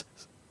he is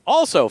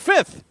also,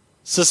 fifth,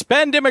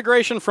 suspend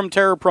immigration from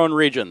terror-prone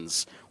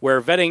regions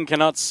where vetting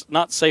cannot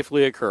not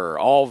safely occur.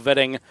 All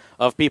vetting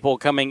of people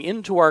coming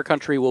into our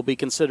country will be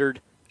considered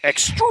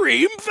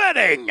extreme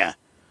vetting.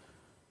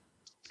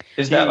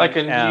 Is that like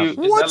a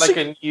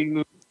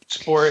new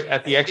sport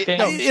at the X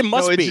Games? It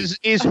must be.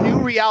 His new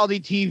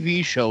reality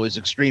TV show is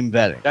Extreme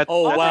Vetting.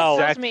 Wow.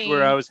 That's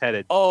where I was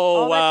headed.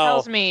 All that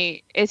tells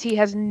me is he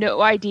has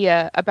no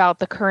idea about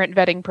the current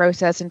vetting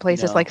process in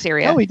places like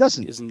Syria. No, he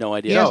doesn't. He has no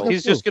idea. No,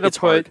 he's just going to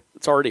put.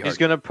 It's already hard. He's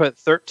going to put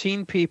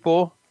 13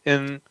 people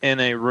in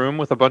a room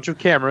with a bunch of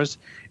cameras,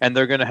 and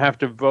they're going to have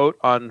to vote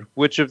on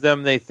which of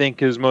them they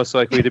think is most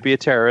likely to be a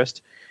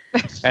terrorist.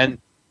 And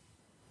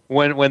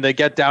when they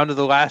get down to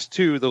the last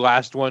two, the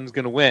last one's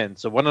going to win.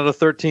 So one of the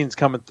 13's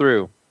coming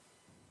through.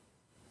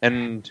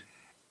 And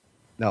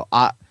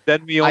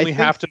then we only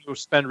have to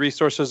spend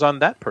resources on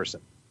that person.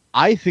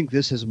 I think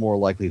this has more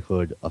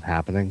likelihood of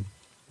happening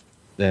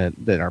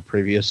than our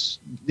previous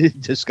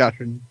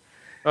discussion.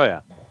 Oh,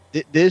 yeah.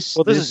 This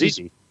is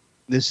easy.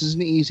 This is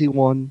an easy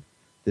one.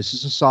 This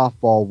is a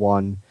softball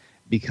one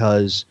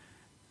because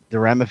the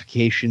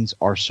ramifications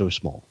are so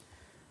small.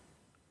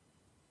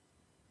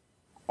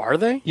 Are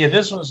they? Yeah,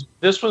 this one's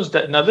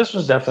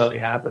definitely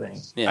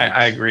happening. Yeah.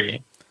 I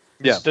agree.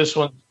 Yeah, this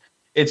one,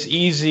 it's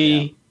easy.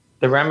 Yeah.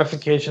 The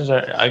ramifications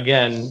are,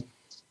 again,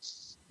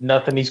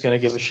 nothing he's going to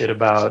give a shit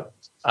about,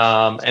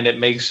 and it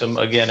makes him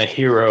again a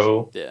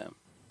hero. Yeah.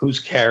 Who's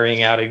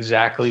carrying out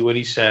exactly what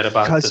he said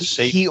about the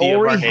safety of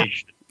our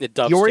nation. He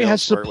already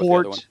has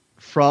support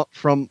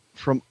from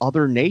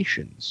other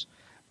nations.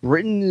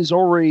 Britain is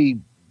already,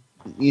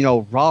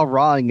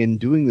 rah-rahing and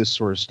doing this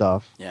sort of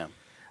stuff. Yeah.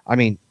 I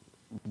mean,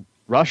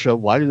 Russia,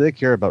 why do they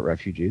care about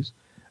refugees?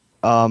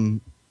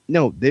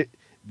 No,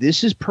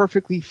 this is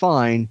perfectly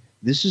fine.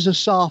 This is a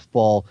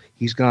softball.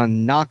 He's going to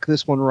knock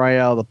this one right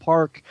out of the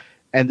park,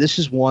 and this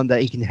is one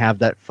that he can have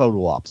that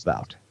photo op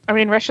about. I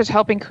mean, Russia's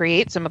helping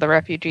create some of the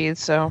refugees,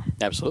 so...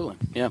 Absolutely,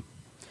 yeah.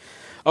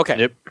 Okay.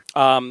 Yep.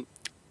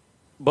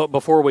 But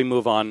before we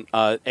move on,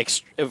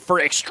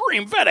 for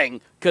extreme vetting,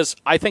 because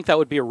I think that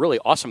would be a really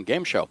awesome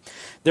game show.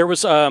 There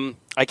was,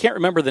 I can't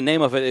remember the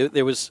name of it.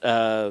 There was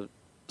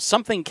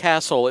something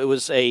Castle. It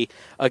was a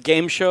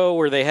game show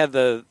where they had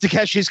the...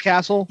 Takeshi's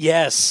Castle?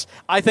 Yes.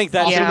 I think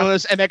that's... Also known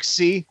as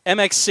MXC?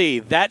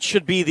 MXC. That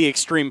should be the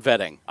extreme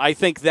vetting. I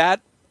think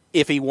that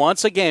if he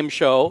wants a game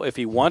show, if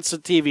he wants a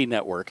TV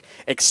network,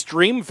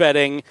 extreme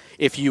vetting,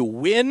 if you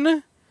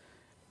win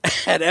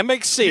at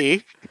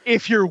MXC...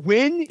 If you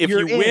win,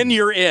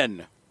 you're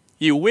in.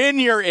 You win,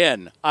 you're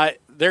in.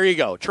 There you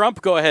go.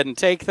 Trump, go ahead and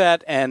take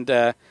that, and,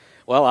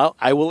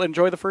 I will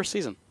enjoy the first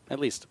season, at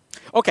least.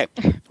 Okay.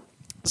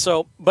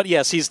 So, but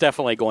yes, he's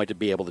definitely going to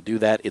be able to do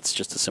that. It's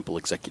just a simple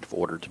executive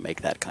order to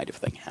make that kind of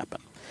thing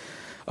happen.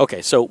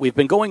 Okay, so we've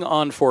been going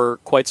on for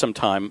quite some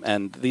time,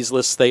 and these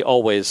lists, they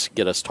always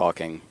get us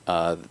talking.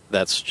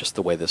 That's just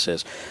the way this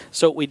is.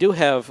 So we do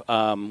have,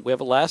 a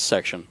last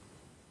section,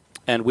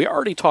 and we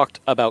already talked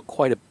about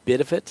quite a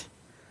bit of it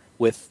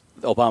with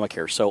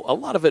Obamacare, so a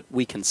lot of it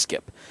we can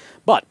skip.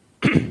 But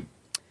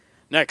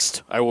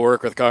next, I will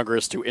work with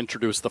Congress to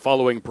introduce the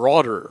following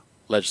broader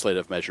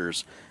legislative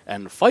measures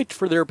and fight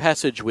for their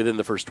passage within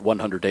the first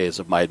 100 days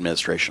of my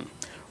administration.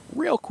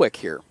 Real quick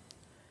here.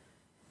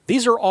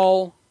 These are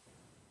all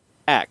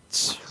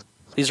acts.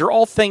 These are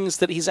all things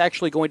that he's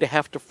actually going to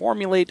have to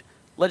formulate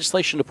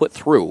legislation to put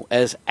through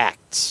as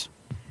acts.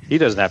 He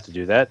doesn't have to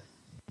do that.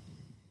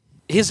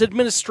 His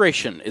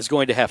administration is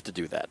going to have to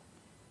do that.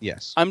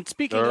 Yes. I'm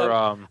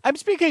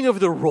speaking of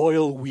the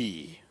royal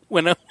we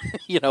when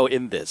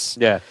in this.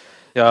 Yeah.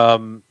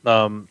 Some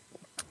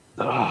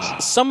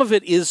of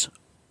it is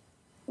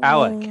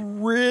Alec.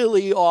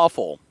 Really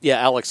awful.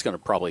 Yeah, Alec's going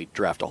to probably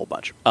draft a whole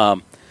bunch.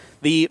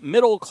 The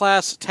Middle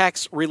Class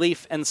Tax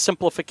Relief and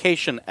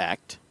Simplification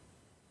Act.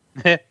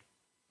 All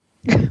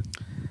you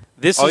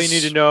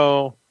need to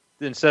know,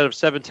 instead of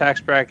 7 tax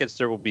brackets,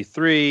 there will be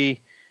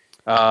 3.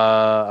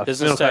 A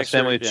middle-class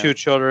family with 2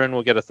 children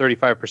will get a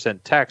 35%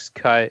 tax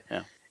cut,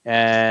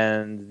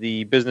 and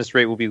the business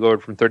rate will be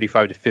lowered from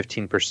 35% to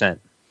 15%.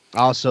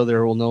 Also,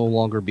 there will no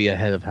longer be a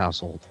head of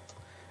household.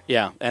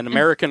 Yeah, and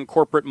American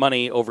corporate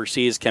money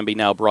overseas can be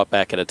now brought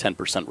back at a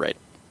 10% rate.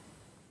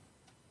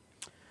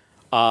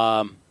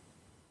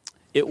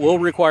 It will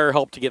require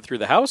help to get through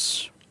the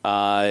House.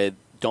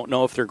 don't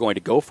know if they're going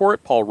to go for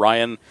it. Paul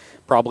Ryan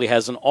probably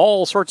has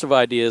all sorts of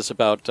ideas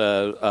about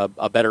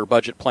a better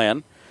budget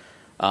plan,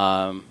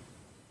 because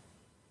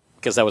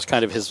that was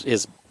kind of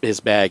his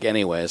bag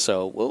anyway.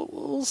 So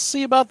we'll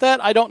see about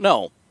that. I don't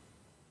know.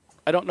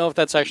 I don't know if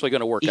that's actually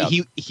going to work out.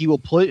 He will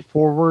put it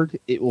forward.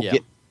 It will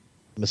get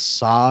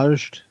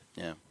massaged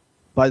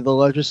by the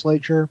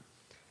legislature,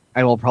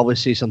 and we'll probably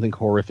see something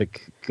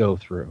horrific go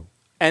through.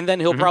 And then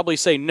he'll probably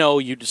say, "No,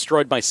 you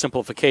destroyed my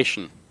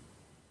simplification."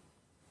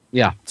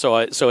 Yeah. So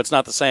it's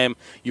not the same.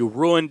 You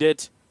ruined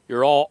it.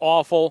 You're all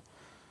awful.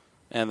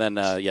 And then,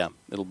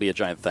 it'll be a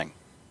giant thing.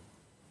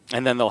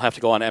 And then they'll have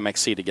to go on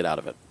MXC to get out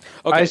of it.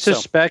 Okay, I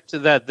suspect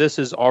that this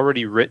is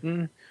already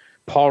written.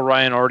 Paul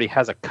Ryan already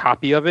has a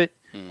copy of it,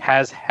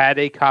 has had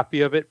a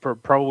copy of it for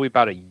probably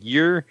about a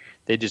year.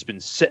 They've just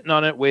been sitting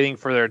on it, waiting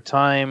for their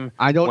time.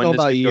 I don't know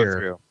about a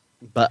year,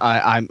 but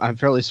I'm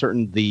fairly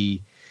certain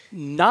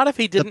not if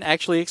he didn't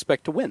actually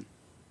expect to win.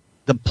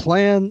 The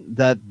plan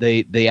that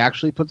they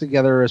actually put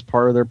together as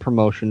part of their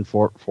promotion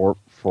for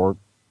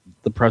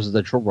the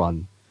presidential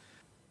run,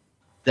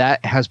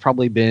 that has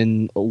probably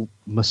been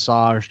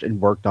massaged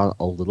and worked on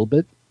a little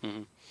bit.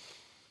 Mm-hmm.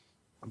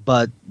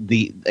 But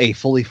a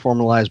fully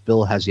formalized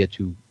bill has yet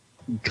to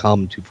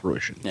come to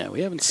fruition. Yeah,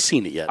 we haven't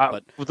seen it yet.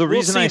 But the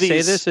reason I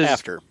say this is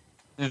after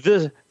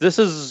this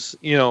is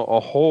a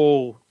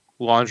whole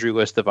laundry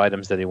list of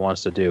items that he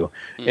wants to do.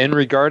 In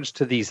regards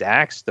to these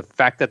acts, the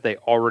fact that they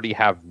already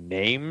have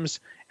names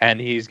and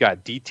he's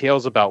got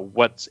details about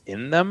what's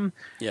in them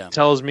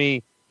tells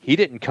me he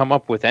didn't come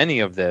up with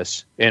any of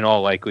this in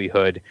all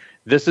likelihood.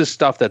 This is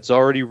stuff that's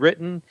already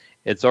written.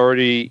 It's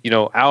already,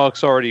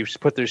 Alex already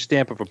put their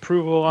stamp of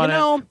approval on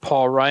it.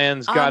 Paul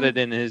Ryan's got it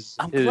in his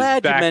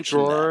back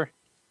drawer.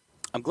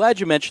 I'm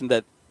glad you mentioned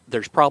that.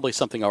 There's probably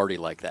something already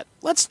like that.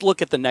 Let's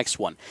look at the next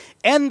one.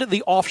 End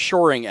the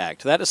Offshoring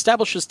Act. That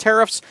establishes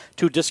tariffs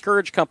to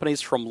discourage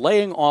companies from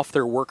laying off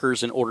their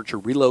workers in order to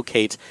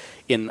relocate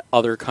in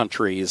other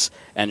countries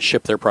and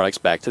ship their products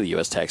back to the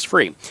U.S.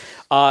 tax-free.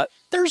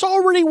 There's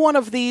already one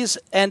of these,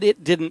 and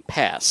it didn't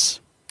pass.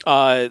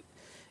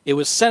 It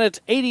was Senate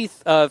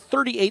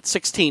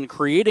 3816,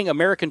 Creating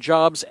American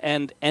Jobs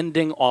and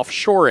Ending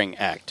Offshoring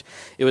Act.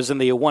 It was in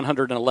the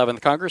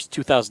 111th Congress,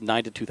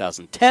 2009 to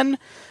 2010.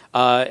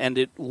 And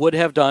it would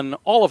have done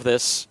all of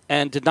this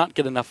and did not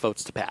get enough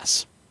votes to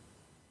pass.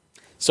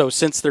 So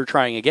since they're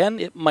trying again,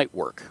 it might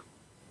work.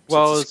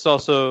 Well,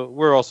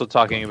 we're also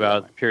talking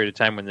about a period of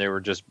time when they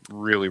were just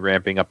really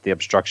ramping up the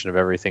obstruction of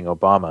everything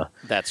Obama.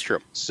 That's true.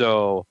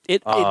 So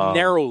it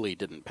narrowly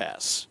didn't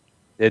pass.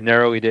 It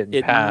narrowly didn't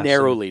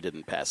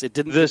pass. It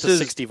didn't get the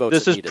 60 votes.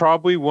 This is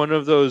probably one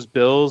of those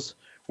bills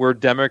where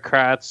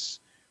Democrats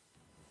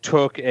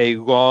took a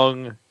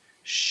long,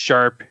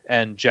 sharp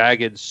and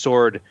jagged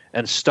sword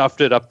and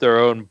stuffed it up their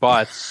own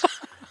butts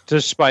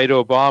to spite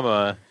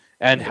Obama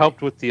and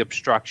helped with the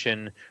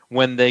obstruction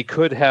when they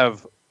could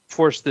have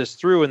forced this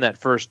through in that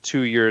first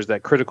 2 years,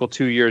 that critical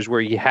 2 years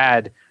where he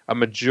had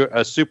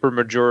a super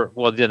majority.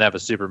 Well, he didn't have a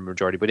super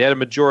majority, but he had a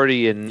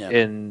majority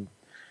in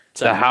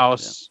the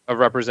House of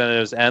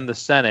Representatives and the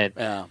Senate,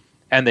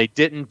 and they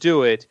didn't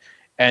do it,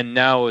 and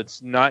now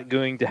it's not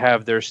going to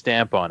have their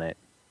stamp on it.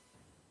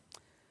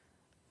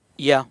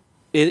 Yeah.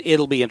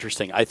 It'll be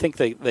interesting. I think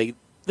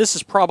this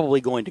is probably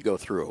going to go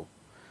through.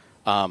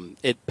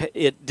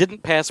 It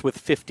didn't pass with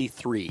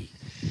 53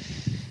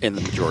 in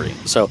the majority,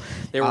 so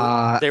they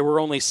were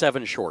only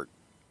 7 short.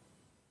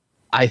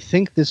 I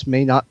think this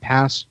may not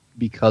pass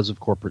because of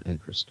corporate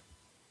interest.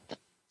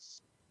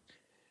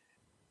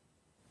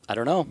 I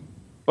don't know,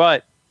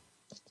 but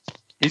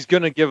he's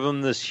going to give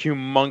them this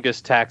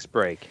humongous tax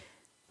break.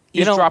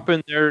 He's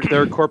dropping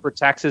their corporate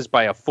taxes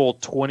by a full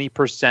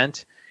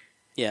 20%.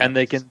 Yeah. And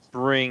they can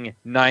bring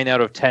 $9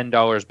 out of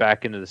 $10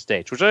 back into the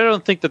States, which I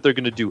don't think that they're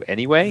going to do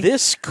anyway.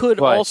 This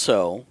could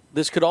also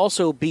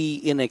be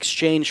in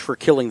exchange for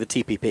killing the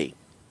TPP,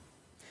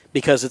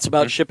 because it's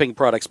about shipping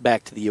products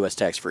back to the U.S.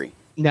 tax-free.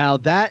 Now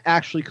that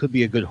actually could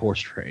be a good horse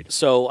trade.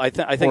 So I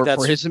think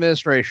that's for his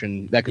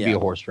administration. That could be a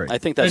horse trade. I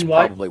think that's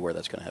probably where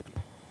that's going to happen.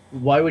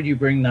 Why would you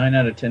bring $9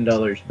 out of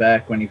 $10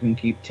 back when you can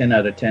keep $10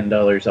 out of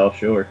 $10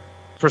 offshore?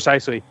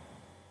 Precisely,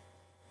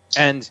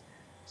 and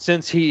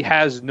since he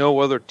has no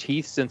other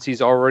teeth, since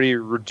he's already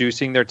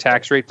reducing their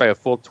tax rate by a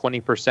full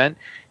 20%,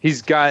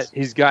 he's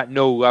got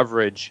no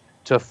leverage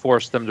to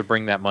force them to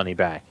bring that money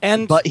back.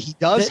 But he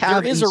does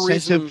have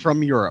incentive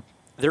from Europe.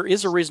 There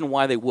is a reason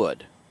why they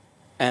would,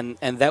 and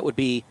that would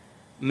be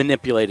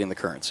manipulating the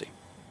currency.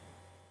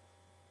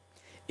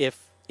 If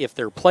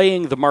they're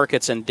playing the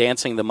markets and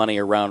dancing the money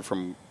around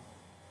from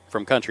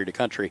country to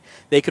country,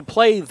 they could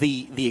play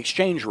the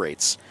exchange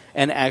rates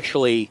and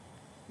actually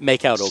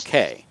make out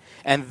okay.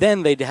 And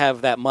then they'd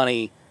have that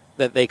money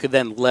that they could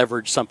then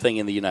leverage something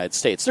in the United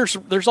States.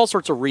 There's all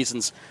sorts of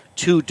reasons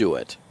to do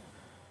it.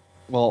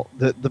 Well,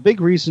 the big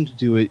reason to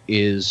do it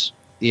is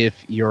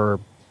if you're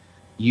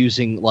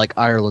using like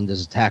Ireland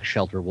as a tax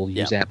shelter. We'll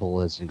use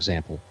Apple as an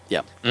example.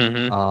 Yeah.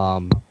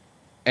 Mm-hmm.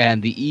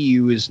 And the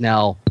EU is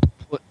now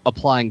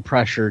applying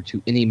pressure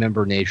to any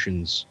member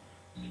nations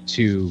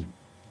to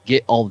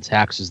get all the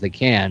taxes they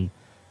can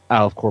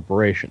out of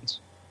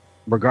corporations,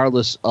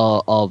 regardless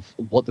of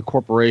what the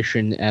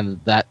corporation and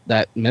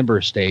that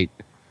member state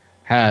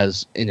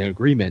has in an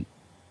agreement.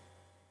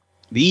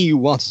 The EU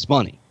wants its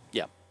money.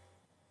 Yeah.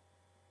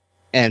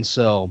 And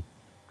so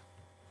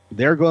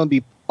they're going to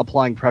be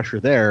applying pressure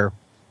there,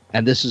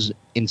 and this is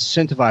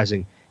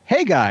incentivizing,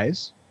 hey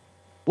guys,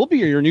 we'll be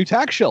your new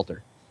tax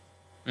shelter.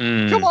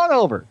 Come on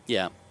over.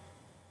 Yeah.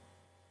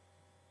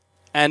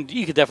 And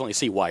you could definitely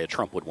see why a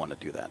Trump would want to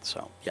do that.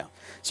 So, yeah.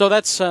 So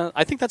that's,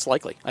 I think that's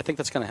likely. I think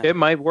that's going to happen. It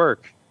might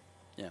work.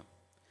 Yeah.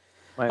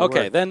 Might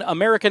okay, work. then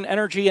American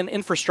Energy and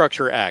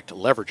Infrastructure Act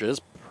leverages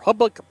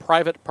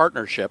public-private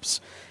partnerships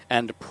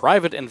and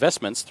private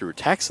investments through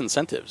tax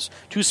incentives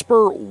to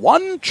spur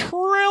 $1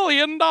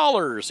 trillion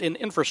in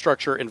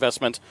infrastructure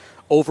investment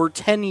over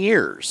 10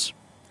 years.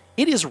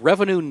 It is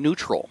revenue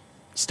neutral,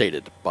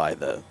 stated by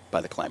the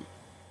claim.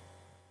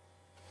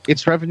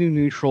 It's revenue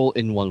neutral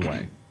in one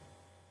way,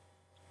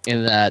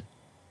 in that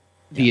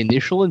the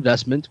initial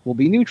investment will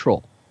be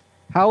neutral.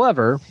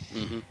 However,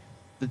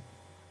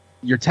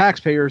 your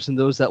taxpayers and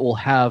those that will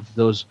have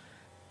those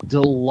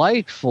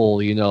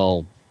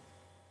delightful,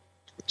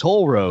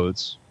 toll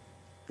roads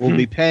will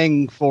be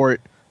paying for it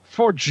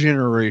for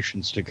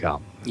generations to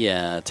come.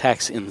 Yeah,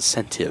 tax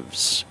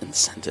incentives.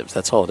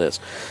 That's all it is.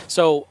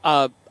 So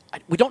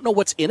we don't know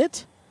what's in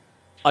it.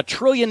 $1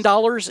 trillion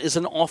is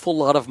an awful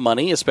lot of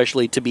money,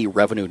 especially to be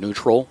revenue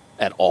neutral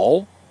at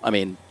all. I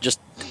mean, just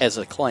as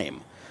a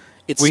claim.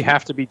 We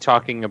have to be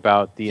talking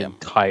about the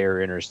entire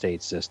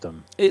interstate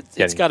system.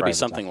 It's got to be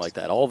something like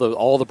that. All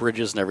the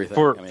bridges and everything.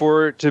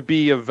 For it to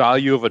be a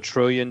value of $1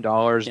 trillion,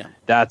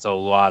 that's a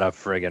lot of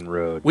friggin'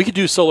 road. We could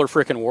do solar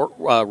frickin'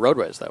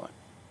 roadways that way.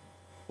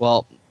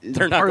 Well,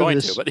 they're not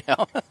going to, but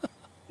yeah.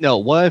 No,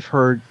 what I've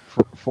heard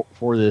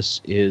for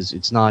this is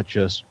it's not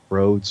just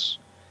roads.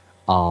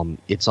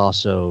 It's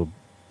also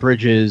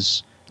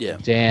bridges,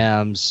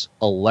 dams,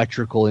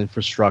 electrical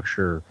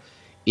infrastructure.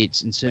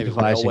 It's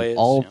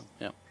incentivizing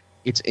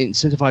It's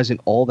incentivizing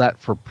all that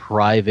for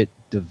private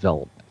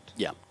development.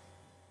 Yeah.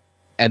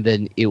 And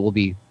then it will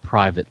be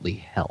privately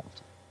held.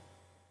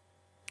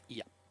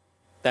 Yeah.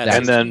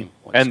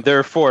 And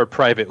therefore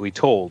privately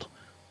told.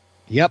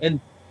 Yep.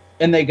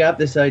 And they got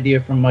this idea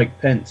from Mike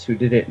Pence, who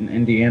did it in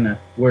Indiana,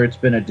 where it's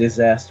been a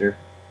disaster.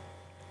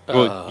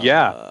 Well,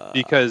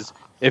 because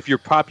if your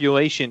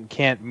population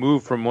can't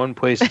move from one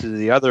place to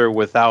the other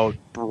without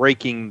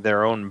breaking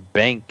their own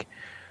bank,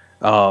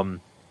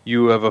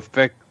 you have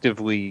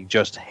effectively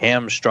just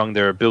hamstrung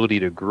their ability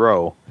to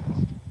grow.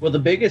 Well, the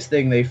biggest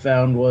thing they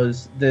found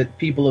was that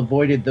people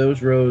avoided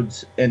those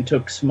roads and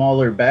took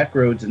smaller back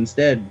roads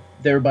instead,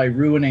 thereby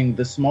ruining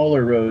the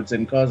smaller roads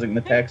and causing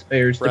the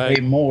taxpayers to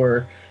pay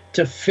more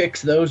to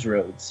fix those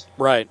roads.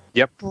 Right.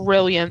 Yep.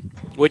 Brilliant.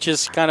 Which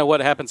is kind of what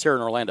happens here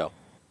in Orlando.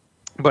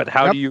 But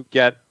how do you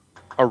get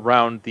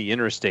around the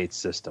interstate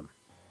system?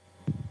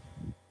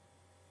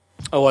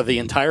 Oh, the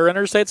entire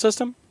interstate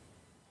system?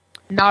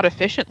 Not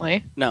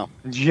efficiently. No.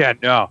 Yeah,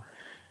 no.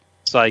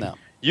 It's like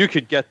you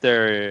could get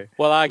there.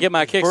 Well, I get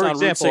my kicks on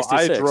Route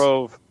 66.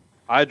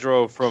 I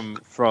drove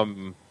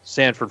from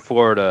Sanford,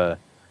 Florida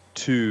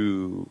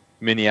to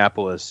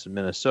Minneapolis,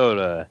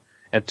 Minnesota,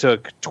 and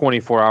took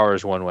 24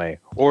 hours one way.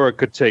 Or it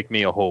could take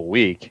me a whole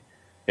week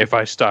if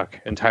I stuck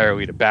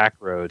entirely to back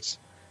roads.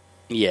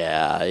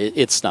 Yeah,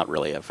 it's not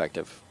really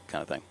effective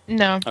kind of thing.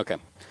 No. Okay.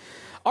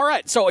 All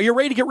right, so are you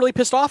ready to get really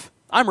pissed off?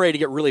 I'm ready to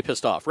get really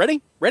pissed off.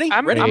 Ready?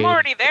 I'm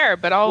already there,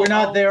 but we're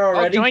not there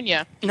already. I'll join you.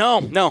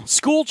 No.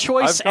 School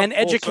Choice and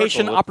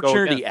Education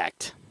Opportunity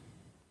Act.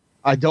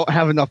 I don't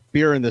have enough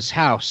beer in this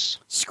house.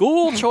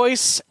 School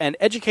Choice and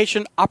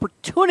Education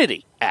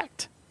Opportunity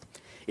Act.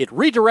 It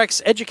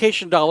redirects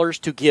education dollars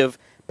to give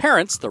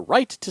parents the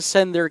right to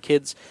send their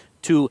kids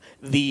to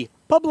the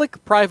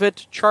public,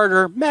 private,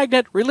 charter,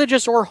 magnet,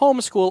 religious, or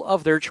homeschool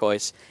of their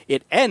choice.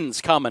 It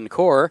ends Common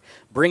Core,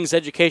 brings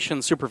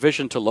education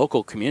supervision to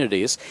local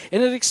communities,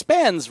 and it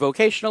expands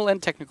vocational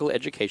and technical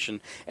education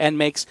and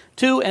makes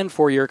 2- and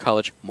 4-year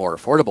college more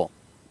affordable.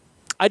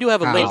 I do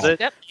have a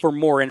link for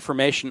more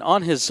information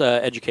on his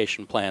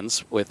education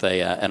plans with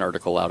an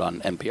article out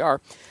on NPR.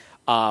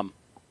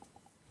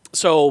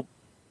 So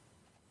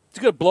it's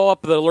going to blow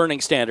up the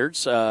learning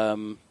standards.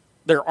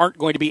 There aren't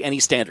going to be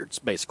any standards,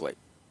 basically.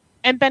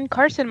 And Ben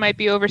Carson might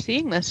be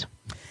overseeing this.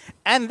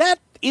 And that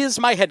is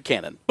my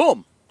headcanon.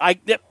 Boom. I'm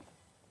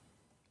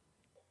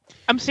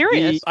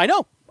serious. I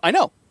know.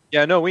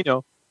 Yeah, no, we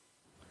know.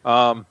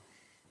 Young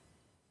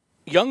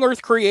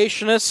Earth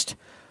creationist,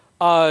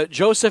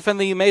 Joseph and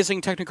the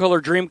Amazing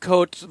Technicolor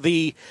Dreamcoat,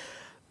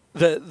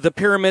 the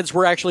pyramids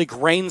were actually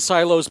grain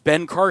silos,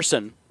 Ben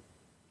Carson.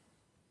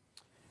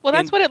 Well,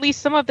 that's what at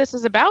least some of this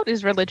is about,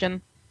 is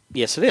religion.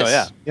 Yes, it is. Oh,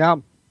 yeah. Yeah.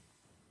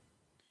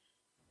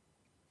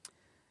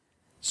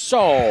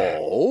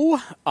 So,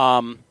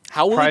 how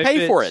will we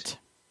pay for it?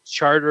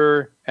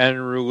 Charter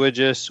and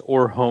religious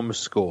or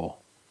homeschool.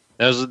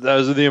 Those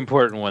are the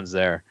important ones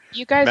there.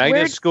 You guys,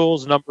 magnet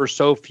schools number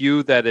so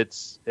few that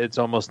it's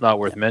almost not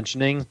worth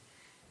mentioning.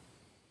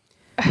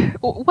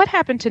 what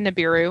happened to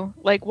Nibiru?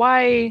 Like,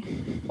 why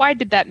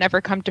did that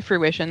never come to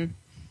fruition?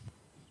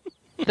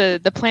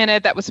 The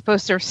planet that was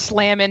supposed to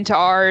slam into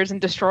ours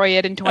and destroy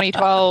it in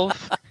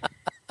 2012.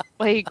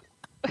 Like,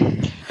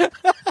 because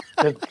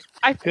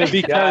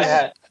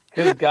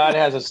God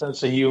has a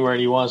sense of humor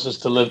and He wants us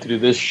to live through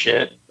this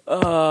shit.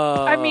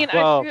 I mean,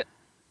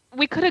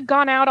 we could have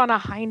gone out on a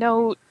high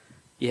note.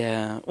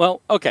 Yeah.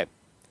 Well, okay.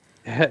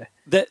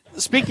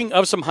 Speaking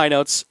of some high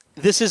notes,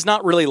 this is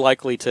not really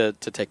likely to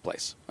take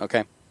place.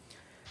 Okay.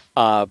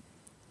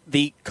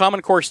 The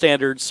Common Core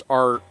standards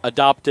are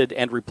adopted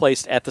and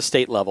replaced at the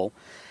state level,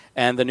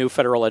 and the new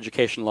federal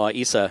education law,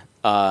 ESSA,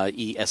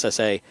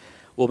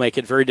 will make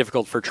it very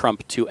difficult for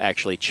Trump to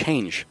actually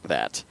change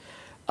that.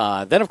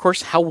 Then, of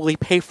course, how will he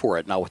pay for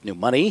it? Not with new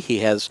money. He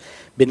has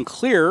been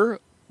clear,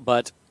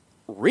 but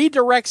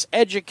redirects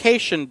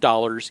education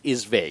dollars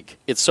is vague.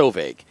 It's so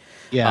vague.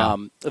 Yeah.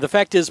 The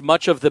fact is,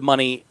 much of the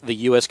money the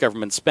U.S.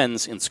 government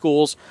spends in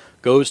schools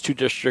goes to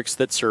districts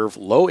that serve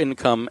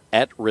low-income,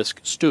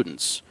 at-risk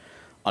students.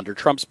 Under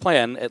Trump's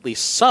plan, at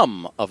least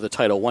some of the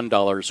Title I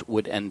dollars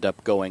would end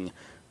up going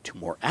to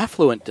more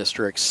affluent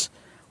districts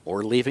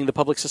or leaving the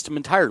public system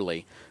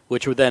entirely,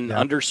 which would then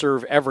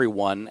underserve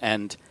everyone.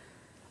 And,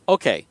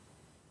 okay,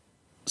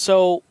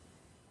 so,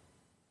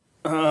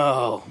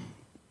 that's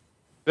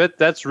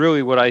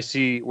really what I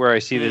see, where I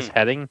see this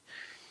heading,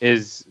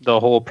 is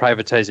the whole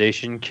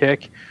privatization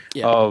kick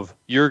of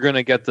you're going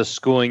to get the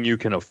schooling you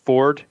can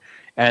afford,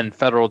 and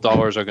federal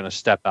dollars are going to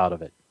step out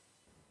of it.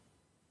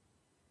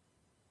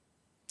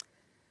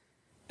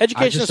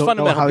 Education is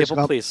fundamental,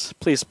 people. Please,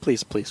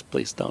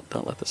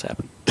 don't let this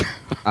happen.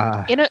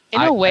 In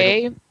a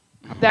way,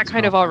 that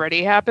kind of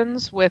already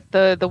happens with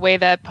the way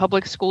that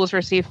public schools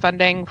receive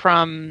funding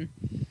from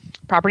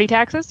property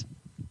taxes.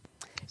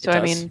 So,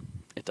 I mean...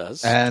 It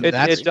does. And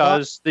it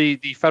does. The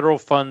federal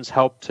funds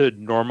help to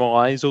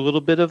normalize a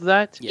little bit of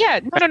that. Yeah,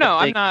 no.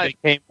 I'm not. They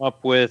came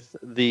up with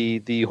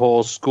the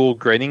whole school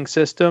grading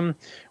system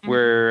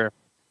where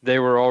they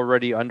were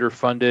already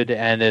underfunded,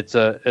 and it's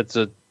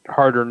a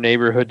harder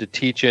neighborhood to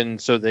teach in,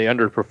 so they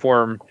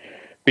underperform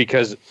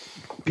because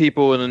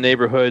people in the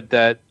neighborhood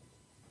that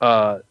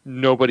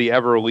nobody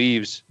ever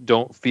leaves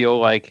don't feel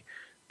like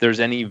there's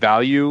any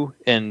value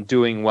in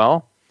doing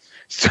well.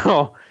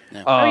 So.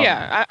 No.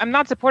 I'm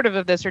not supportive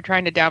of this or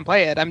trying to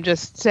downplay it. I'm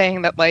just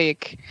saying that,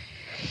 like,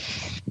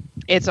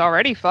 it's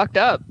already fucked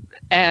up,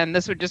 and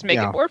this would just make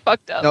it more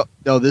fucked up.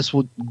 No, this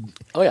would...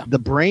 Oh, yeah. The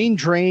brain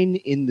drain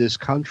in this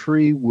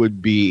country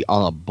would be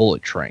on a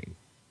bullet train.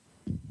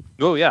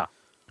 Oh, yeah.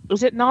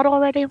 Is it not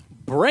already?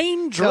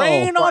 Brain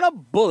drain on a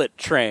bullet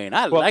train.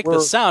 I like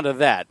the sound of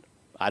that.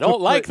 I don't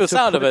like the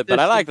sound of it,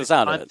 but I like the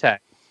sound of it.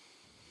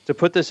 To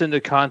put this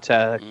into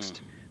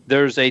context,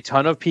 there's a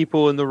ton of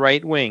people in the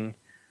right wing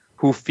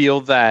who feel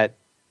that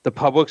the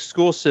public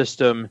school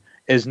system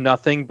is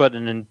nothing but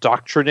an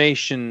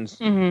indoctrination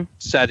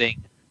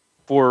setting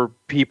for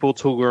people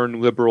to learn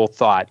liberal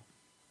thought.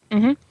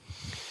 Mm-hmm.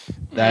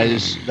 That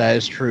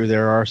is true.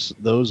 There are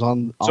those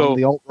on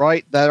the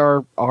alt-right that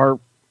are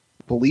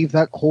believe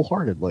that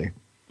wholeheartedly.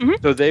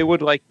 Mm-hmm. So they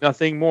would like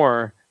nothing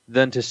more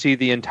than to see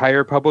the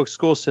entire public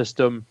school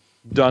system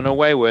done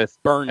away with,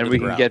 burned, and we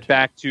can get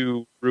back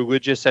to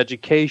religious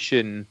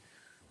education.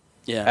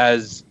 Yeah.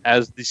 As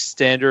the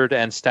standard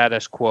and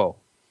status quo.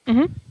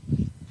 Mm-hmm.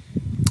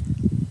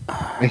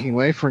 Making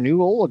way for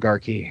new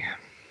oligarchy.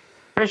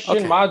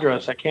 Christian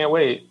Madras, I can't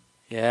wait.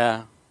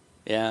 Yeah.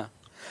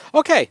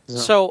 Okay,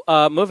 so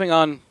moving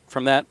on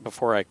from that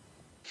before I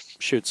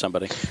shoot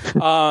somebody.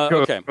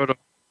 Okay.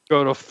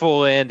 Go to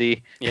full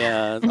Andy.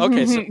 Yeah.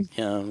 Okay.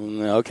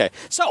 Okay.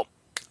 So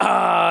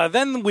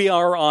then we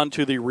are on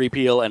to the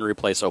Repeal and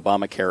Replace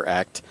Obamacare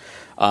Act.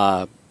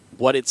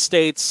 What it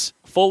states: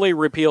 fully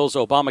repeals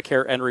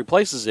Obamacare and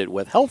replaces it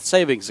with health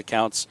savings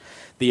accounts,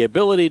 the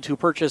ability to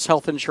purchase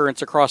health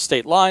insurance across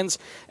state lines,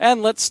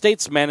 and let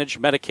states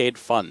manage Medicaid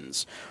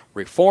funds.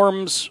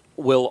 Reforms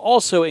will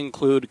also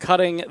include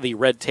cutting the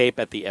red tape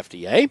at the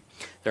FDA.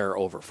 There are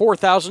over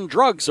 4,000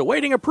 drugs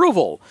awaiting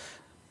approval,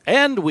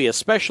 and we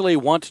especially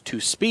want to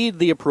speed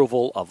the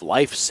approval of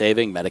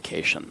life-saving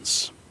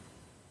medications.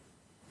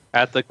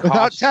 At the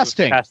cost of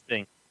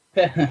testing.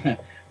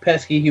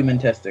 Pesky human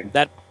testing.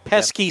 That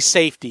pesky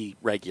safety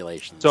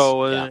regulations.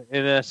 So,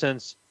 in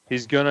essence,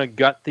 he's going to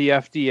gut the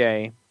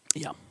FDA.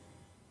 Yeah.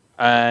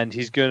 And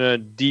he's going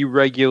to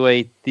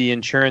deregulate the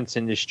insurance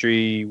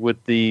industry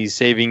with the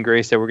saving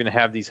grace that we're going to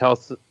have these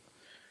health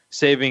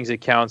savings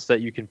accounts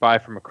that you can buy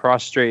from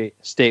across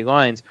state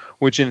lines,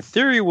 which in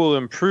theory will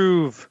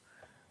improve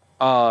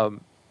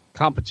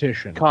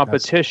competition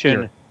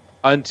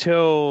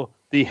until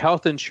the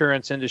health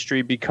insurance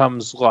industry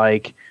becomes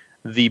like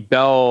the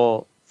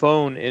Bell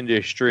phone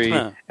industry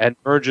and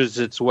merges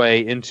its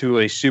way into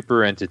a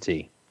super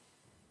entity.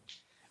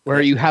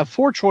 Where you have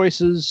four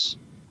choices,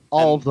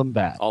 all of them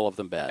bad.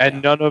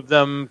 And none of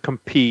them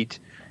compete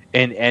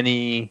in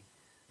any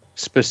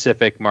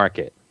specific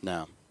market.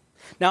 No.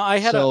 Now,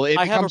 it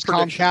becomes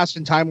Comcast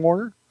and Time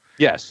Warner?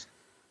 Yes.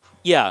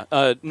 Yeah,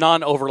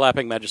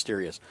 non-overlapping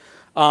magisterias.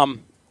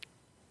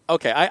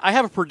 Okay, I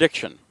have a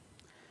prediction,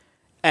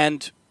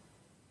 and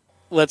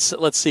let's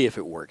see if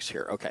it works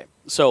here. Okay,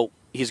 so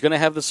he's going to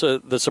have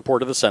the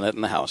support of the Senate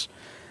and the House,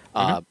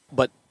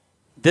 but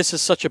this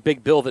is such a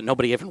big bill that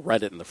nobody even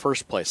read it in the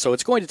first place. So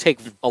it's going to take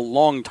a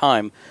long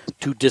time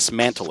to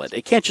dismantle it.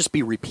 It can't just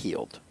be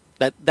repealed.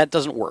 That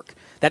doesn't work.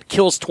 That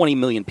kills 20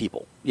 million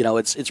people.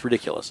 It's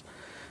ridiculous.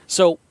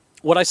 So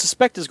what I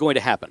suspect is going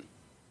to happen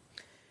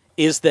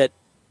is that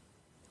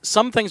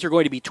some things are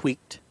going to be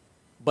tweaked,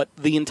 but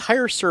the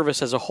entire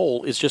service as a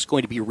whole is just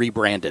going to be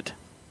rebranded.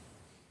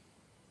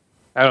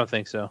 I don't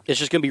think so. It's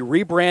just going to be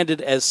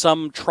rebranded as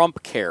some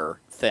Trump Care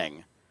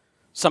thing.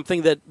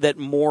 Something that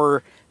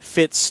more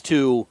fits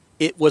to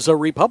it was a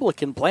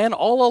Republican plan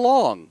all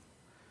along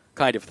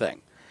kind of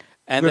thing.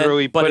 And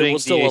literally then, but putting it will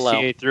still the allow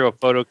ACA through a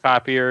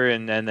photocopier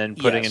and then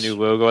putting a new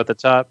logo at the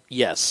top?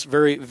 Yes,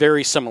 very,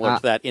 very similar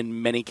to that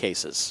in many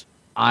cases.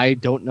 I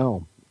don't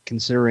know,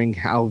 considering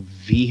how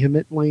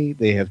vehemently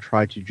they have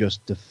tried to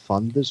just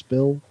defund this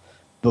bill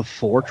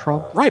before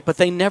Trump. Right, but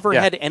they never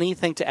had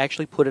anything to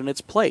actually put in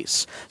its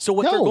place. So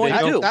what they're going to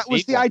do... That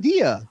was the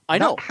idea. I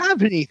know. Not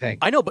have anything.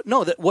 I know, but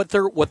no, what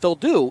they'll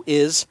do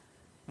is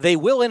they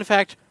will, in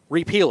fact,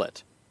 repeal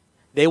it.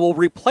 They will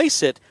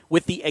replace it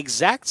with the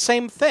exact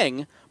same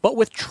thing, but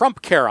with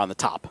Trump Care on the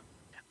top.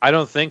 I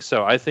don't think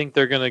so. I think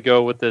they're going to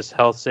go with this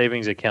health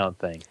savings account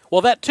thing. Well,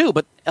 that too,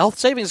 but health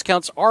savings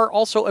accounts are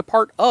also a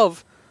part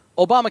of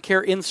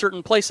Obamacare in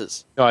certain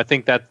places. No, I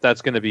think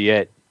that's going to be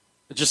it.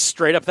 Just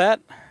straight up that?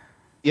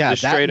 Yeah,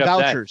 just straight up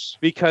vouchers. That.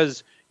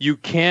 Because you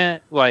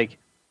can't,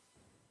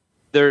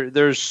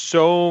 there's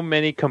so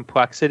many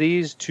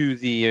complexities to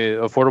the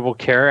Affordable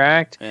Care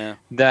Act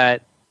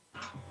that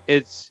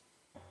it's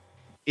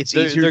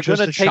easier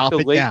just to chop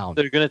it down.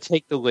 They're going to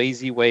take the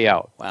lazy way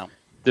out. Wow.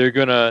 They're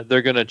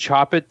gonna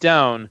chop it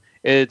down.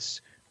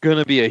 It's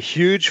gonna be a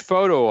huge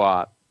photo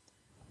op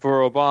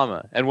for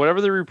Obama, and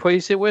whatever they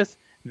replace it with,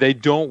 they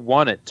don't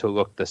want it to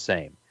look the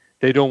same.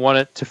 They don't want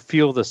it to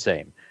feel the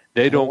same.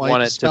 They don't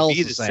want it to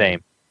be the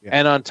same. Yeah.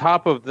 And on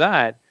top of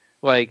that,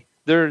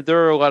 there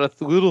are a lot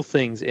of little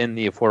things in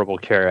the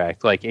Affordable Care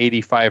Act.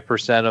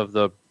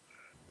 85%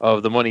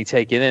 of the money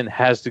taken in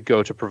has to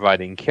go to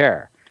providing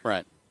care.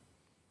 Right.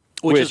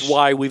 Which is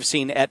why we've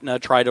seen Aetna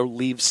try to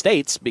leave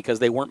states because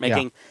they weren't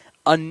making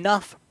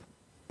enough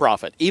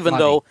profit, even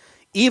though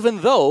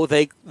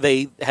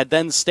they had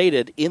then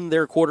stated in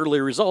their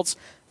quarterly results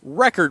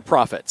record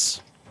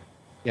profits.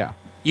 Yeah,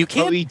 you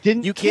can't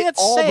get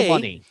all say the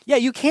money. Yeah,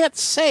 you can't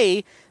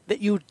say that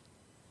you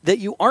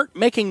aren't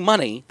making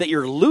money, that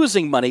you're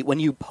losing money when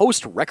you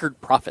post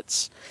record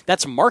profits.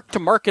 That's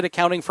mark-to-market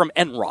accounting from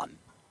Enron.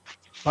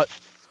 But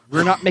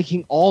we're not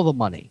making all the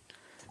money.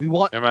 We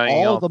want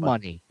all the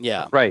money.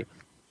 Yeah, right.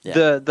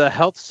 Yeah. The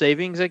health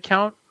savings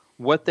account.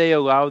 What they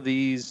allow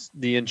the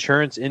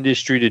insurance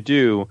industry to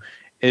do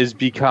is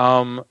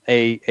become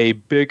a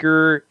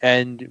bigger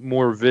and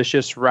more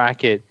vicious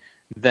racket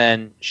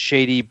than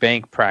shady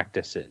bank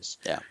practices.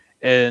 Yeah.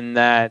 And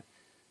that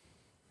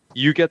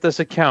you get this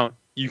account,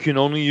 you can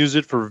only use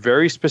it for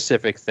very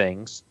specific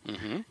things.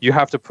 Mm-hmm. You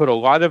have to put a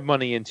lot of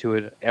money into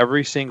it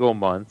every single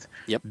month.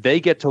 Yep. They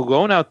get to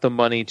loan out the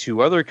money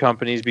to other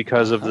companies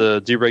because of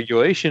the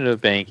deregulation of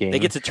banking. They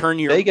get to turn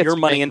your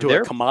money into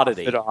a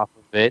commodity off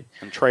of it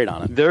and trade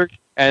on it.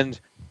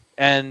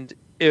 And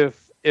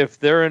if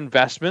their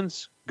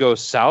investments go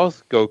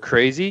south, go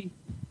crazy,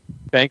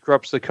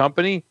 bankrupts the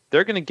company,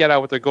 they're going to get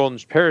out with their golden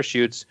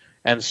parachutes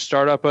and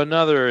start up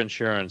another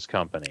insurance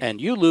company. And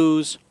you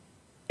lose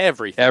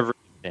everything.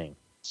 Everything.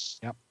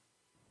 Yep.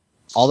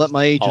 All that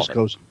money just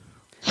goes.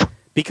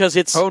 Because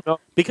it's it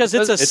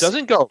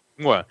doesn't go.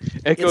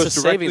 It goes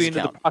directly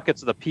into the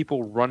pockets of the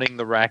people running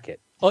the racket.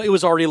 Well, it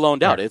was already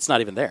loaned out. It's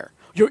not even there.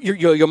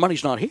 Your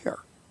money's not here.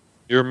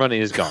 Your money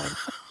is gone.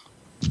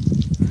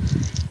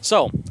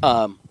 So,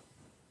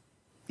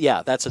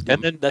 that's a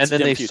and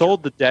then they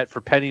sold the debt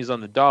for pennies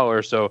on the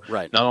dollar. So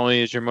not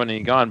only is your money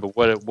gone, but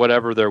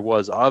whatever there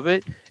was of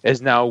it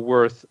is now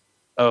worth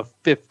a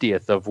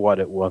 50th of what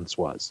it once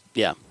was.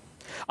 Yeah,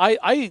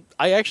 I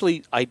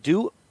actually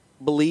do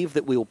believe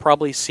that we will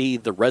probably see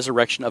the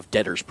resurrection of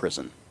debtors'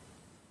 prison.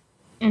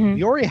 Mm-hmm.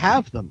 You already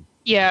have them.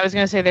 Yeah, I was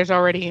going to say there's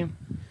already.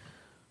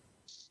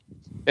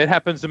 It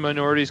happens to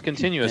minorities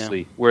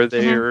continuously, where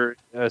they're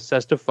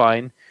assessed a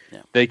fine.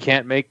 Yeah. They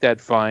can't make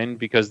that fine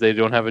because they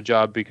don't have a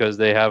job because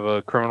they have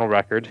a criminal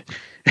record,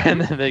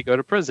 and then they go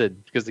to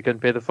prison because they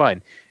couldn't pay the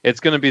fine. It's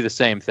going to be the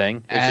same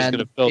thing. It's just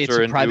going to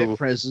filter into private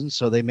prison,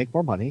 so they make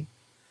more money.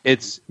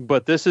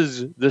 But this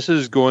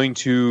is going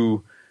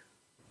to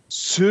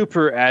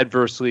super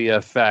adversely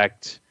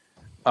affect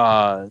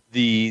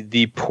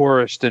the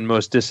poorest and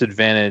most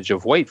disadvantaged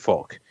of white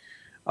folk.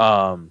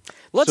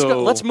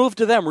 Let's move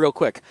to them real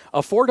quick.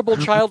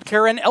 Affordable Child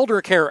Care and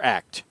Elder Care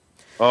Act.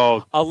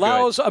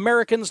 Allows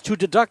Americans to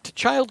deduct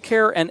child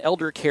care and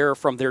elder care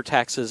from their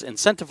taxes,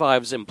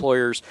 incentivizes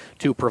employers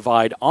to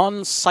provide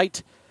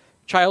on-site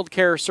child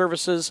care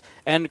services,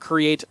 and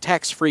create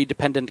tax-free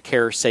dependent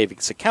care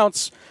savings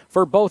accounts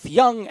for both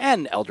young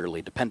and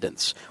elderly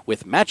dependents,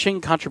 with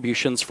matching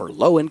contributions for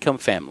low-income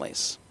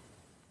families.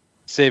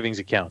 savings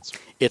accounts.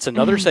 It's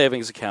another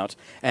savings account,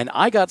 and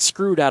I got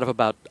screwed out of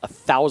about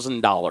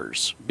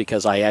 $1,000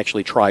 because I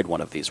actually tried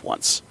one of these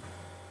once.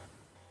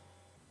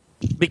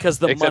 Because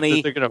the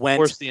money they're went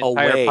force the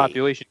entire away.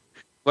 Population.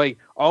 Like,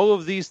 all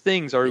of these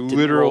things are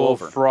literal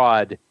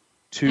fraud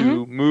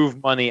to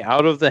move money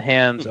out of the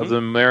hands of the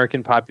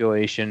American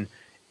population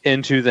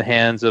into the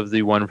hands of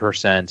the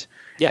 1%.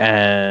 Yeah.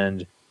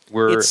 And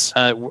we're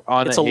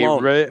on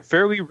a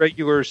fairly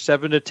regular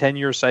 7 to 10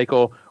 year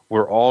cycle.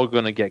 We're all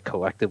going to get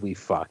collectively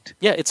fucked.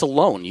 Yeah, it's a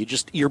loan.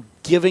 You're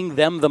giving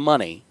them the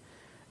money,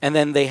 and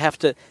then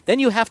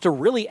you have to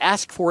really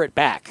ask for it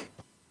back.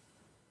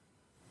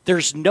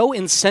 There's no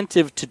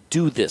incentive to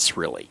do this,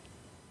 really.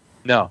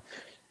 No.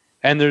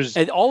 And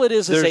all it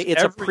is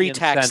it's a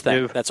pre-tax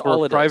thing. That's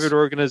all it is. Private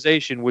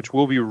organization which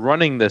will be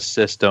running this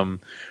system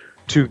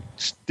to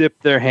dip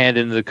their hand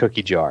into the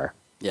cookie jar.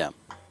 Yeah.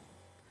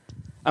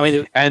 I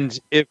mean, and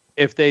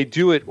if they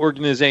do it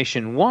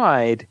organization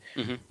wide,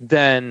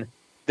 then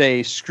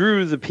they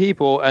screw the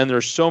people, and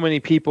there's so many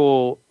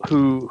people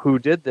who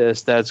did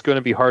this that it's going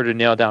to be hard to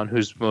nail down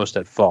who's most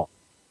at fault.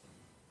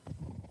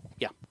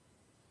 Yeah.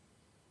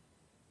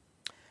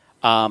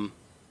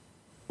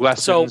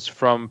 Lessons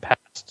from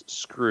past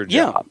screw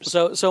jobs.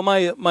 Yeah. So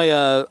my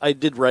I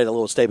did write a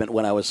little statement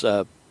when I was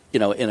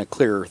in a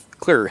clearer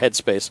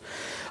headspace.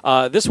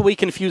 This will be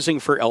confusing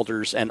for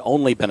elders and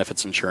only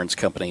benefits insurance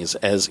companies,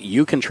 as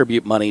you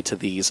contribute money to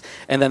these,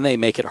 and then they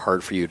make it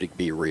hard for you to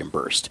be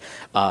reimbursed.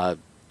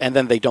 And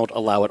then they don't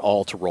allow it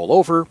all to roll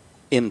over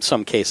in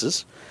some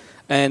cases.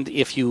 And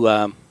if you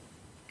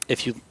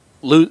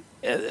lose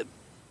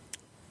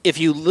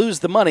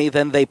the money,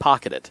 then they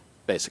pocket it,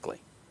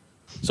 basically.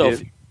 So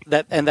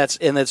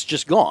that's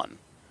just gone.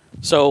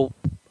 So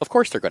of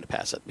course they're going to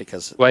pass it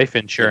because life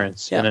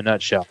insurance in a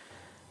nutshell.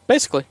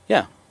 Basically,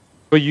 yeah.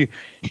 But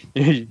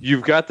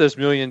you've got this $1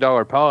 million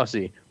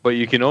policy, but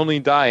you can only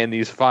die in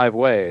these 5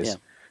 ways.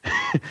 Yeah.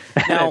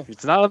 Now, if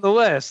it's not on the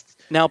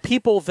list. Now,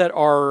 people that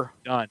are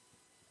done.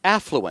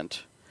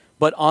 Affluent,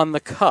 but on the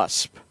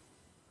cusp,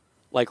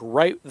 like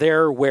right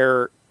there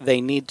where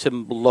they need to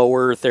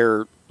lower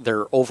their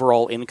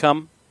overall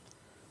income,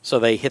 so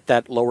they hit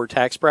that lower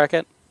tax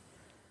bracket,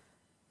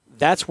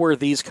 that's where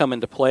these come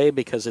into play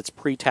because it's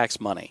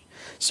pre-tax money.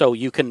 So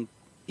you can,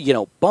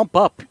 bump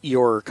up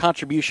your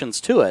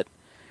contributions to it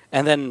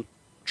and then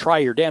try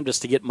your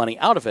damnedest to get money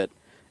out of it.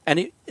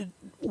 And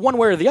one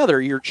way or the other,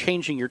 you're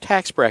changing your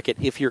tax bracket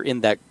if you're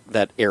in that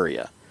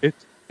area.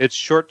 It's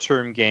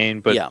short-term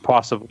gain, but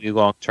possibly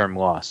long-term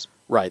loss.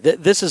 Right.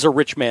 This is a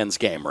rich man's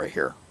game right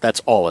here. That's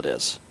all it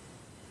is.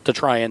 To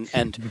try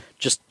and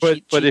just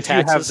cheat But if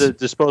taxes. you have the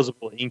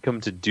disposable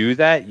income to do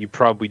that, you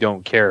probably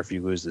don't care if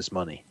you lose this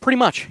money. Pretty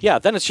much, yeah.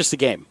 Then it's just a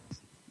game.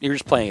 You're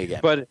just playing a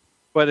game.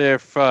 But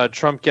if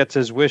Trump gets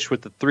his wish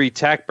with the 3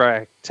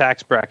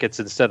 tax brackets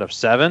instead of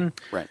 7,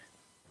 right,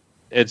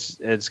 it's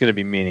going to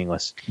be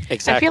meaningless.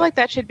 Exactly. I feel like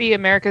that should be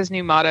America's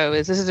new motto: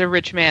 "This is a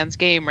rich man's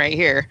game right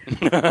here."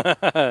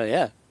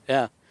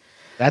 Yeah.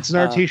 That's in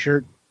our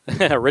T-shirt.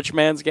 Rich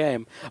man's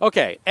game.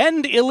 Okay.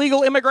 End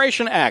Illegal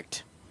Immigration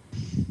Act.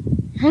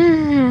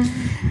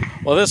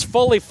 Well, this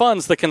fully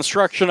funds the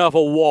construction of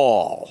a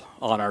wall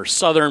on our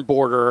southern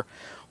border,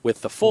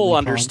 with the full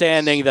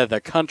understanding that the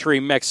country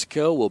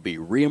Mexico will be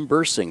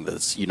reimbursing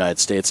the United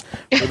States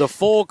for the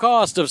full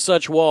cost of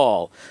such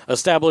wall,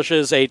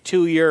 establishes a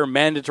 2-year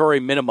mandatory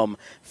minimum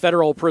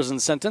federal prison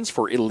sentence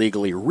for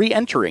illegally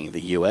re-entering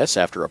the U.S.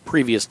 after a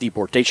previous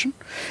deportation,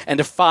 and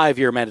a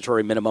 5-year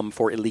mandatory minimum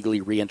for illegally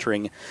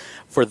re-entering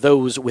for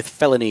those with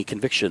felony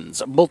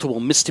convictions, multiple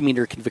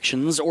misdemeanor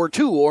convictions, or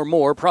 2 or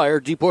more prior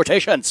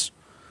deportations.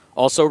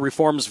 Also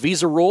reforms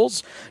visa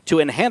rules to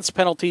enhance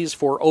penalties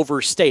for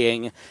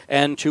overstaying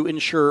and to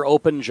ensure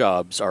open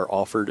jobs are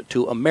offered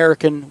to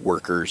American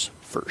workers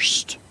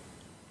first.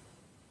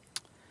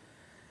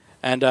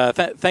 And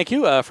thank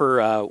you for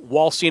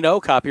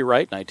Walsino,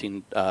 copyright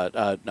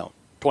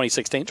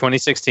 2016.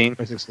 2016.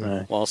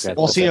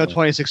 Walsino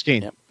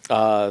 2016. Yep.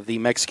 The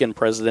Mexican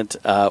president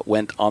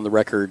went on the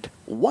record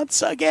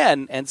once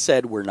again and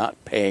said, "We're not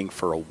paying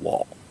for a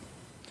wall."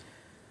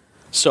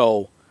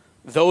 So,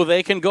 though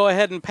they can go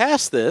ahead and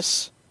pass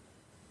this,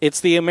 it's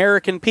the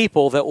American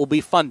people that will be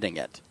funding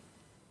it.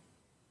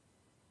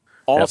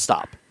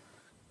 Stop.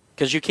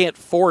 Because you can't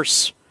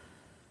force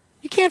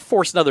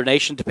another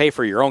nation to pay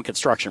for your own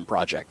construction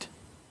project.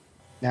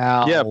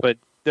 Now, yeah, but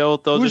they'll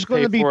just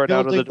pay for it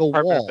out of the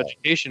Department of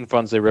Education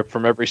funds they rip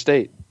from every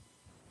state.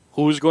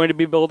 Who's going to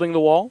be building the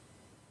wall?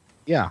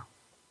 Yeah.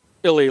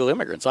 Illegal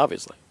immigrants,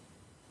 obviously.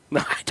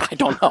 I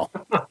don't know.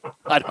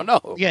 I don't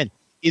know. Again,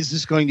 is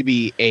this going to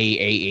be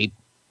a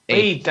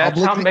Hey,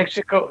 that's how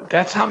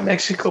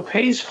Mexico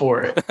pays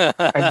for it.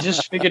 I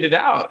just figured it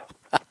out.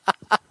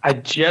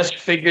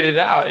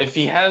 If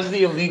he has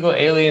the illegal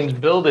aliens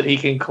build it, he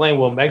can claim,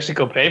 well,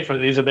 Mexico paid for it.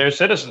 These are their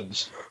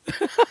citizens.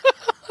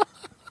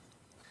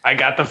 I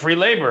got the free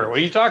labor. What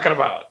are you talking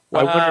about?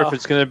 Wow. I wonder if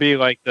it's going to be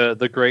like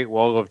the Great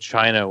Wall of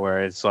China,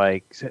 where it's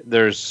like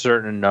there's a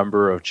certain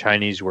number of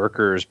Chinese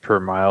workers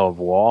per mile of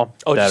wall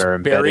that are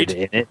embedded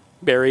in it.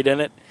 Buried in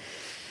it.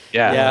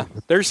 Yeah.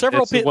 There's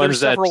several people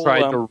that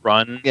tried to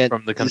run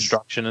from the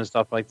construction and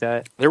stuff like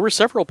that. There were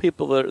several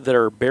people that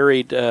are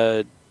buried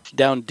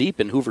down deep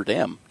in Hoover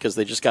Dam because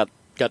they just got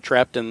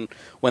trapped in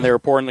when they were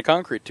pouring the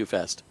concrete too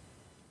fast.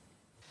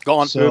 Go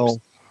on. So,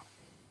 Oops.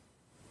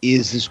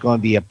 Is this going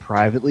to be a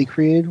privately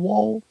created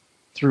wall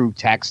through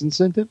tax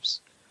incentives,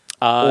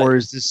 or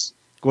is this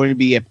going to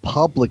be a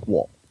public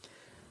wall?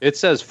 It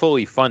says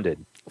fully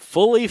funded.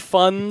 Fully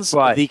funds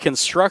the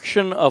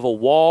construction of a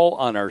wall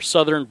on our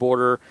southern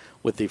border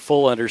with the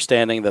full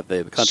understanding that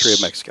the country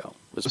of Mexico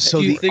was paid.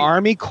 So the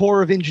Army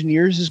Corps of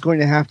Engineers is going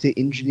to have to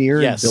engineer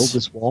and build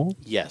this wall?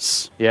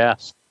 Yes.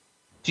 Yes.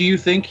 Do you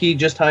think he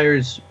just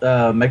hires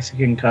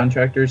Mexican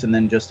contractors and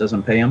then just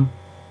doesn't pay them?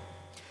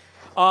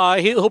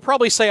 He'll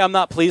probably say, I'm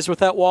not pleased with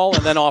that wall,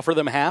 and then offer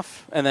them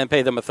half, and then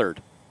pay them a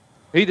third.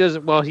 He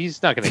doesn't. Well,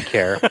 he's not going to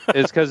care.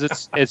 It's because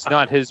it's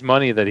not his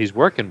money that he's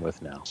working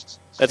with now.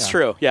 That's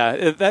true.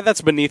 Yeah,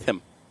 that's beneath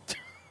him.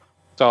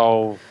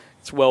 So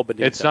it's well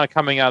beneath. It's not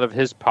coming out of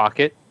his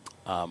pocket.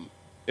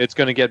 It's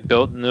going to get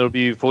built, and it'll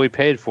be fully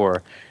paid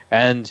for.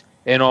 And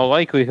in all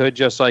likelihood,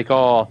 just like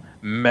all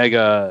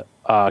mega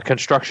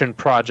construction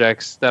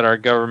projects that our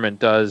government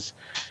does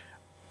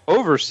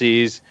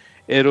overseas,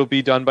 it'll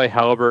be done by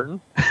Halliburton.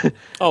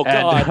 Oh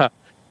God!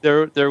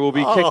 There will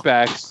be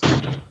kickbacks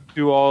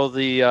to all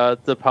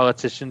the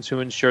politicians who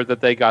ensure that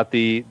they got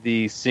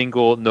the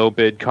single no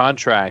bid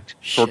contract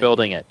for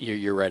building it.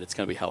 You're right. It's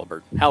going to be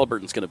Halliburton.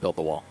 Halliburton's going to build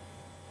the wall.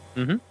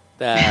 Mm-hmm.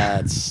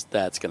 That's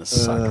going to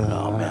suck.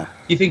 Oh man!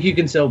 You think you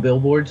can sell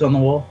billboards on the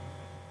wall?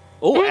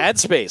 Oh, ad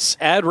space,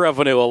 ad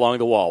revenue along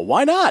the wall.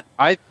 Why not?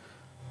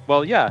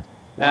 Well, yeah.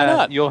 Why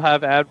not? You'll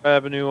have ad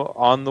revenue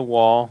on the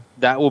wall.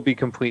 That will be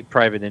complete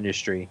private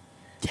industry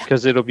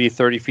because it'll be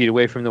 30 feet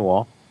away from the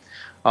wall.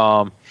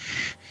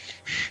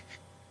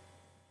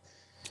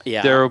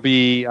 Yeah. There will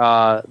be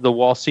the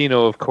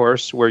Walsino, of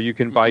course, where you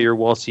can buy your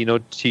Walsino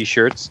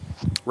T-shirts.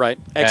 Right.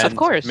 Of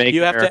course. Make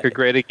America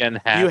great again.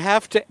 You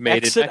have to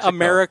exit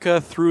America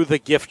through the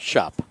gift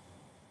shop.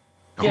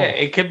 Yeah,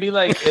 it could be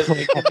like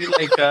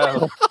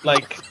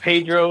like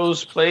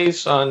Pedro's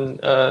place on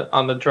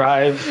the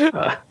drive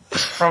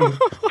from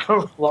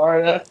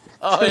Florida.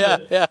 Oh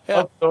yeah.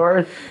 Up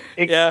north.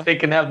 They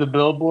can have the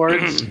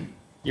billboards.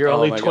 You're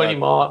only 20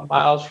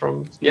 miles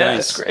from. Yeah,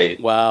 nice. It's great.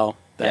 Wow,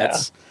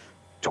 that's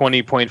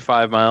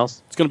 20.5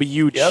 miles. It's going to be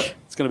huge. Yep.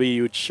 It's going to be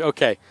huge.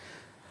 Okay.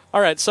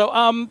 All right. So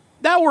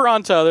now we're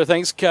on to other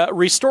things.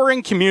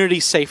 Restoring Community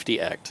Safety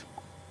Act.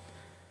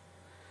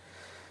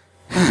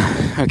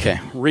 Okay.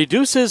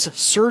 Reduces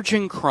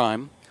surging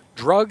crime,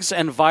 drugs,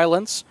 and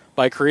violence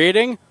by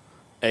creating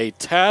a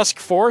task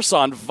force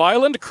on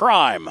violent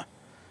crime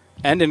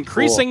and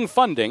increasing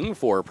funding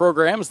for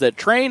programs that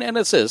train and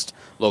assist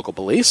local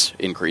police,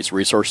 increase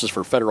resources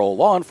for federal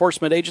law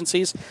enforcement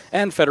agencies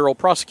and federal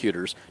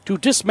prosecutors to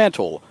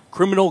dismantle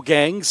criminal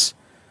gangs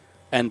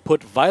and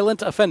put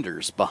violent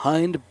offenders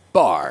behind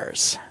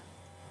bars.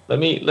 Let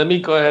me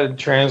go ahead and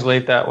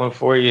translate that one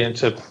for you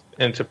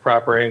into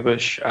proper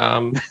English.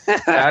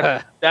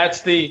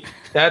 That's the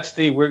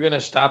we're gonna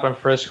stop and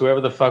frisk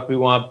whoever the fuck we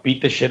want,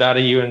 beat the shit out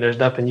of you, and there's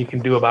nothing you can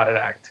do about it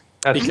act.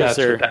 Because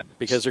they're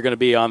going to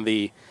be on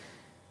the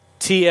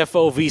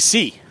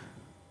TFOVC,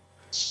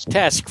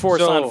 Task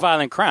Force on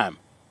Violent Crime.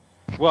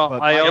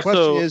 Well, I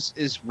also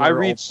I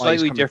read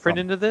slightly different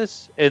into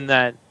this in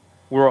that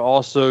we're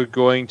also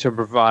going to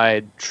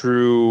provide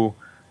true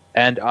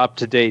and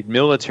up-to-date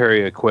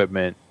military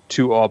equipment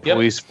to all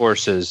police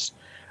forces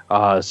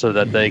so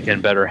that they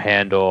can better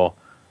handle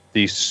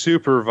the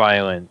super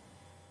violent,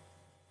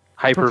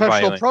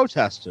 hyper-violent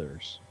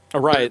protesters.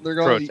 Right,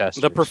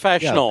 protesters. The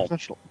professional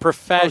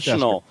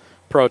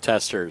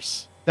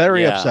protesters.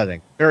 Very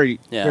upsetting. Very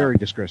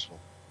disgraceful.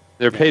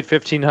 They're paid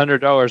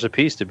 $1,500 a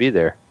piece to be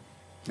there.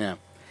 Yeah.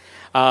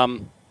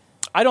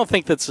 I don't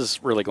think this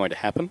is really going to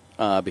happen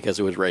because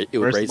it would raise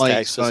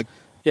taxes.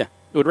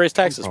 It would raise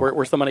taxes.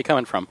 Where's the money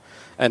coming from?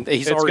 And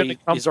he's already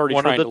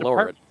trying to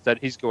lower it. That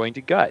he's going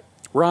to gut.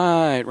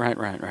 Right.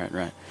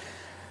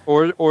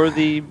 Or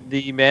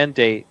the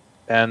mandate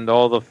and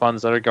all the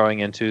funds that are going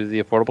into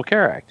the Affordable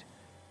Care Act.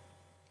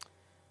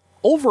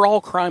 Overall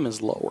crime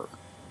is lower.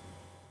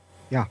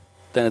 Yeah.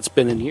 Than it's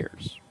been in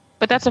years.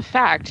 But that's a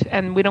fact,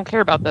 and we don't care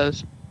about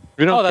those.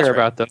 We don't care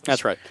about those.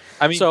 That's right.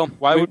 I mean, so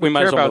why would we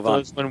might care as well about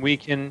those when we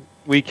can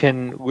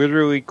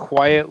literally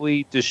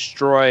quietly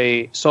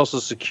destroy Social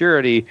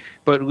Security,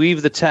 but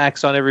leave the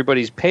tax on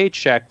everybody's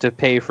paycheck to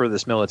pay for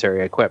this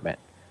military equipment?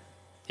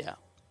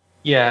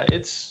 Yeah,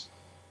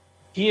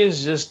 he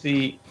is just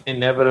the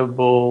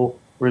inevitable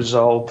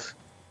result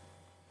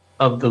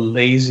of the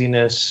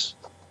laziness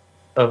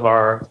of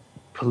our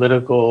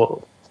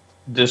political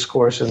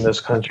discourse in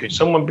this country.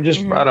 Someone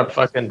just brought up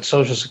fucking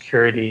Social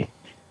Security.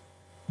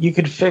 You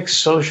could fix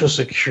Social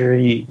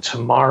Security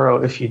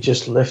tomorrow if you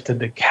just lifted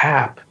the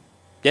cap.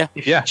 Yeah.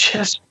 If you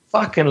just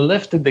fucking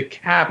lifted the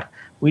cap,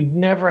 we'd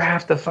never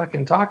have to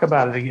fucking talk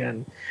about it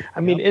again.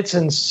 I mean, it's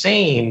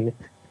insane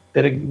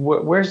that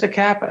where's the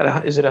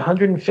cap? Is it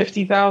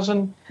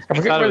 150,000? I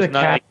forget where the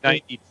cap.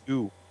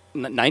 92.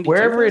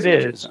 wherever it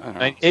is.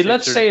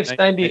 Let's say it's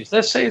 90.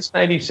 Let's say it's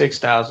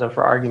 96,000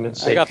 for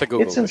argument's sake. I got the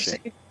Google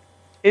machine.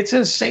 It's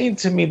insane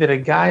to me that a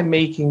guy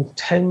making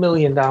 $10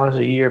 million a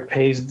year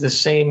pays the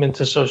same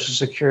into Social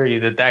Security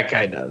that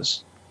guy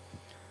does.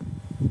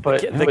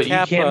 But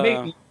cap, you can't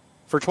make.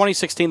 For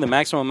 2016, the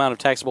maximum amount of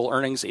taxable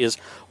earnings is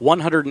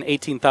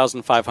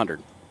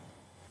 $118,500.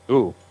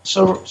 Ooh.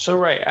 So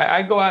right,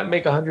 I go out and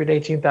make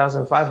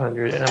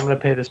 $118,500, and I'm going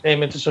to pay the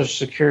same into Social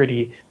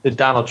Security that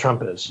Donald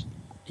Trump is,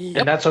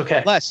 and that's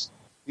okay. Less.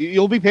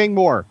 You'll be paying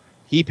more.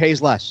 He pays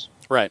less.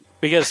 Right,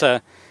 because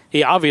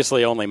he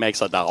obviously only makes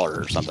 $1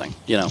 or something.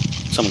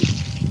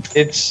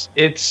 It's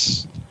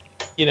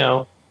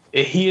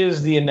he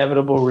is the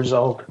inevitable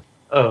result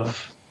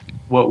of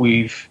what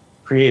we've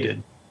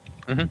created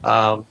in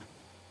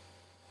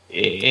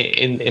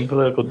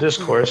political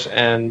discourse,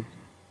 and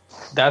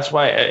that's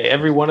why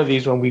every one of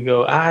these, when we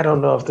go, I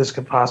don't know if this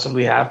could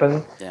possibly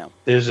happen. Yeah,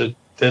 there's a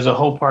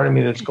whole part of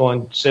me that's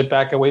going, sit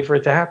back and wait for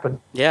it to happen.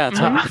 Yeah,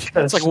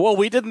 it's like, well,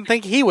 we didn't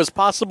think he was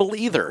possible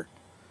either.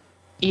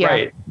 Yeah.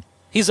 Right.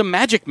 He's a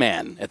magic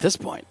man at this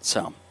point.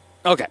 So,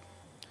 okay.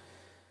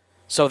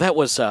 So that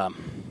was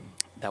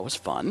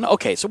fun.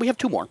 Okay, so we have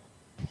two more,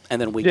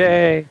 and then we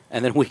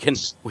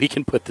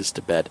can put this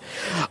to bed.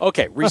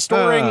 Okay,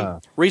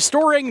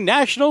 restoring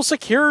National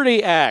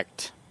Security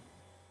Act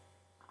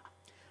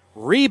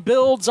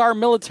rebuilds our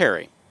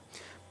military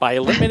by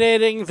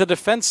eliminating the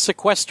defense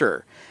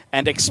sequester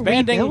and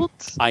expanding.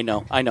 Rebuilds? I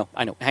know.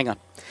 Hang on,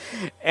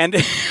 and.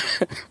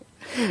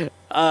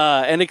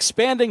 An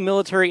expanding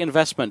military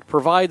investment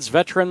provides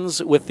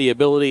veterans with the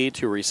ability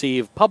to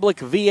receive public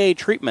VA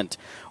treatment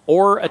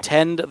or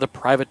attend the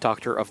private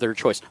doctor of their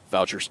choice.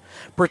 Vouchers.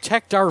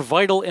 Protect our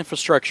vital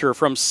infrastructure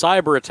from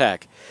cyber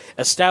attack.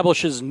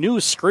 Establishes new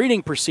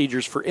screening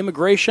procedures for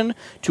immigration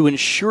to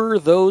ensure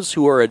those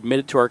who are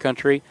admitted to our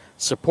country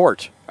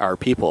support our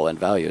people and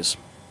values.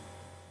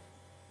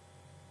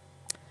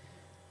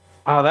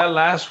 Oh, that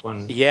last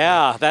one.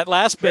 Yeah, that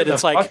last bit,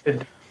 it's like...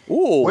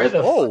 Ooh, where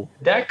the fuck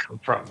did that come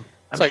from?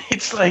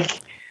 It's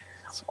like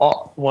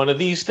one of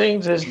these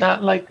things is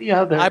not like the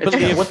other. I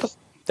believe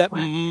that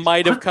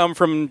might have come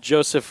from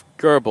Joseph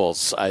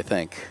Goebbels, I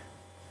think.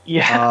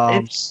 Yeah,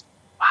 it's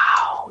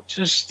wow.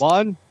 Just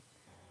one.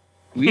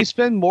 We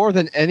spend more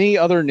than any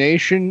other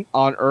nation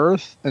on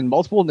Earth, and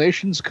multiple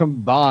nations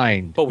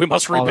combined. But we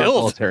must rebuild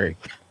military.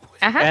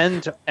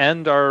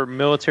 And our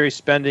military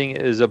spending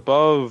is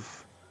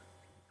above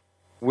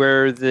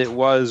where it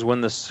was when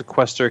the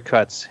sequester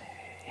cuts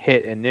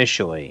hit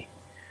initially.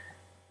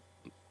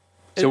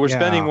 So we're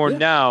spending more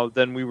now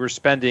than we were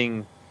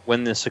spending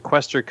when the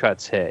sequester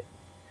cuts hit.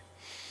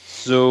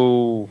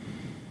 So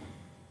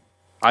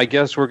I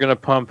guess we're going to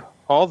pump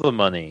all the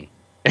money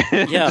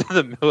into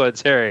the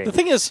military. The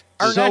thing is,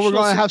 we're going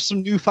to have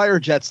some new fighter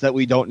jets that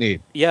we don't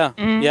need. Yeah,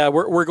 yeah,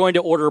 we're going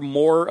to order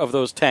more of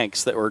those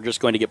tanks that we're just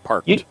going to get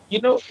parked. You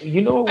know.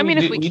 I mean,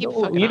 if we keep you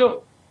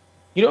know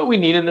what we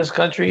need in this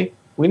country?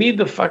 We need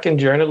the fucking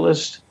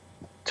journalist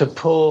to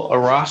pull a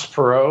Ross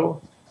Perot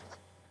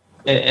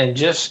and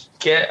just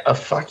get a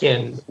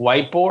fucking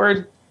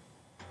whiteboard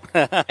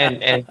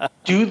and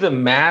do the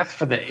math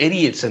for the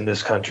idiots in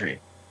this country.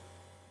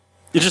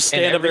 You just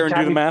stand up there and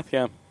do the math,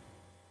 yeah.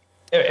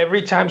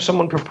 Every time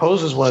someone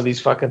proposes one of these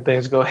fucking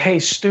things, go, hey,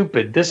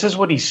 stupid, this is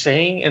what he's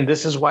saying, and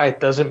this is why it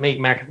doesn't make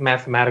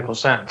mathematical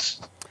sense.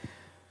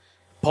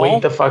 Paul,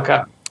 wake the fuck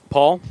up.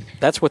 Paul,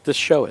 that's what this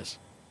show is.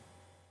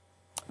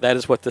 That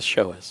is what this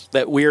show is.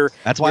 That's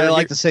why I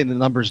like to say the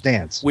numbers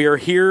dance. We are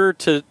here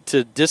to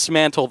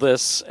dismantle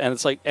this, and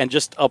it's like, and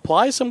just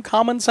apply some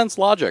common sense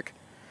logic.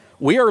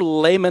 We are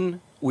laymen.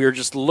 We are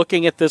just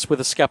looking at this with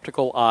a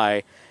skeptical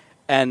eye,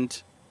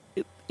 and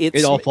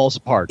it all falls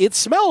apart. It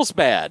smells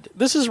bad.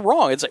 This is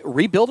wrong. It's like,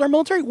 rebuild our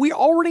military. We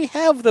already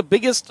have the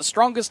biggest,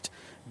 strongest,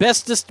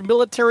 bestest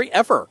military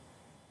ever.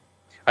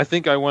 I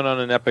think I went on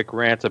an epic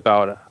rant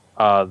about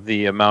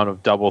the amount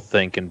of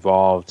doublethink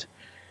involved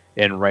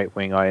in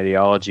right-wing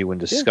ideology when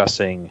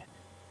discussing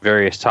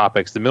various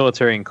topics, the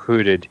military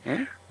included.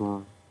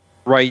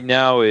 Right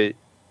now,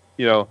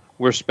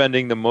 we're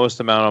spending the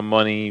most amount of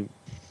money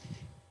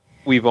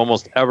we've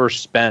almost ever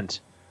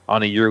spent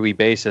on a yearly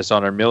basis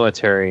on our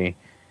military,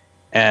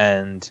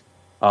 and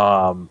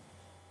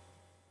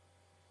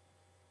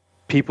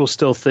people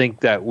still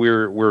think that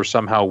we're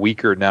somehow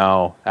weaker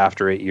now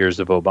after 8 years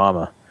of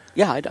Obama.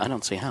 Yeah, I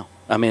don't see how.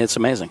 I mean, it's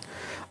amazing.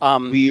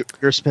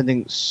 We're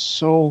spending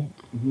so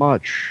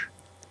much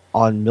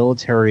on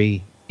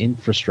military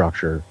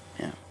infrastructure.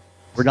 Yeah.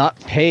 We're not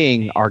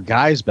paying our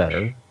guys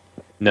better.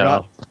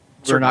 No.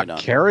 We're not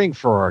caring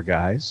for our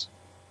guys.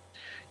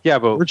 Yeah,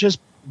 but we're just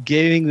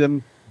giving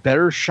them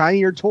better,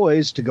 shinier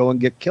toys to go and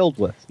get killed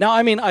with. Now,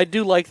 I mean, I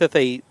do like that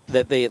they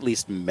at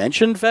least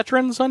mentioned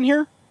veterans on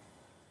here,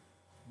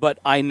 but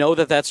I know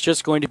that that's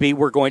just going to be,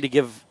 we're going to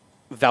give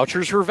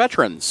vouchers for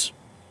veterans.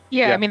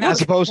 Yeah, I mean,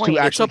 that's as opposed to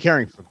actually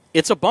caring for them.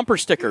 It's a bumper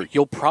sticker.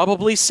 You'll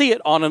probably see it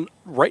on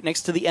right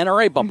next to the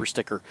NRA bumper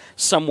sticker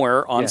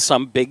somewhere on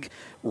some big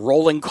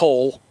rolling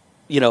coal,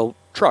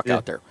 truck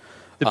out there.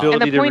 The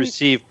ability to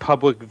receive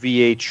public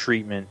VA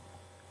treatment.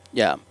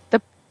 Yeah.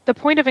 The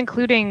point of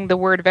including the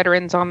word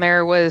veterans on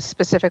there was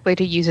specifically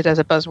to use it as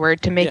a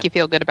buzzword to make you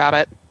feel good about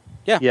it.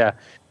 Yeah. Yeah.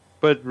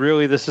 But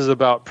really, this is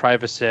about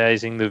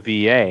privatizing the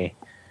VA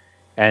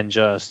and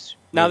just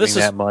moving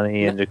that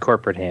money into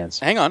corporate hands.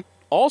 Hang on.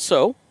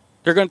 Also,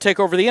 they're going to take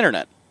over the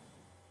internet.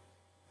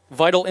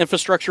 Vital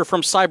infrastructure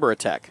from cyber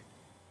attack.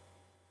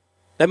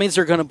 That means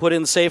they're going to put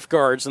in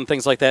safeguards and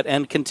things like that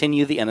and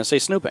continue the NSA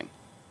snooping.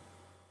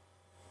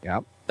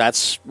 Yeah.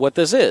 That's what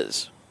this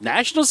is.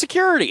 National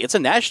security. It's a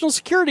national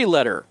security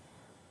letter.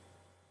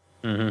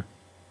 Mm-hmm.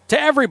 To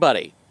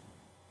everybody.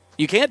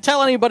 You can't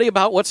tell anybody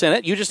about what's in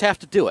it. You just have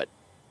to do it.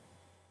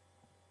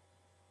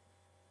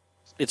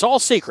 It's all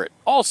secret.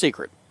 All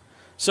secret.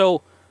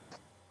 So,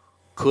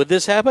 could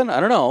this happen? I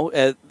don't know.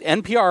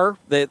 NPR,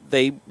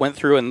 they went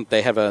through and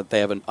they have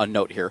a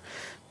note here.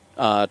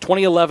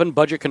 2011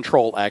 Budget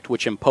Control Act,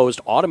 which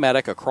imposed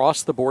automatic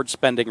across-the-board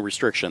spending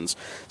restrictions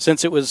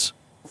since it was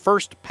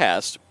first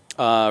passed,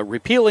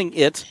 repealing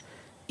it,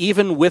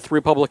 even with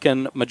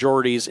Republican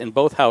majorities in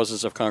both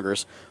houses of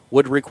Congress,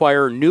 would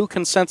require new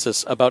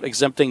consensus about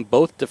exempting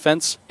both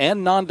defense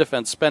and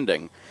non-defense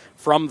spending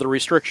from the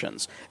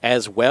restrictions,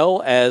 as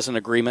well as an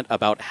agreement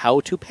about how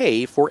to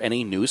pay for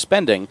any new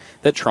spending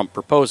that Trump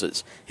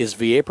proposes. His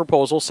VA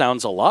proposal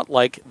sounds a lot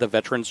like the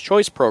Veterans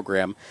Choice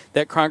Program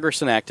that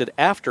Congress enacted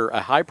after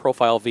a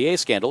high-profile VA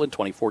scandal in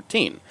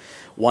 2014,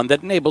 one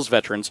that enables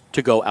veterans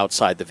to go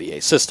outside the VA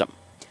system.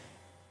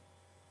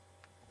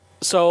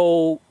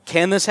 So,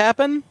 can this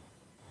happen?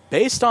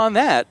 Based on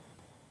that,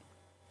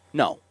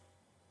 no.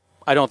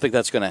 I don't think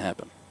that's going to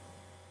happen.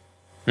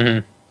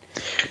 Mm-hmm.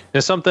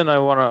 There's something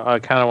I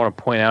kind of want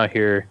to point out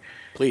here.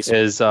 Please.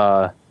 Is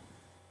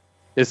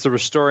it's the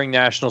Restoring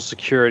National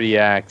Security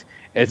Act.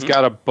 It's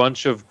got a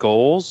bunch of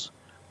goals,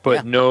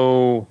 but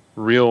no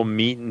real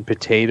meat and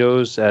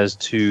potatoes as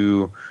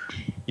to,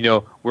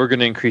 we're going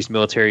to increase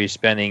military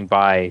spending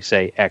by,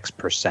 say, X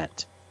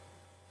percent.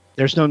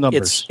 There's no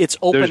numbers. It's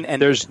open-ended.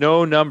 There's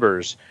no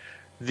numbers.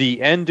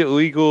 The End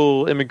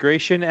Illegal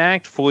Immigration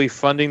Act, fully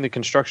funding the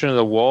construction of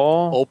the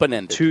wall.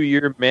 Open-ended.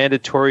 2-year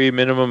mandatory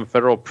minimum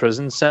federal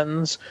prison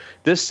sentence.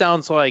 This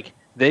sounds like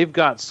they've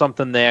got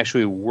something they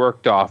actually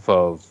worked off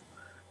of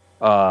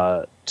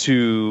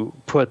to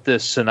put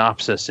this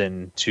synopsis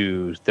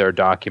into their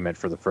document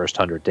for the first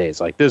 100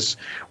 days. Like this,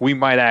 we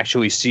might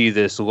actually see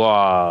this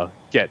law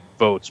get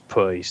votes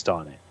placed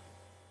on it.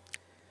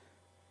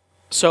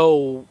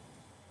 So,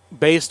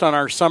 based on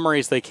our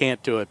summaries, they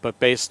can't do it, but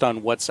based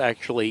on what's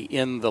actually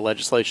in the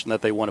legislation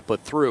that they want to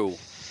put through,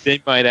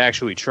 they might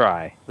actually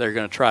try. They're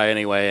going to try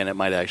anyway, and it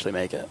might actually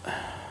make it.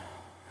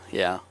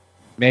 Yeah.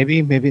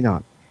 Maybe, maybe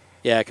not.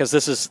 Yeah, because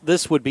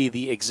this would be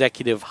the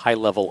executive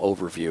high-level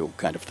overview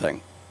kind of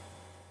thing.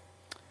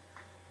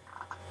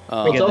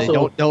 Again, they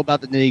don't know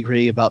about the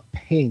nitty-gritty about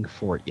paying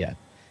for it yet,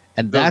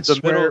 and that's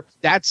where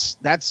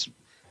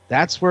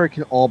it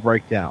can all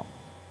break down.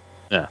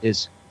 Yeah.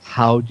 Is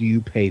how do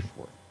you pay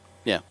for it?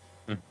 Yeah,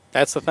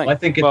 that's the thing. Well, I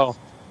think it's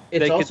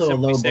also a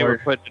low bar. We're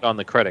putting it on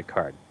the credit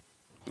card.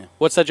 Yeah.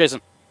 What's that,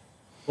 Jason?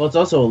 Well, it's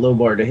also a low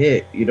bar to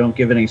hit. You don't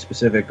give any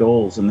specific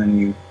goals, and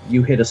then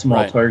you hit a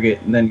small target,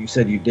 and then you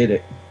said you did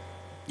it.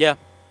 Yeah,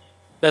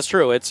 that's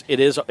true. It's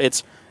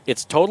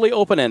totally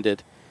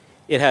open-ended.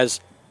 It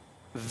has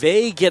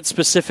vague yet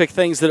specific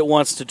things that it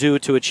wants to do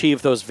to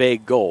achieve those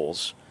vague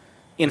goals.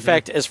 In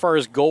fact, as far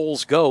as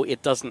goals go,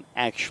 it doesn't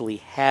actually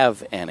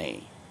have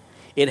any.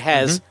 It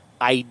has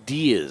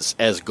ideas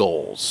as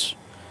goals.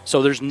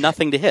 So there's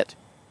nothing to hit.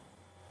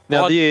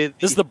 Now, this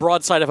is the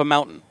broadside of a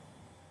mountain.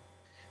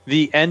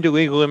 The End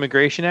Illegal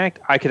Immigration Act,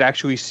 I could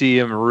actually see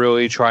him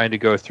really trying to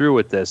go through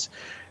with this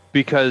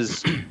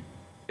because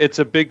it's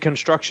a big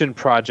construction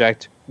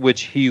project,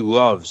 which he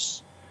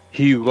loves.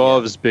 He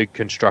loves big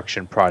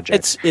construction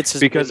projects. It's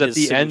because at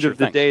the end of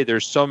the day,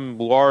 there's some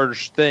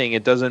large thing.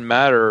 It doesn't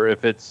matter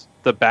if it's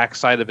the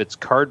backside of its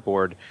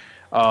cardboard.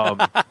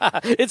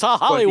 It's a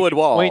Hollywood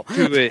wall. Point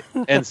to it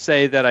and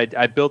say that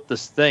I built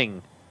this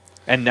thing,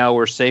 and now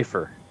we're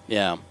safer.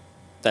 Yeah,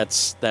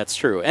 that's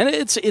true, and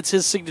it's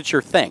his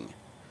signature thing.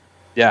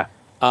 Yeah.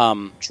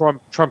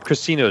 Trump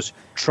casinos,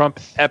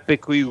 Trump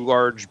epically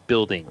large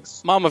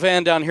buildings. Mama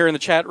Van down here in the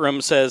chat room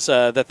says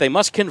that they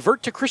must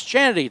convert to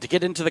Christianity to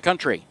get into the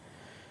country.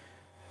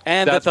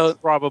 And that's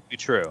probably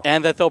true.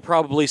 And that they'll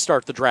probably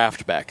start the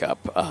draft back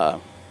up.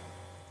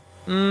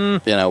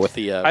 With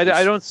the...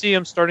 I don't see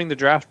him starting the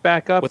draft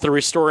back up. With the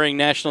Restoring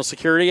National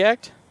Security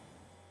Act?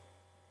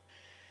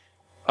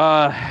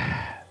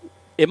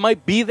 It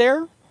might be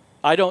there.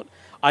 I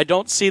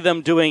don't see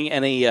them doing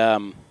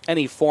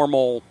any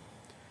formal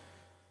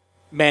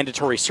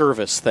mandatory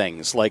service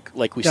things like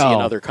we see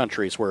in other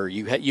countries where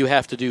you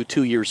have to do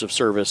 2 years of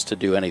service to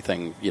do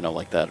anything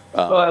like that.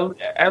 Well,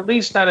 at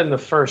least not in the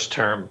first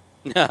term.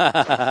 not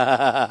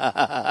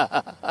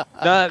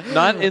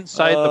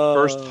inside the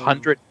first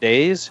 100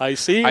 days. I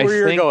see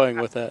where you're going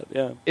with that.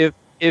 Yeah.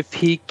 If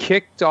he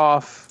kicked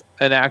off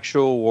an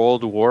actual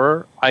world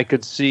war, I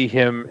could see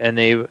him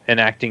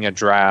enacting a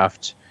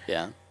draft.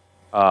 Yeah.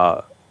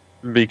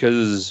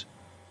 Because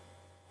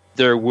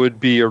there would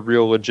be a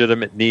real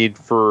legitimate need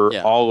for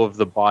all of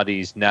the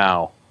bodies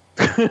now.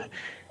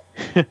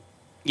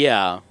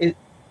 Yeah.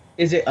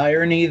 Is it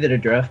irony that a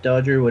draft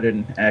dodger would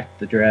enact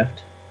the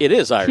draft? It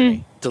is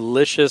irony.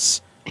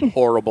 Delicious,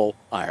 horrible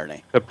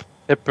irony.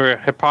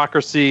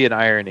 Hypocrisy and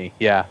irony.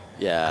 Yeah.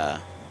 Yeah.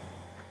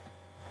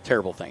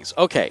 Terrible things.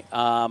 Okay.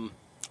 All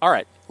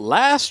right.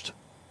 Last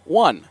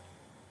one.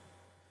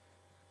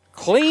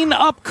 Clean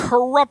Up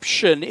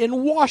Corruption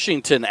in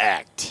Washington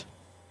Act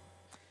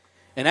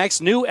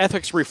enacts new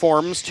ethics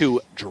reforms to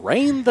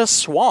drain the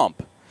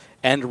swamp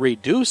and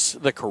reduce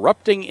the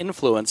corrupting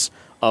influence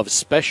of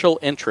special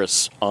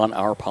interests on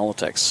our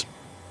politics.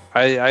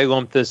 I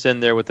lumped this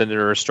in there within the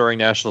Restoring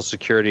National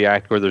Security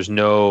Act, where there's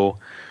no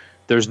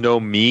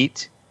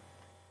meat.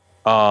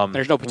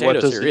 There's no potatoes here either.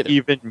 What does it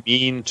even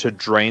mean to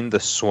drain the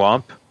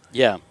swamp?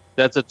 Yeah.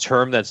 That's a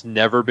term that's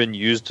never been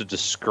used to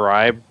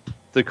describe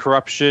the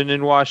corruption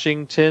in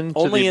Washington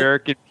to the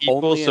American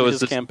people. So it's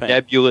this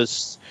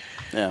nebulous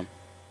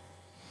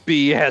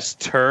BS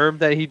term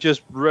that he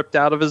just ripped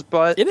out of his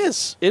butt. It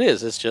is.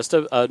 It's just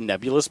a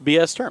nebulous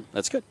BS term.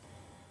 That's good.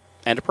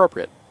 And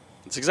appropriate.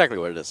 That's exactly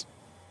what it is.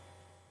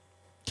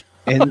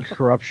 End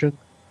corruption?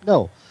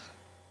 No.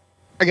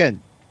 Again,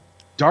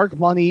 dark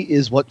money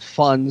is what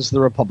funds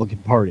the Republican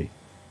Party.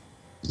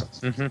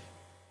 Mm-hmm.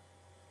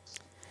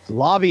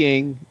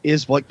 Lobbying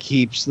is what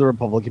keeps the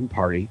Republican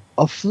Party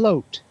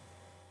afloat.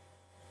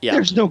 Yeah.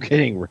 There's no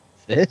getting rid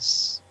of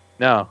this.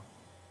 No.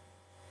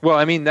 Well,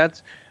 I mean,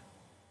 that's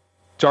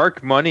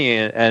dark money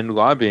and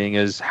lobbying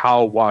is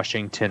how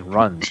Washington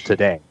runs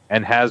today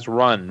and has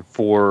run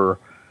for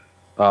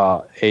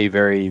a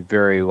very,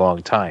 very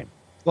long time.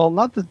 Well,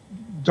 not the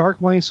dark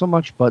money so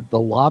much, but the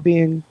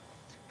lobbying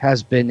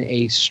has been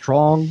a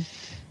strong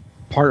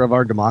part of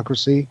our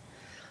democracy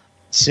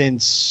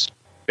since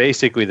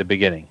basically the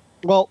beginning.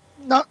 Well,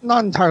 not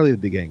entirely the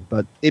beginning,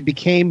 but it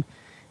became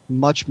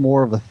much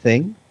more of a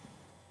thing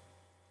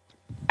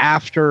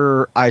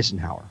after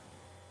Eisenhower.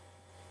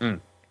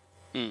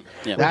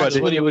 Yeah. But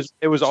it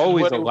was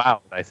always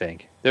allowed, I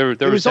think. There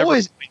was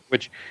always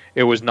which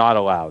it was not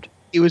allowed.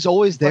 It was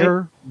always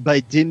there, but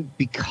it didn't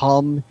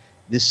become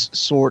this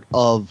sort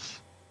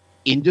of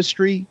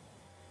industry,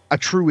 a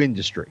true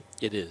industry.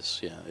 It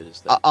is, yeah, it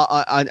is.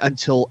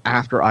 Until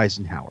after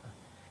Eisenhower.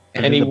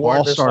 And the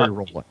ball started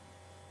rolling.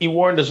 He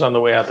warned us on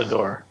the way out the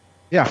door.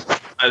 Yeah.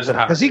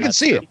 Because he could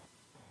see it.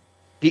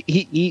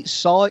 He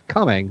saw it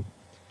coming.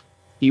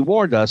 He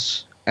warned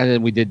us, and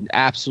then we did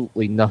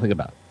absolutely nothing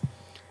about it.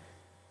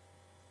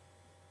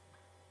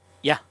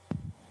 Yeah.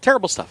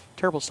 Terrible stuff.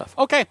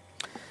 Okay.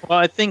 Well,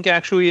 I think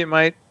actually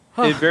it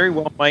very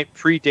well might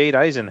predate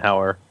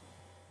Eisenhower.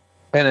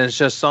 And it's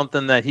just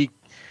something that he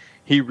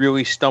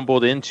really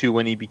stumbled into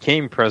when he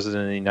became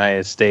president of the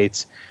United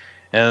States.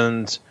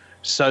 And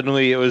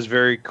suddenly it was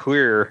very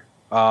clear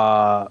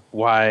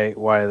why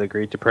the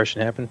Great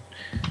Depression happened.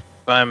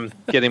 If I'm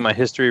getting my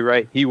history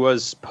right, he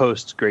was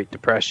post-Great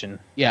Depression.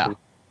 Yeah.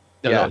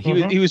 No,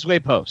 he was way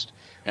post.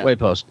 Yeah. Way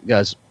post.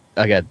 Guys,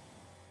 again.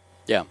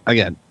 Yeah.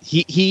 Again,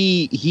 he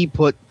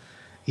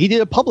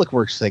did a public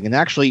works thing, and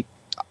actually,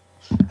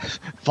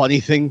 funny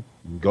thing,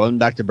 going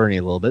back to Bernie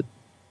a little bit,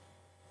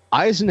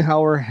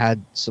 Eisenhower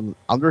had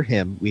under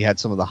him, we had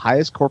some of the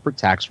highest corporate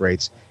tax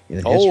rates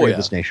in the history of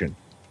this nation.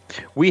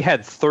 We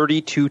had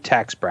 32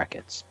 tax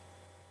brackets.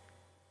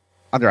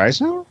 Under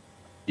Eisenhower?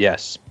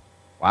 Yes.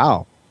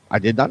 Wow. I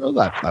did not know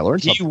that. I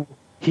learned something.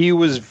 He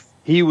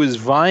was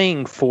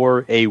vying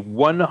for a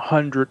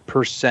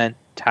 100%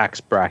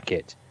 tax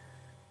bracket.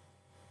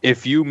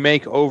 If you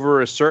make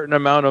over a certain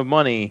amount of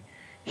money,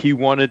 he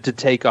wanted to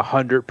take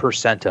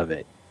 100% of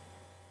it.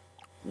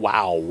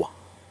 Wow.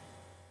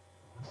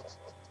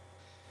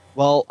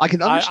 Well, I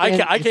can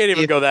understand. I can't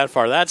even go that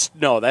far. That's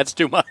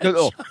too much.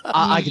 No.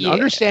 I can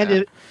understand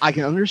it. I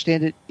can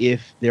understand it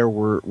if there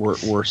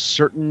were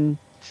certain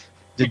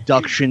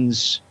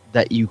deductions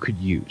that you could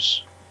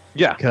use.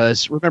 Yeah.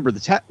 Because remember,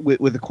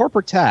 with the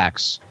corporate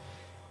tax,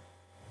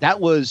 that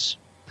was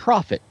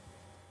profit.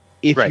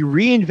 If you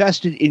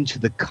reinvested into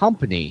the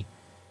company,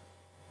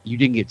 you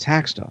didn't get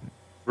taxed on it.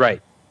 Right.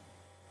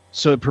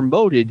 So it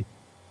promoted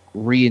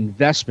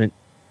reinvestment,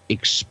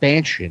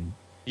 expansion.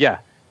 Yeah.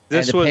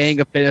 And the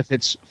paying of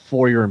benefits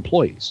for your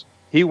employees.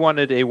 He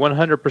wanted a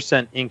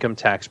 100% income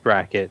tax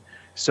bracket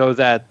so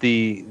that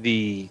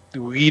the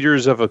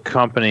leaders of a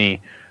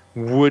company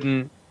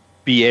wouldn't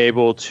be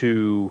able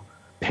to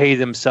pay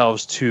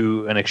themselves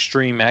to an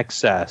extreme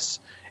excess.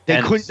 They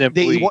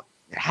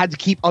had to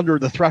keep under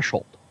the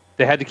threshold.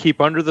 They had to keep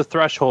under the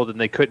threshold, and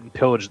they couldn't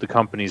pillage the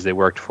companies they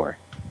worked for.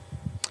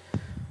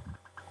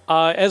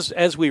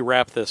 As we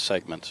wrap this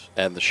segment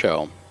and the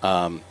show,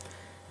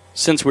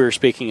 since we were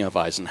speaking of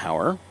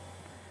Eisenhower,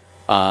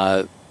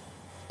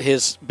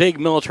 his big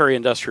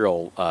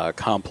military-industrial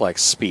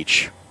complex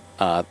speech,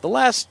 the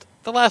last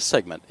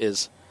segment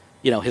is,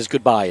 his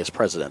goodbye as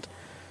president.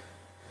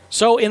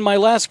 So, in my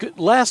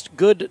last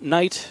good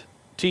night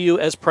to you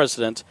as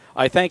president,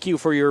 I thank you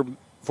for your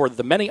for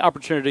the many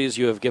opportunities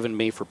you have given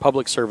me for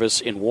public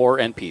service in war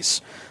and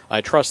peace.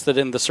 I trust that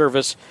in the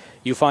service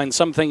you find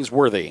some things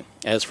worthy.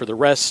 As for the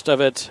rest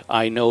of it,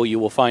 I know you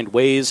will find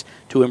ways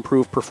to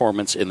improve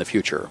performance in the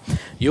future.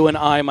 You and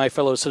I, my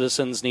fellow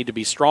citizens, need to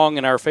be strong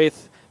in our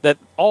faith that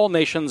all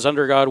nations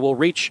under God will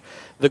reach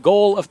the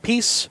goal of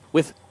peace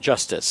with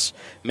justice.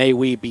 May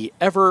we be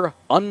ever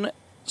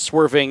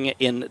unswerving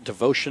in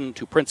devotion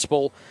to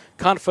principle,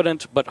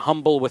 confident but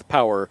humble with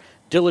power,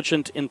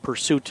 diligent in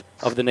pursuit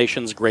of the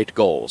nation's great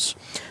goals.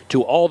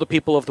 To all the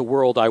people of the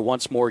world, I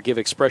once more give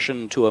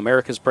expression to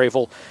America's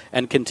bravely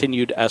and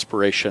continued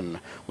aspiration.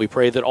 We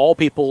pray that all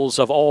peoples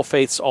of all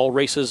faiths, all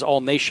races,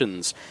 all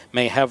nations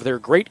may have their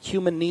great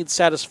human needs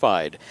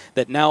satisfied,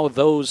 that now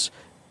those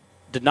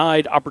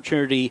denied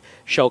opportunity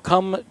shall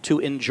come to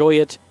enjoy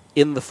it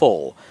in the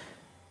full,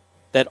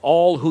 that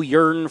all who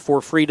yearn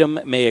for freedom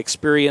may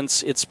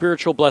experience its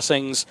spiritual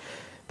blessings,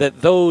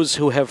 that those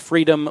who have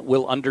freedom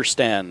will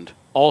understand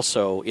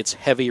also its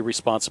heavy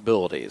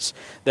responsibilities,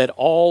 that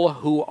all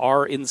who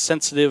are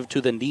insensitive to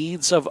the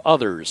needs of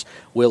others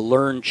will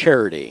learn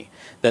charity,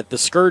 that the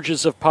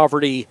scourges of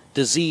poverty,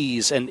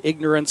 disease, and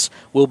ignorance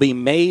will be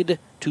made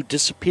to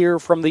disappear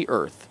from the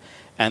earth,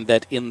 and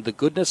that in the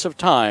goodness of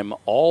time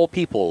all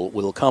people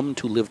will come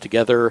to live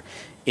together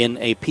in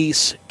a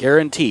peace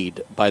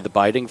guaranteed by the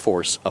binding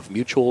force of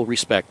mutual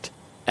respect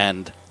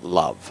and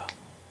love.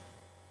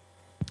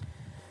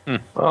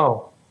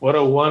 Oh, what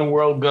a one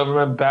world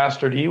government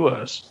bastard he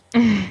was.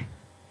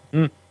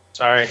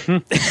 Sorry.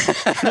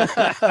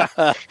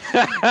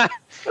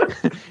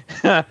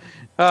 I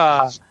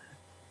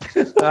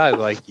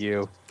like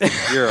you.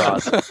 You're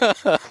awesome.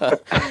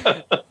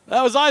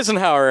 That was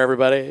Eisenhower,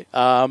 everybody.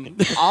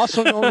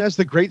 Also known as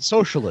the Great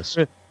Socialist.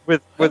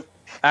 With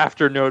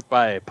after note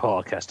by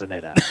Paul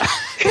Castaneda.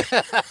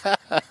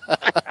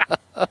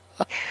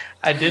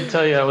 I did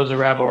tell you I was a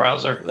rabble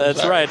rouser.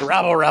 That's right.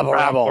 Rabble.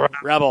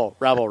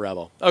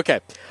 Okay.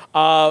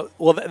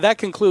 Well, that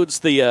concludes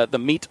the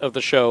meat of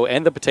the show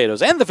and the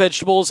potatoes and the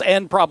vegetables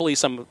and probably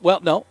some...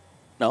 Well, no.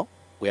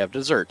 We have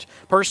dessert.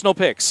 Personal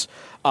picks.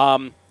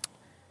 I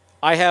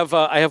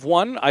have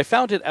one. I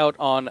found it out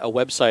on a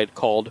website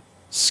called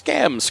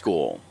Scam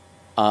School.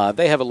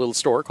 They have a little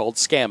store called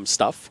Scam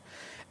Stuff,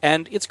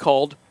 and it's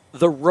called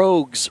the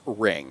Rogue's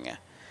Ring.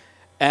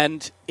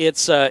 And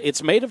it's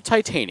made of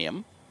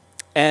titanium,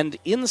 and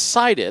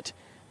inside it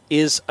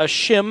is a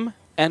shim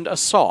and a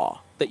saw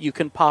that you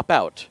can pop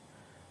out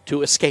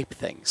to escape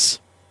things.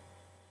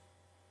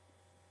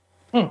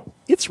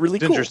 It's really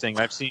cool. Interesting.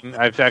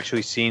 I've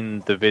actually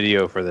seen the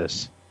video for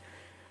this.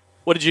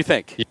 What did you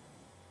think?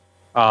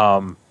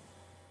 I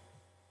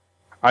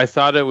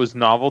thought it was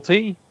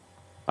novelty.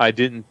 I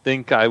didn't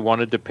think I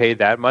wanted to pay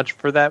that much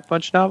for that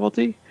much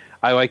novelty.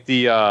 I like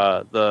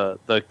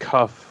the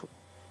cuff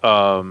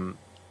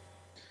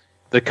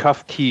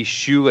key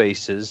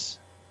shoelaces.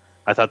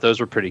 I thought those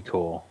were pretty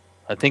cool.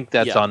 I think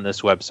that's on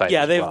this website.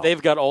 Yeah,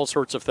 they've got all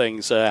sorts of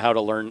things. How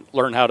to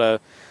learn how to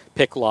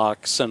pick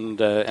locks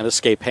and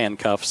escape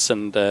handcuffs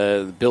and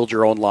build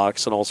your own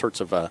locks and all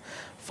sorts of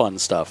fun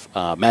stuff,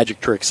 magic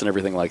tricks and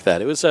everything like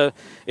that.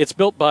 It's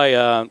built by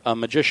a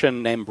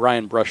magician named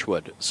Brian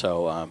Brushwood.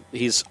 So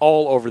he's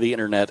all over the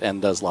internet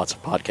and does lots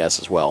of podcasts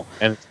as well.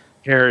 And his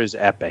hair is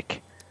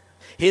epic.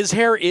 His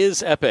hair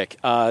is epic.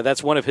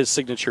 That's one of his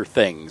signature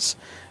things.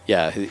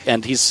 Yeah,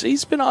 and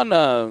he's been on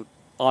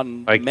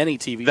many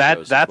TV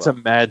shows. That's a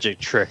magic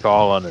trick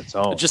all on its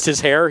own. Just his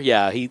hair,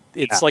 yeah.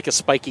 It's like a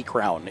spiky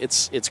crown.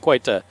 It's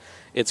quite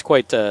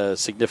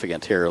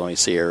significant. Here, let me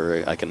see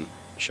here. I can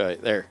show you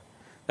there.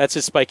 That's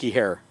his spiky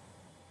hair.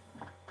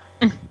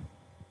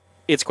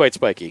 It's quite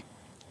spiky.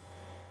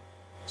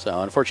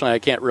 So, unfortunately, I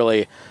can't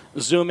really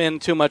zoom in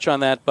too much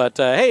on that. But,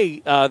 hey,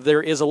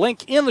 there is a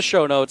link in the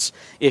show notes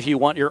if you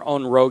want your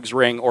own Rogue's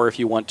Ring or if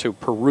you want to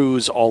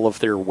peruse all of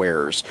their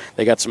wares.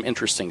 They got some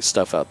interesting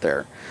stuff out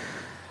there.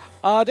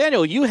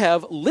 Daniel, you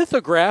have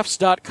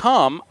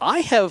lithographs.com. I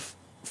have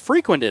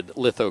frequented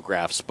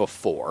lithographs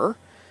before,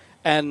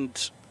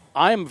 and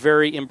I'm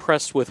very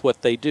impressed with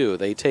what they do.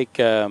 They take...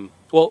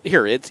 well,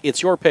 here,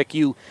 it's your pick.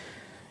 You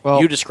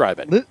describe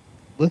it.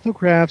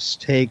 Lithographs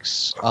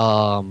takes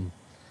a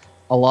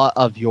lot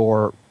of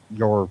your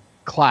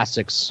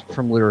classics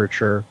from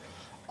literature,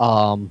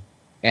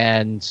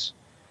 and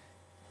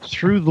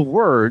through the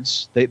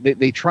words,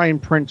 they try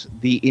and print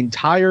the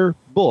entire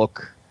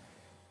book,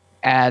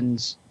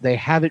 and they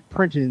have it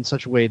printed in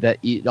such a way that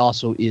it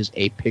also is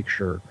a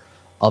picture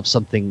of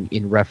something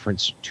in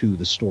reference to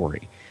the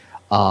story.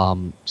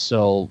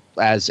 So,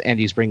 as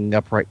Andy's bringing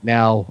up right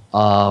now,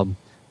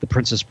 The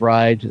Princess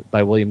Bride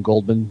by William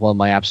Goldman, one of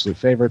my absolute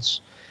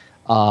favorites.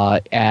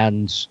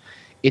 And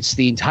it's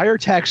the entire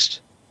text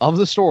of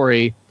the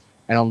story,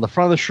 and on the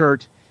front of the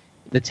shirt,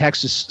 the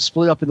text is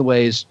split up in the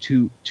ways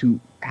to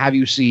have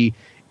you see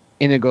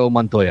Inigo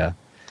Montoya.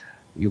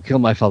 You kill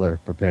my father,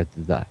 prepare to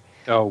die.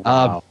 Oh,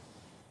 wow.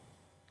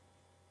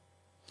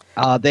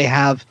 They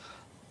have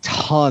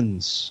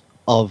tons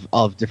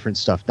of different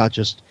stuff, not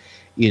just,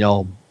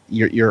 your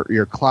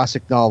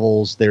classic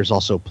novels. There's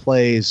also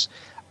plays.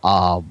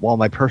 One of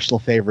my personal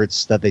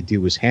favorites that they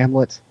do is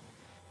Hamlet.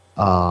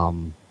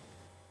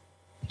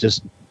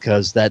 Just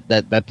because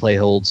that play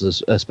holds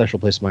a special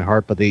place in my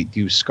heart. But they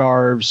do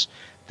scarves,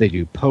 they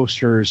do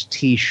posters,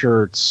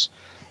 T-shirts,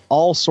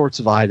 all sorts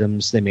of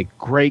items. They make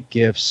great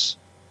gifts.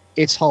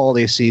 It's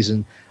holiday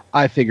season.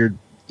 I figured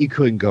you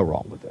couldn't go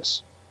wrong with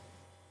this.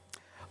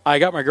 I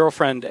got my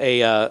girlfriend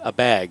a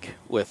bag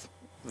with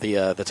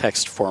the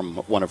text from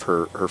one of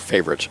her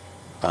favorite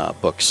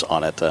books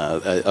on it,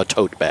 a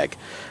tote bag,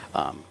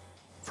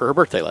 for her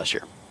birthday last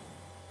year.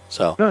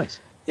 So nice.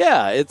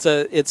 Yeah,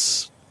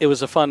 it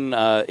was a fun.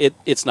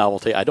 It's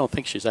novelty. I don't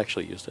think she's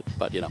actually used it,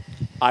 but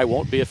I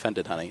won't be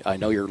offended, honey. I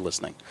know you're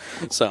listening.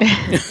 So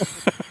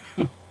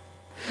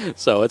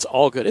so it's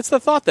all good. It's the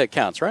thought that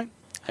counts, right?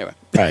 Anyway,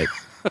 right.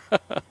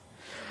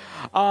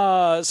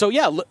 So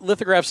yeah,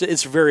 lithographs.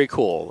 It's very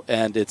cool,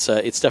 and it's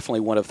definitely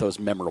one of those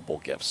memorable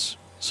gifts.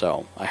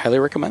 So I highly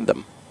recommend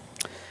them.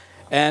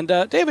 And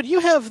David, you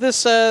have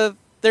this.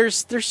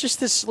 There's just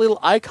this little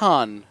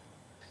icon.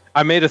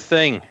 I made a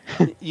thing.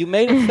 You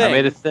made a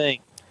thing.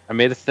 I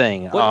made a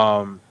thing.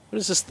 What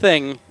is this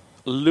thing?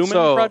 Lumen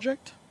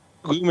Project?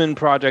 Lumen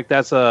Project.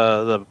 That's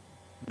the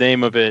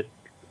name of it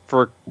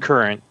for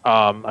current.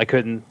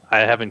 I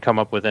haven't come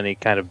up with any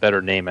kind of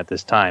better name at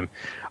this time.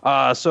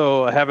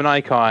 So I have an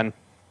icon.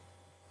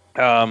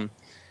 The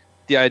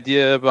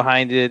idea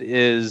behind it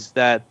is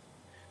that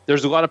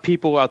there's a lot of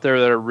people out there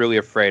that are really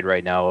afraid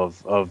right now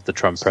of the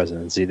Trump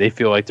presidency. They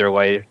feel like their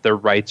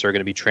rights are going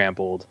to be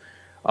trampled.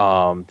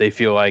 They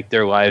feel like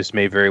their lives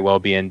may very well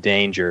be in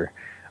danger.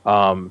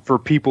 For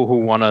people who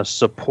want to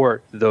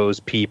support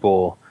those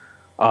people,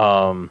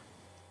 I'm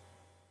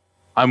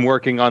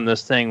working on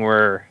this thing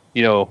where,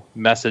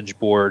 message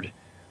board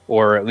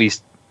or at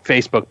least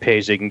Facebook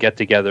page, they can get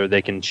together,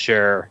 they can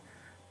share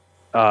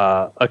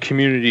a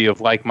community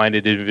of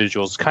like-minded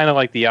individuals, kind of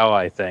like the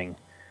Ally thing,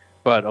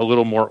 but a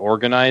little more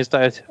organized,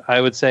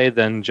 I would say,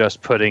 than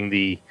just putting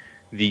the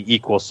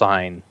equal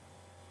sign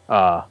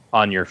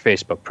on your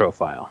Facebook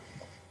profile.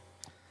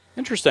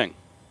 Interesting.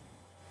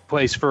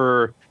 Place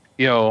for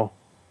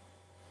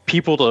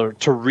people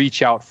to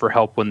reach out for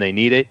help when they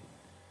need it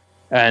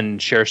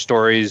and share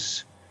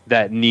stories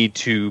that need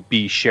to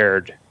be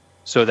shared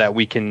so that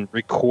we can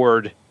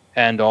record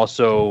and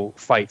also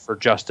fight for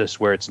justice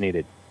where it's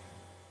needed.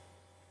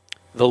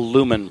 The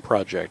Lumen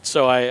Project.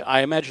 So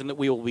I imagine that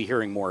we will be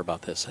hearing more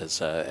about this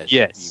as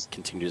yes. you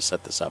continue to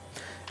set this up.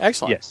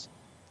 Excellent. Yes.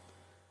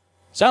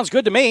 Sounds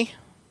good to me.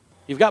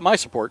 You've got my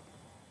support.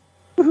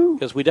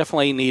 Because we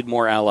definitely need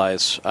more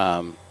allies.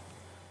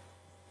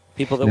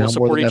 People that will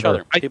support each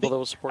other. I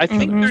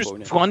think there's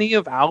plenty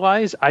of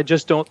allies. I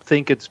just don't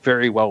think it's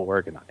very well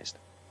organized.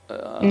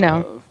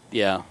 No.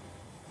 Yeah,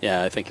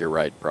 I think you're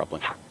right,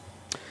 probably.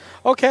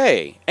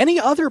 Okay. Any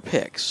other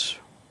picks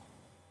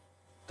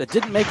that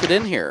didn't make it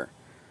in here?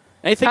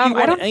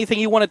 Anything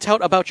you want to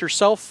tout about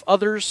yourself,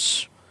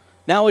 others?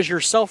 Now is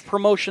your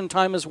self-promotion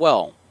time as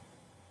well.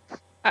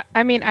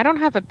 I mean, I don't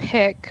have a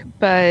pick,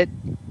 but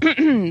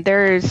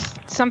there's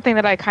something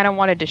that I kind of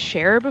wanted to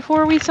share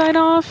before we sign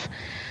off.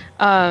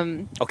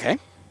 Okay.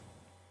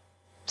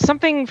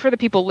 Something for the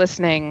people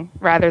listening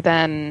rather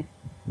than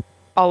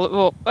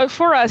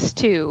for us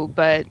too,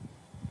 but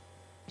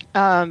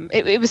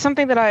it was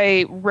something that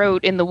I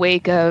wrote in the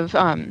wake of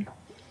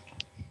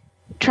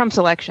Trump's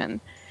election.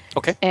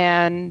 Okay.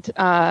 And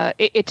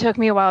it took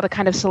me a while to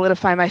kind of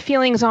solidify my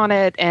feelings on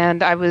it,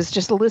 and I was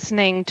just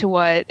listening to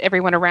what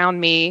everyone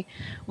around me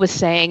was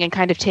saying and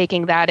kind of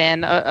taking that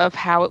in of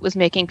how it was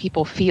making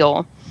people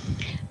feel.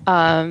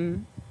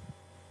 And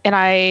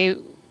I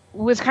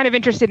was kind of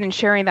interested in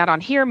sharing that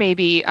on here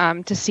maybe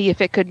to see if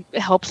it could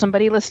help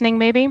somebody listening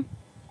maybe.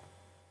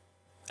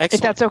 Excellent.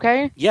 If that's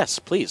okay? Yes,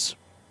 please.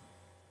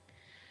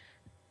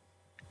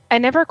 I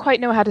never quite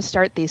know how to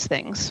start these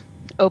things.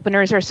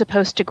 Openers are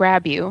supposed to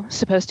grab you,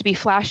 supposed to be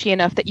flashy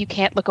enough that you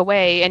can't look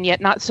away and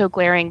yet not so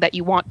glaring that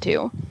you want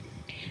to.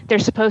 They're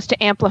supposed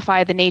to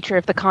amplify the nature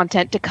of the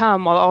content to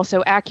come while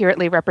also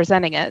accurately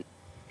representing it,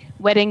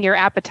 whetting your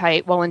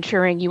appetite while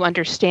ensuring you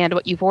understand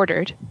what you've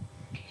ordered.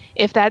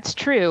 If that's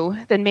true,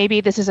 then maybe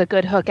this is a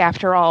good hook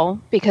after all,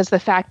 because the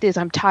fact is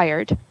I'm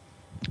tired.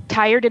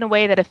 Tired in a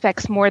way that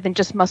affects more than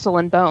just muscle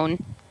and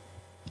bone.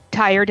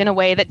 Tired in a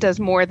way that does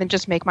more than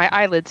just make my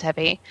eyelids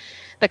heavy.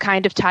 The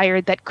kind of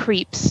tired that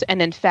creeps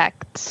and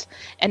infects,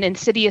 an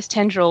insidious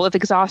tendril of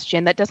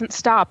exhaustion that doesn't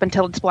stop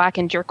until it's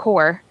blackened your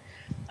core.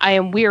 I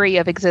am weary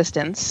of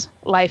existence,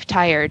 life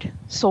tired,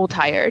 soul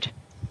tired.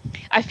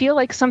 I feel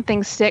like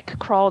something sick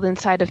crawled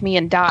inside of me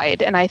and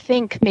died, and I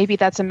think maybe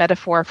that's a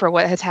metaphor for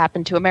what has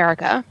happened to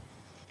America.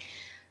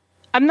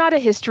 I'm not a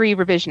history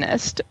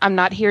revisionist. I'm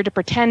not here to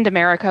pretend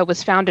America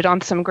was founded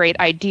on some great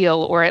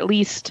ideal, or at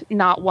least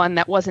not one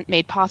that wasn't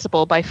made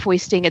possible by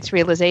foisting its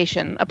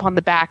realization upon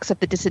the backs of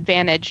the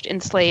disadvantaged,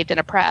 enslaved, and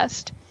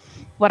oppressed.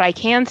 What I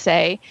can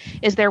say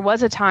is there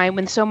was a time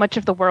when so much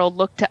of the world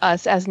looked to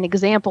us as an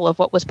example of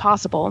what was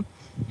possible.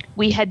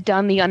 We had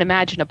done the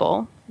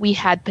unimaginable. We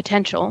had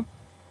potential.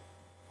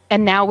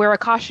 And now we're a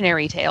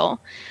cautionary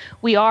tale.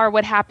 We are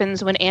what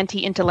happens when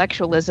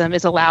anti-intellectualism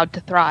is allowed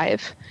to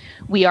thrive.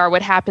 We are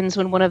what happens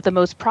when one of the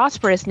most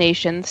prosperous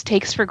nations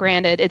takes for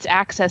granted its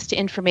access to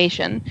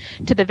information,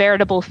 to the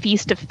veritable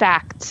feast of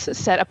facts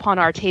set upon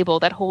our table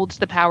that holds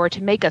the power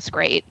to make us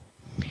great.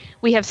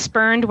 We have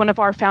spurned one of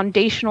our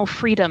foundational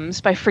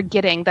freedoms by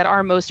forgetting that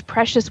our most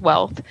precious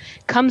wealth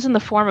comes in the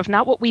form of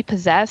not what we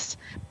possess,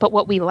 but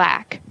what we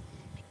lack.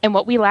 And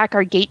what we lack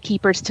are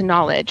gatekeepers to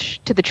knowledge,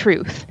 to the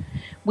truth.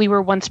 We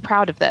were once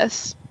proud of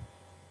this.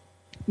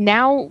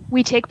 Now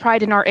we take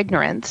pride in our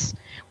ignorance.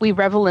 We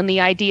revel in the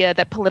idea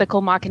that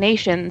political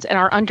machinations and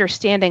our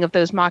understanding of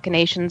those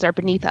machinations are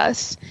beneath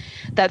us,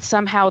 that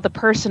somehow the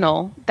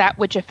personal, that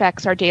which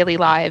affects our daily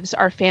lives,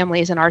 our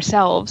families, and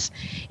ourselves,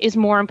 is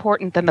more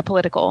important than the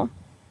political.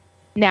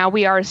 Now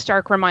we are a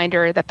stark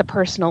reminder that the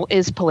personal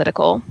is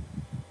political.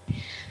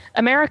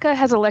 America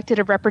has elected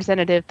a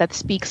representative that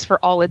speaks for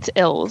all its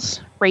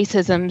ills.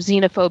 Racism,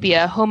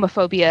 xenophobia,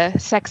 homophobia,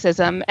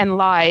 sexism, and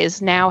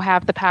lies now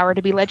have the power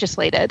to be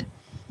legislated.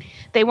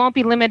 They won't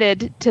be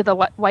limited to the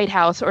White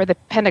House or the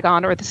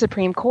Pentagon or the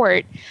Supreme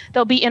Court.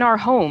 They'll be in our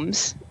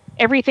homes.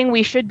 Everything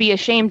we should be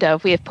ashamed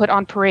of, we have put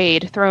on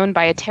parade, thrown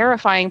by a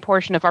terrifying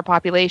portion of our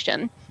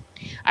population.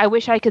 I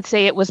wish I could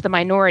say it was the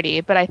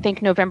minority, but I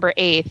think November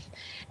 8th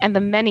and the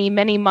many,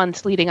 many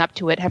months leading up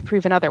to it have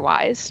proven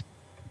otherwise.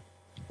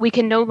 We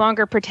can no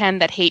longer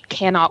pretend that hate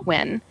cannot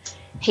win.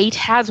 Hate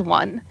has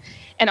won.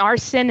 And our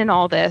sin in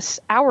all this,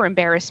 our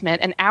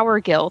embarrassment and our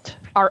guilt,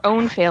 our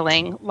own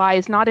failing,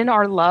 lies not in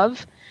our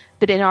love,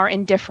 but in our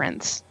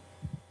indifference.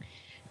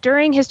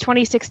 During his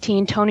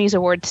 2016 Tony's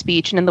Award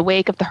speech and in the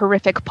wake of the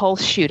horrific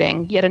Pulse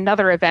shooting, yet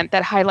another event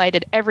that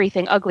highlighted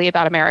everything ugly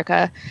about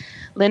America,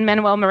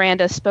 Lin-Manuel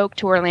Miranda spoke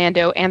to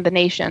Orlando and the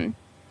nation.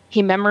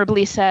 He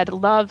memorably said,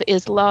 "Love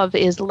is love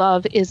is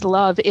love is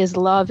love is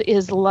love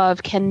is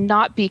love,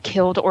 cannot be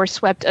killed or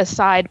swept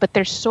aside, but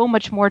there's so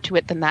much more to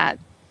it than that.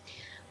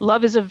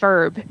 Love is a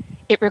verb.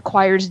 It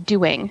requires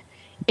doing.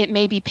 It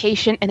may be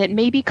patient and it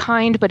may be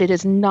kind, but it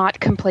is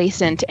not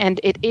complacent, and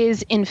it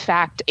is, in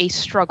fact, a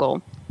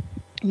struggle.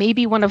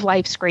 Maybe one of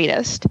life's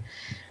greatest."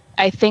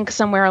 I think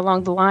somewhere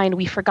along the line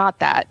we forgot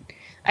that.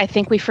 I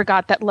think we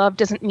forgot that love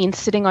doesn't mean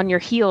sitting on your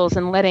heels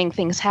and letting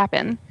things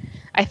happen.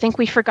 I think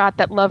we forgot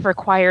that love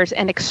requires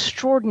an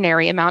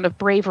extraordinary amount of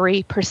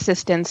bravery,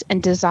 persistence,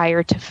 and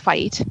desire to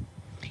fight.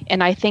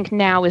 And I think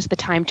now is the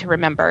time to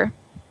remember.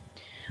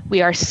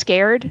 We are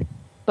scared,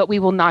 but we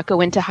will not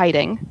go into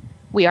hiding.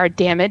 We are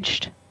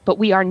damaged, but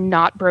we are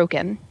not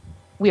broken.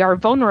 We are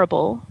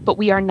vulnerable, but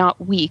we are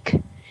not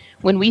weak.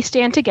 When we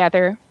stand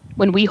together,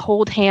 when we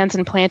hold hands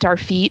and plant our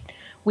feet,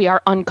 we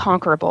are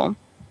unconquerable.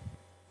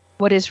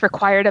 What is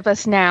required of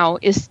us now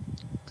is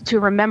to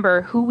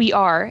remember who we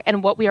are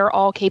and what we are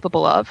all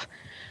capable of.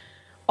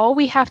 All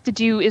we have to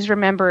do is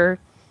remember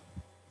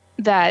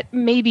that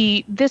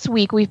maybe this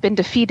week we've been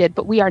defeated,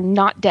 but we are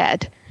not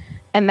dead.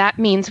 And that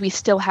means we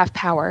still have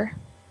power.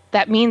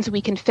 That means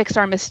we can fix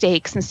our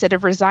mistakes instead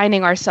of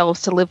resigning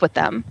ourselves to live with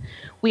them.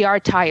 We are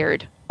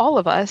tired, all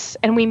of us,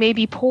 and we may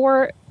be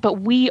poor,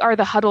 but we are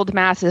the huddled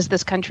masses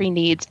this country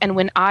needs. And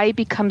when I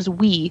becomes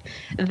we,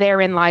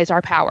 therein lies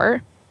our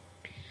power.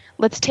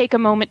 Let's take a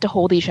moment to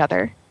hold each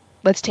other.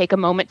 Let's take a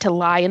moment to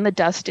lie in the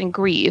dust and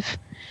grieve.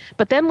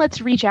 But then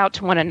let's reach out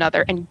to one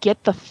another and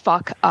get the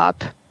fuck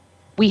up.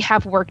 We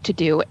have work to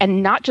do,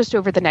 and not just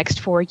over the next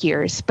 4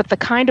 years, but the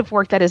kind of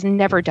work that is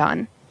never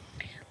done.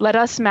 Let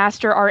us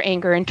master our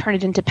anger and turn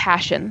it into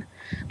passion.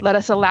 Let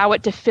us allow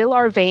it to fill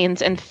our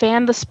veins and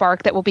fan the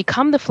spark that will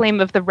become the flame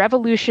of the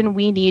revolution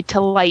we need to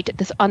light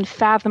this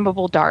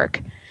unfathomable dark.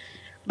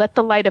 Let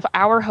the light of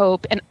our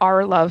hope and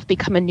our love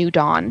become a new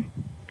dawn.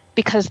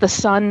 Because the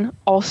sun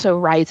also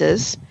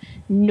rises.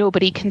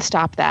 Nobody can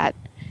stop that.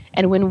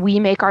 And when we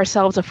make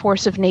ourselves a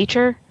force of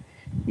nature,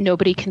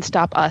 nobody can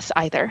stop us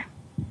either.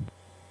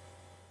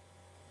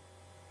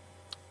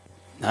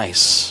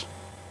 Nice.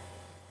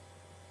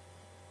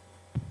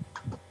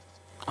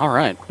 All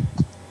right.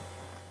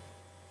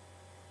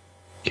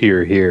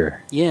 Hear,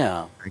 hear.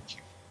 Yeah.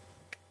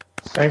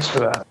 Thanks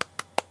for that.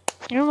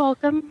 You're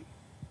welcome.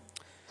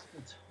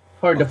 It's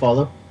hard to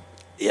follow.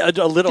 Yeah,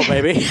 a little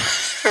maybe.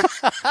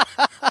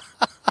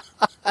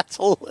 That's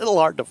a little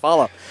hard to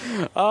follow.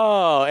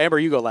 Oh, Amber,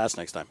 you go last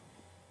next time.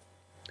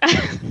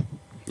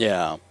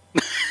 Yeah.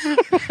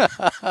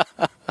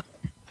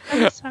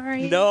 I'm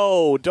sorry.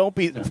 No, don't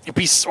be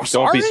so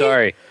sorry. Don't be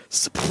sorry.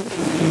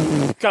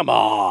 Come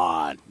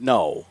on.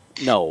 No,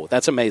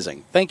 that's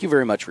amazing. Thank you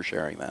very much for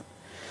sharing that.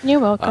 You're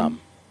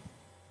welcome.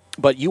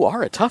 But you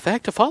are a tough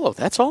act to follow.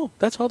 That's all.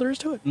 That's all there is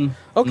to it.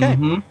 Okay.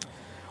 Mm-hmm.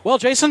 Well,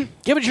 Jason,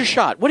 give it your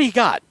shot. What do you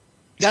got?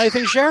 Got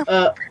anything to share?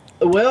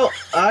 Well,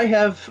 I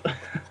have.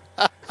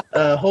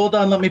 Hold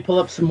on, let me pull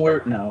up some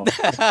work. No,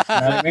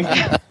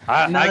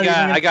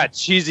 I got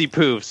cheesy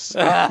poofs.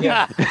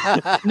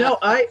 No,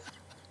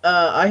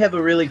 I have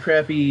a really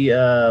crappy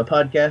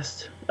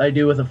podcast I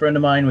do with a friend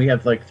of mine. We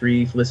have like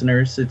 3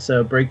 listeners. It's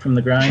a break from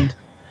the grind.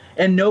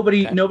 And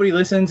nobody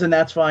listens, and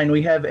that's fine.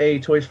 We have a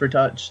Toys for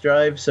Tots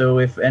drive, so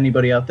if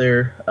anybody out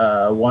there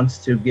wants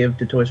to give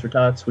to Toys for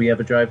Tots, we have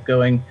a drive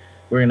going.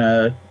 We're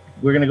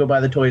gonna go buy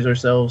the toys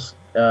ourselves,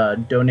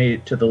 donate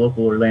it to the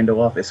local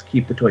Orlando office,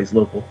 keep the toys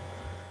local.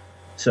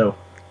 So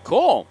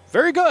cool,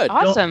 very good,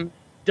 awesome.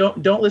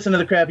 Don't listen to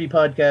the crappy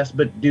podcast,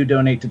 but do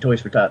donate to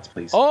Toys for Tots,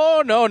 please.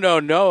 Oh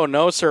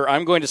no, sir!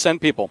 I'm going to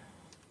send people.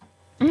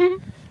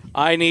 Mm-hmm.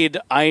 I need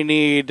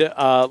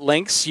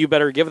links. You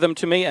better give them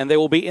to me, and they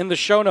will be in the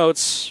show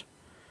notes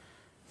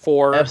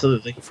for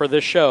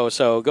this show.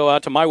 So go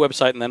out to my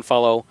website and then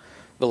follow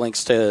the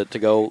links to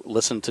go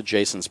listen to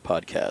Jason's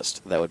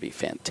podcast. That would be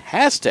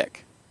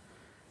fantastic.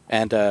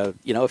 And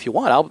if you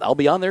want, I'll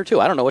be on there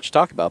too. I don't know what you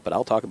talk about, but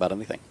I'll talk about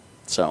anything.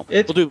 So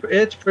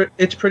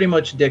it's pretty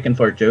much dick and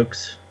fart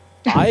jokes.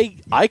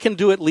 I can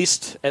do at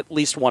least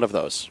one of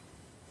those.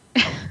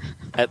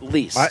 At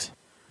least.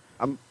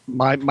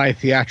 My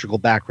theatrical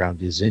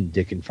background is in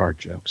dick and fart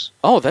jokes.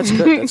 Oh, that's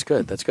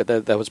good. That's good.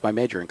 That was my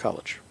major in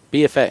college.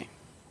 BFA.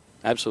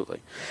 Absolutely.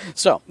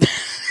 So,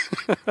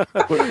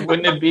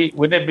 wouldn't it be?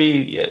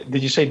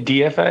 Did you say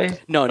DFA?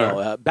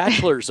 No.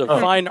 Bachelors of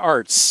Fine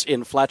Arts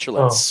in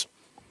Flatulence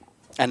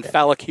and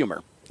Phallic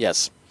Humor.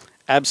 Yes,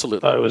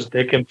 absolutely. I thought it was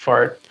Dick and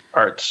Fart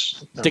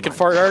Arts. Dick and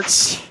Fart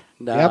Arts.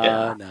 No,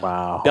 yep. No.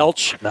 Wow.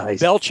 Belch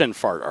and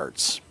Fart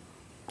Arts.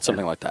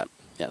 Something like that.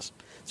 Yes,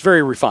 it's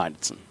very refined.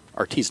 It's an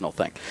artisanal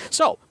thing.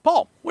 So,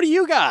 Paul, what do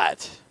you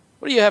got?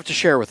 What do you have to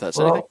share with us?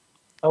 Well,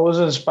 I was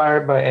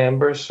inspired by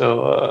Amber,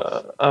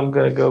 so I'm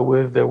going to go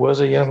with There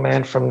Was a Young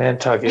Man from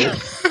Nantucket.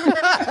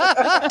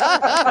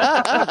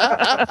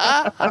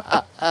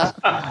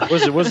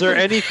 Was there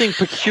anything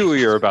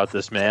peculiar about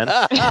this man?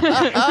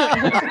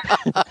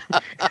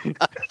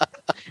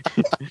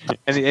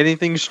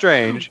 Anything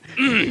strange?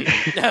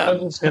 I'm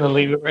just going to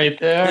leave it right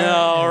there.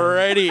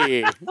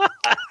 Alrighty.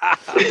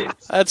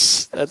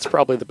 That's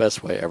probably the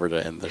best way ever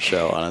to end the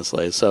show,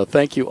 honestly. So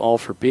thank you all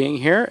for being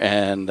here,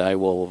 and I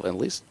will at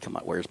least come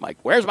on. Where's my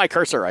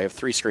cursor? I have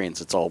 3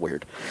 screens. It's all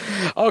weird.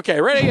 Okay,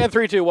 ready? And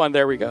 3, 2, 1.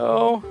 There we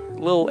go.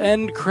 Little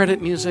end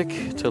credit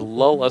music to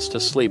lull us to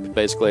sleep,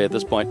 basically, at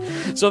this point.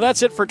 So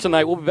that's it for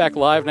tonight. We'll be back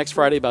live next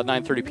Friday about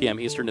 9:30 p.m.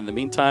 Eastern. In the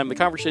meantime, the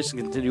conversation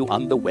can continue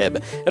on the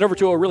web. Head over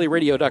to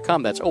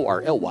OReallyRadio.com. That's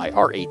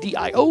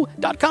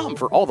ORLYRADIO.com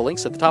for all the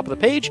links at the top of the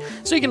page.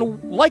 So you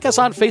can like us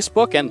on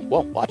Facebook and,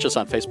 well, watch us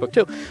on Facebook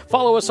too.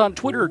 Follow us on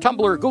Twitter,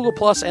 Tumblr, Google+,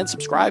 and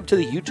subscribe to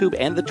the YouTube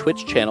and the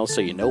Twitch channel so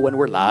you know when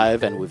we're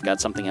live and we've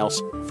got something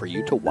else for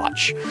you to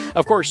watch.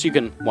 Of course, you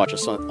can watch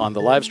us on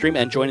the live stream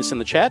and join us in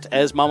the chat,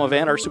 as Mama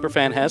Van, our superfan,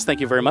 has. Thank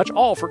you very much.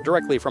 All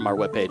directly from our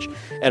webpage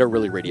at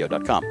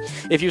OReallyRadio.com.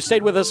 If you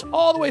stayed with us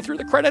all the way through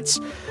the credits,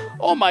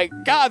 oh my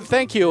God,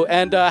 thank you.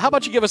 And how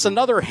about you give us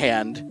another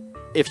hand?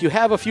 If you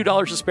have a few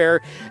dollars to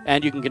spare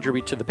and you can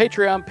contribute to the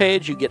Patreon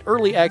page, you get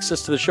early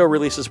access to the show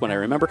releases when I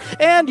remember,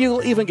 and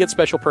you'll even get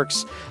special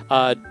perks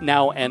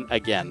now and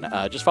again.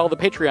 Just follow the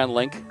Patreon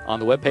link on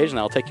the webpage, and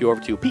that'll take you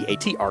over to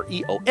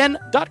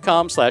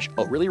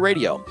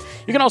patreon.com/OReallyRadio.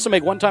 You can also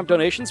make one-time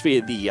donations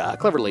via the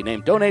cleverly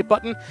named donate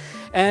button,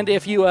 and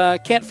if you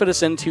can't fit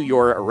us into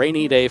your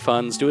rainy day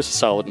funds, do us a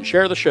solid and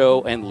share the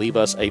show and leave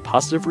us a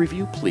positive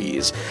review,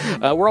 please.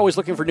 We're always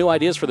looking for new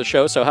ideas for the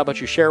show, so how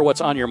about you share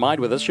what's on your mind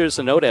with us? Shoot us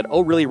a note at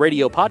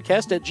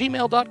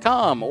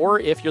OReallyRadioPodcast@gmail.com, or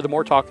if you're the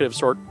more talkative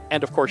sort,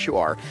 and of course you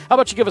are, how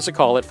about you give us a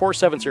call at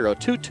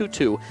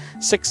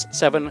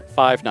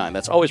 470-222-6759.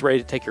 That's always ready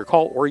to take your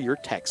call or your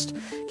text.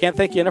 Can't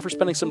thank you enough for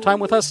spending some time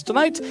with us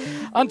tonight.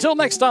 Until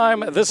next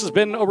time, this has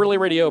been O'Reilly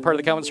Radio, part of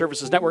the Cowan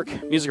Services Network.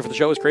 Music for the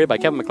show is created by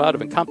Kevin MacLeod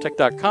of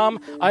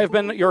Incomptech.com. I have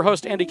been your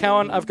host, Andy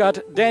Cowan. I've got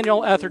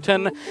Daniel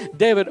Atherton,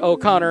 David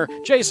O'Connor,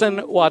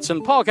 Jason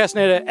Watson, Paul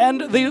Castaneda,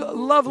 and the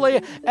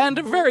lovely and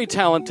very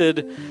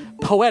talented,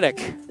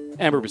 poetic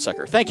Amber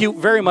Busecker. Thank you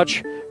very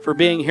much for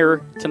being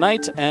here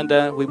tonight, and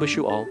we wish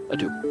you all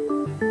adieu.